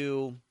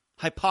to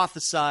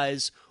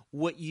hypothesize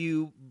what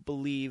you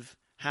believe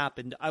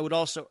happened. I would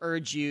also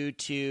urge you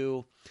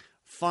to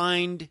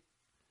find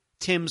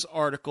Tim's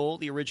article,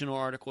 the original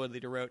article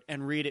that he wrote,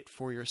 and read it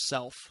for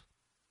yourself.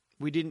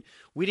 We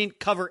didn't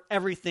cover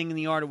everything in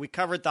the article. We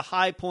covered the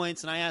high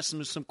points, and I asked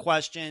him some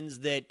questions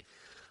that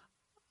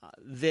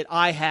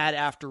I had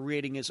after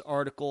reading his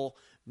article.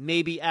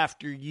 Maybe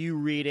after you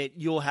read it,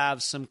 you'll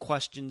have some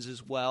questions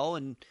as well,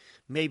 and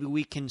maybe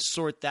we can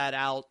sort that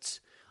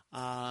out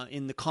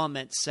in the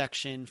comments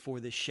section for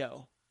this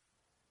show.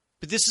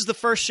 But this is the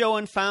first show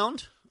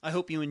Unfound. I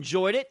hope you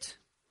enjoyed it.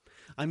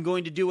 I'm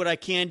going to do what I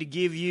can to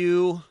give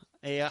you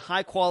a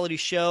high-quality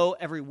show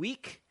every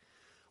week,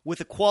 with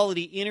a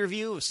quality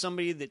interview of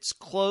somebody that's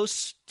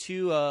close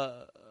to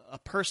a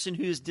person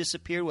who's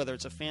disappeared, whether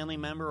it's a family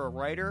member or a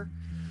writer,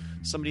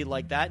 somebody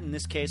like that. In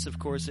this case, of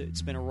course,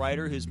 it's been a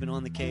writer who's been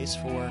on the case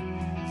for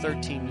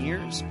 13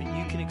 years, but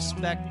you can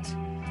expect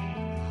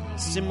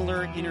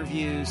similar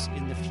interviews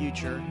in the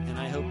future, and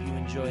I hope you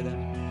enjoy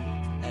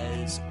them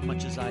as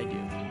much as I do.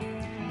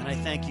 And I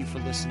thank you for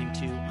listening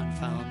to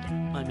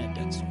Unfound. I'm Ed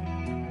Denson.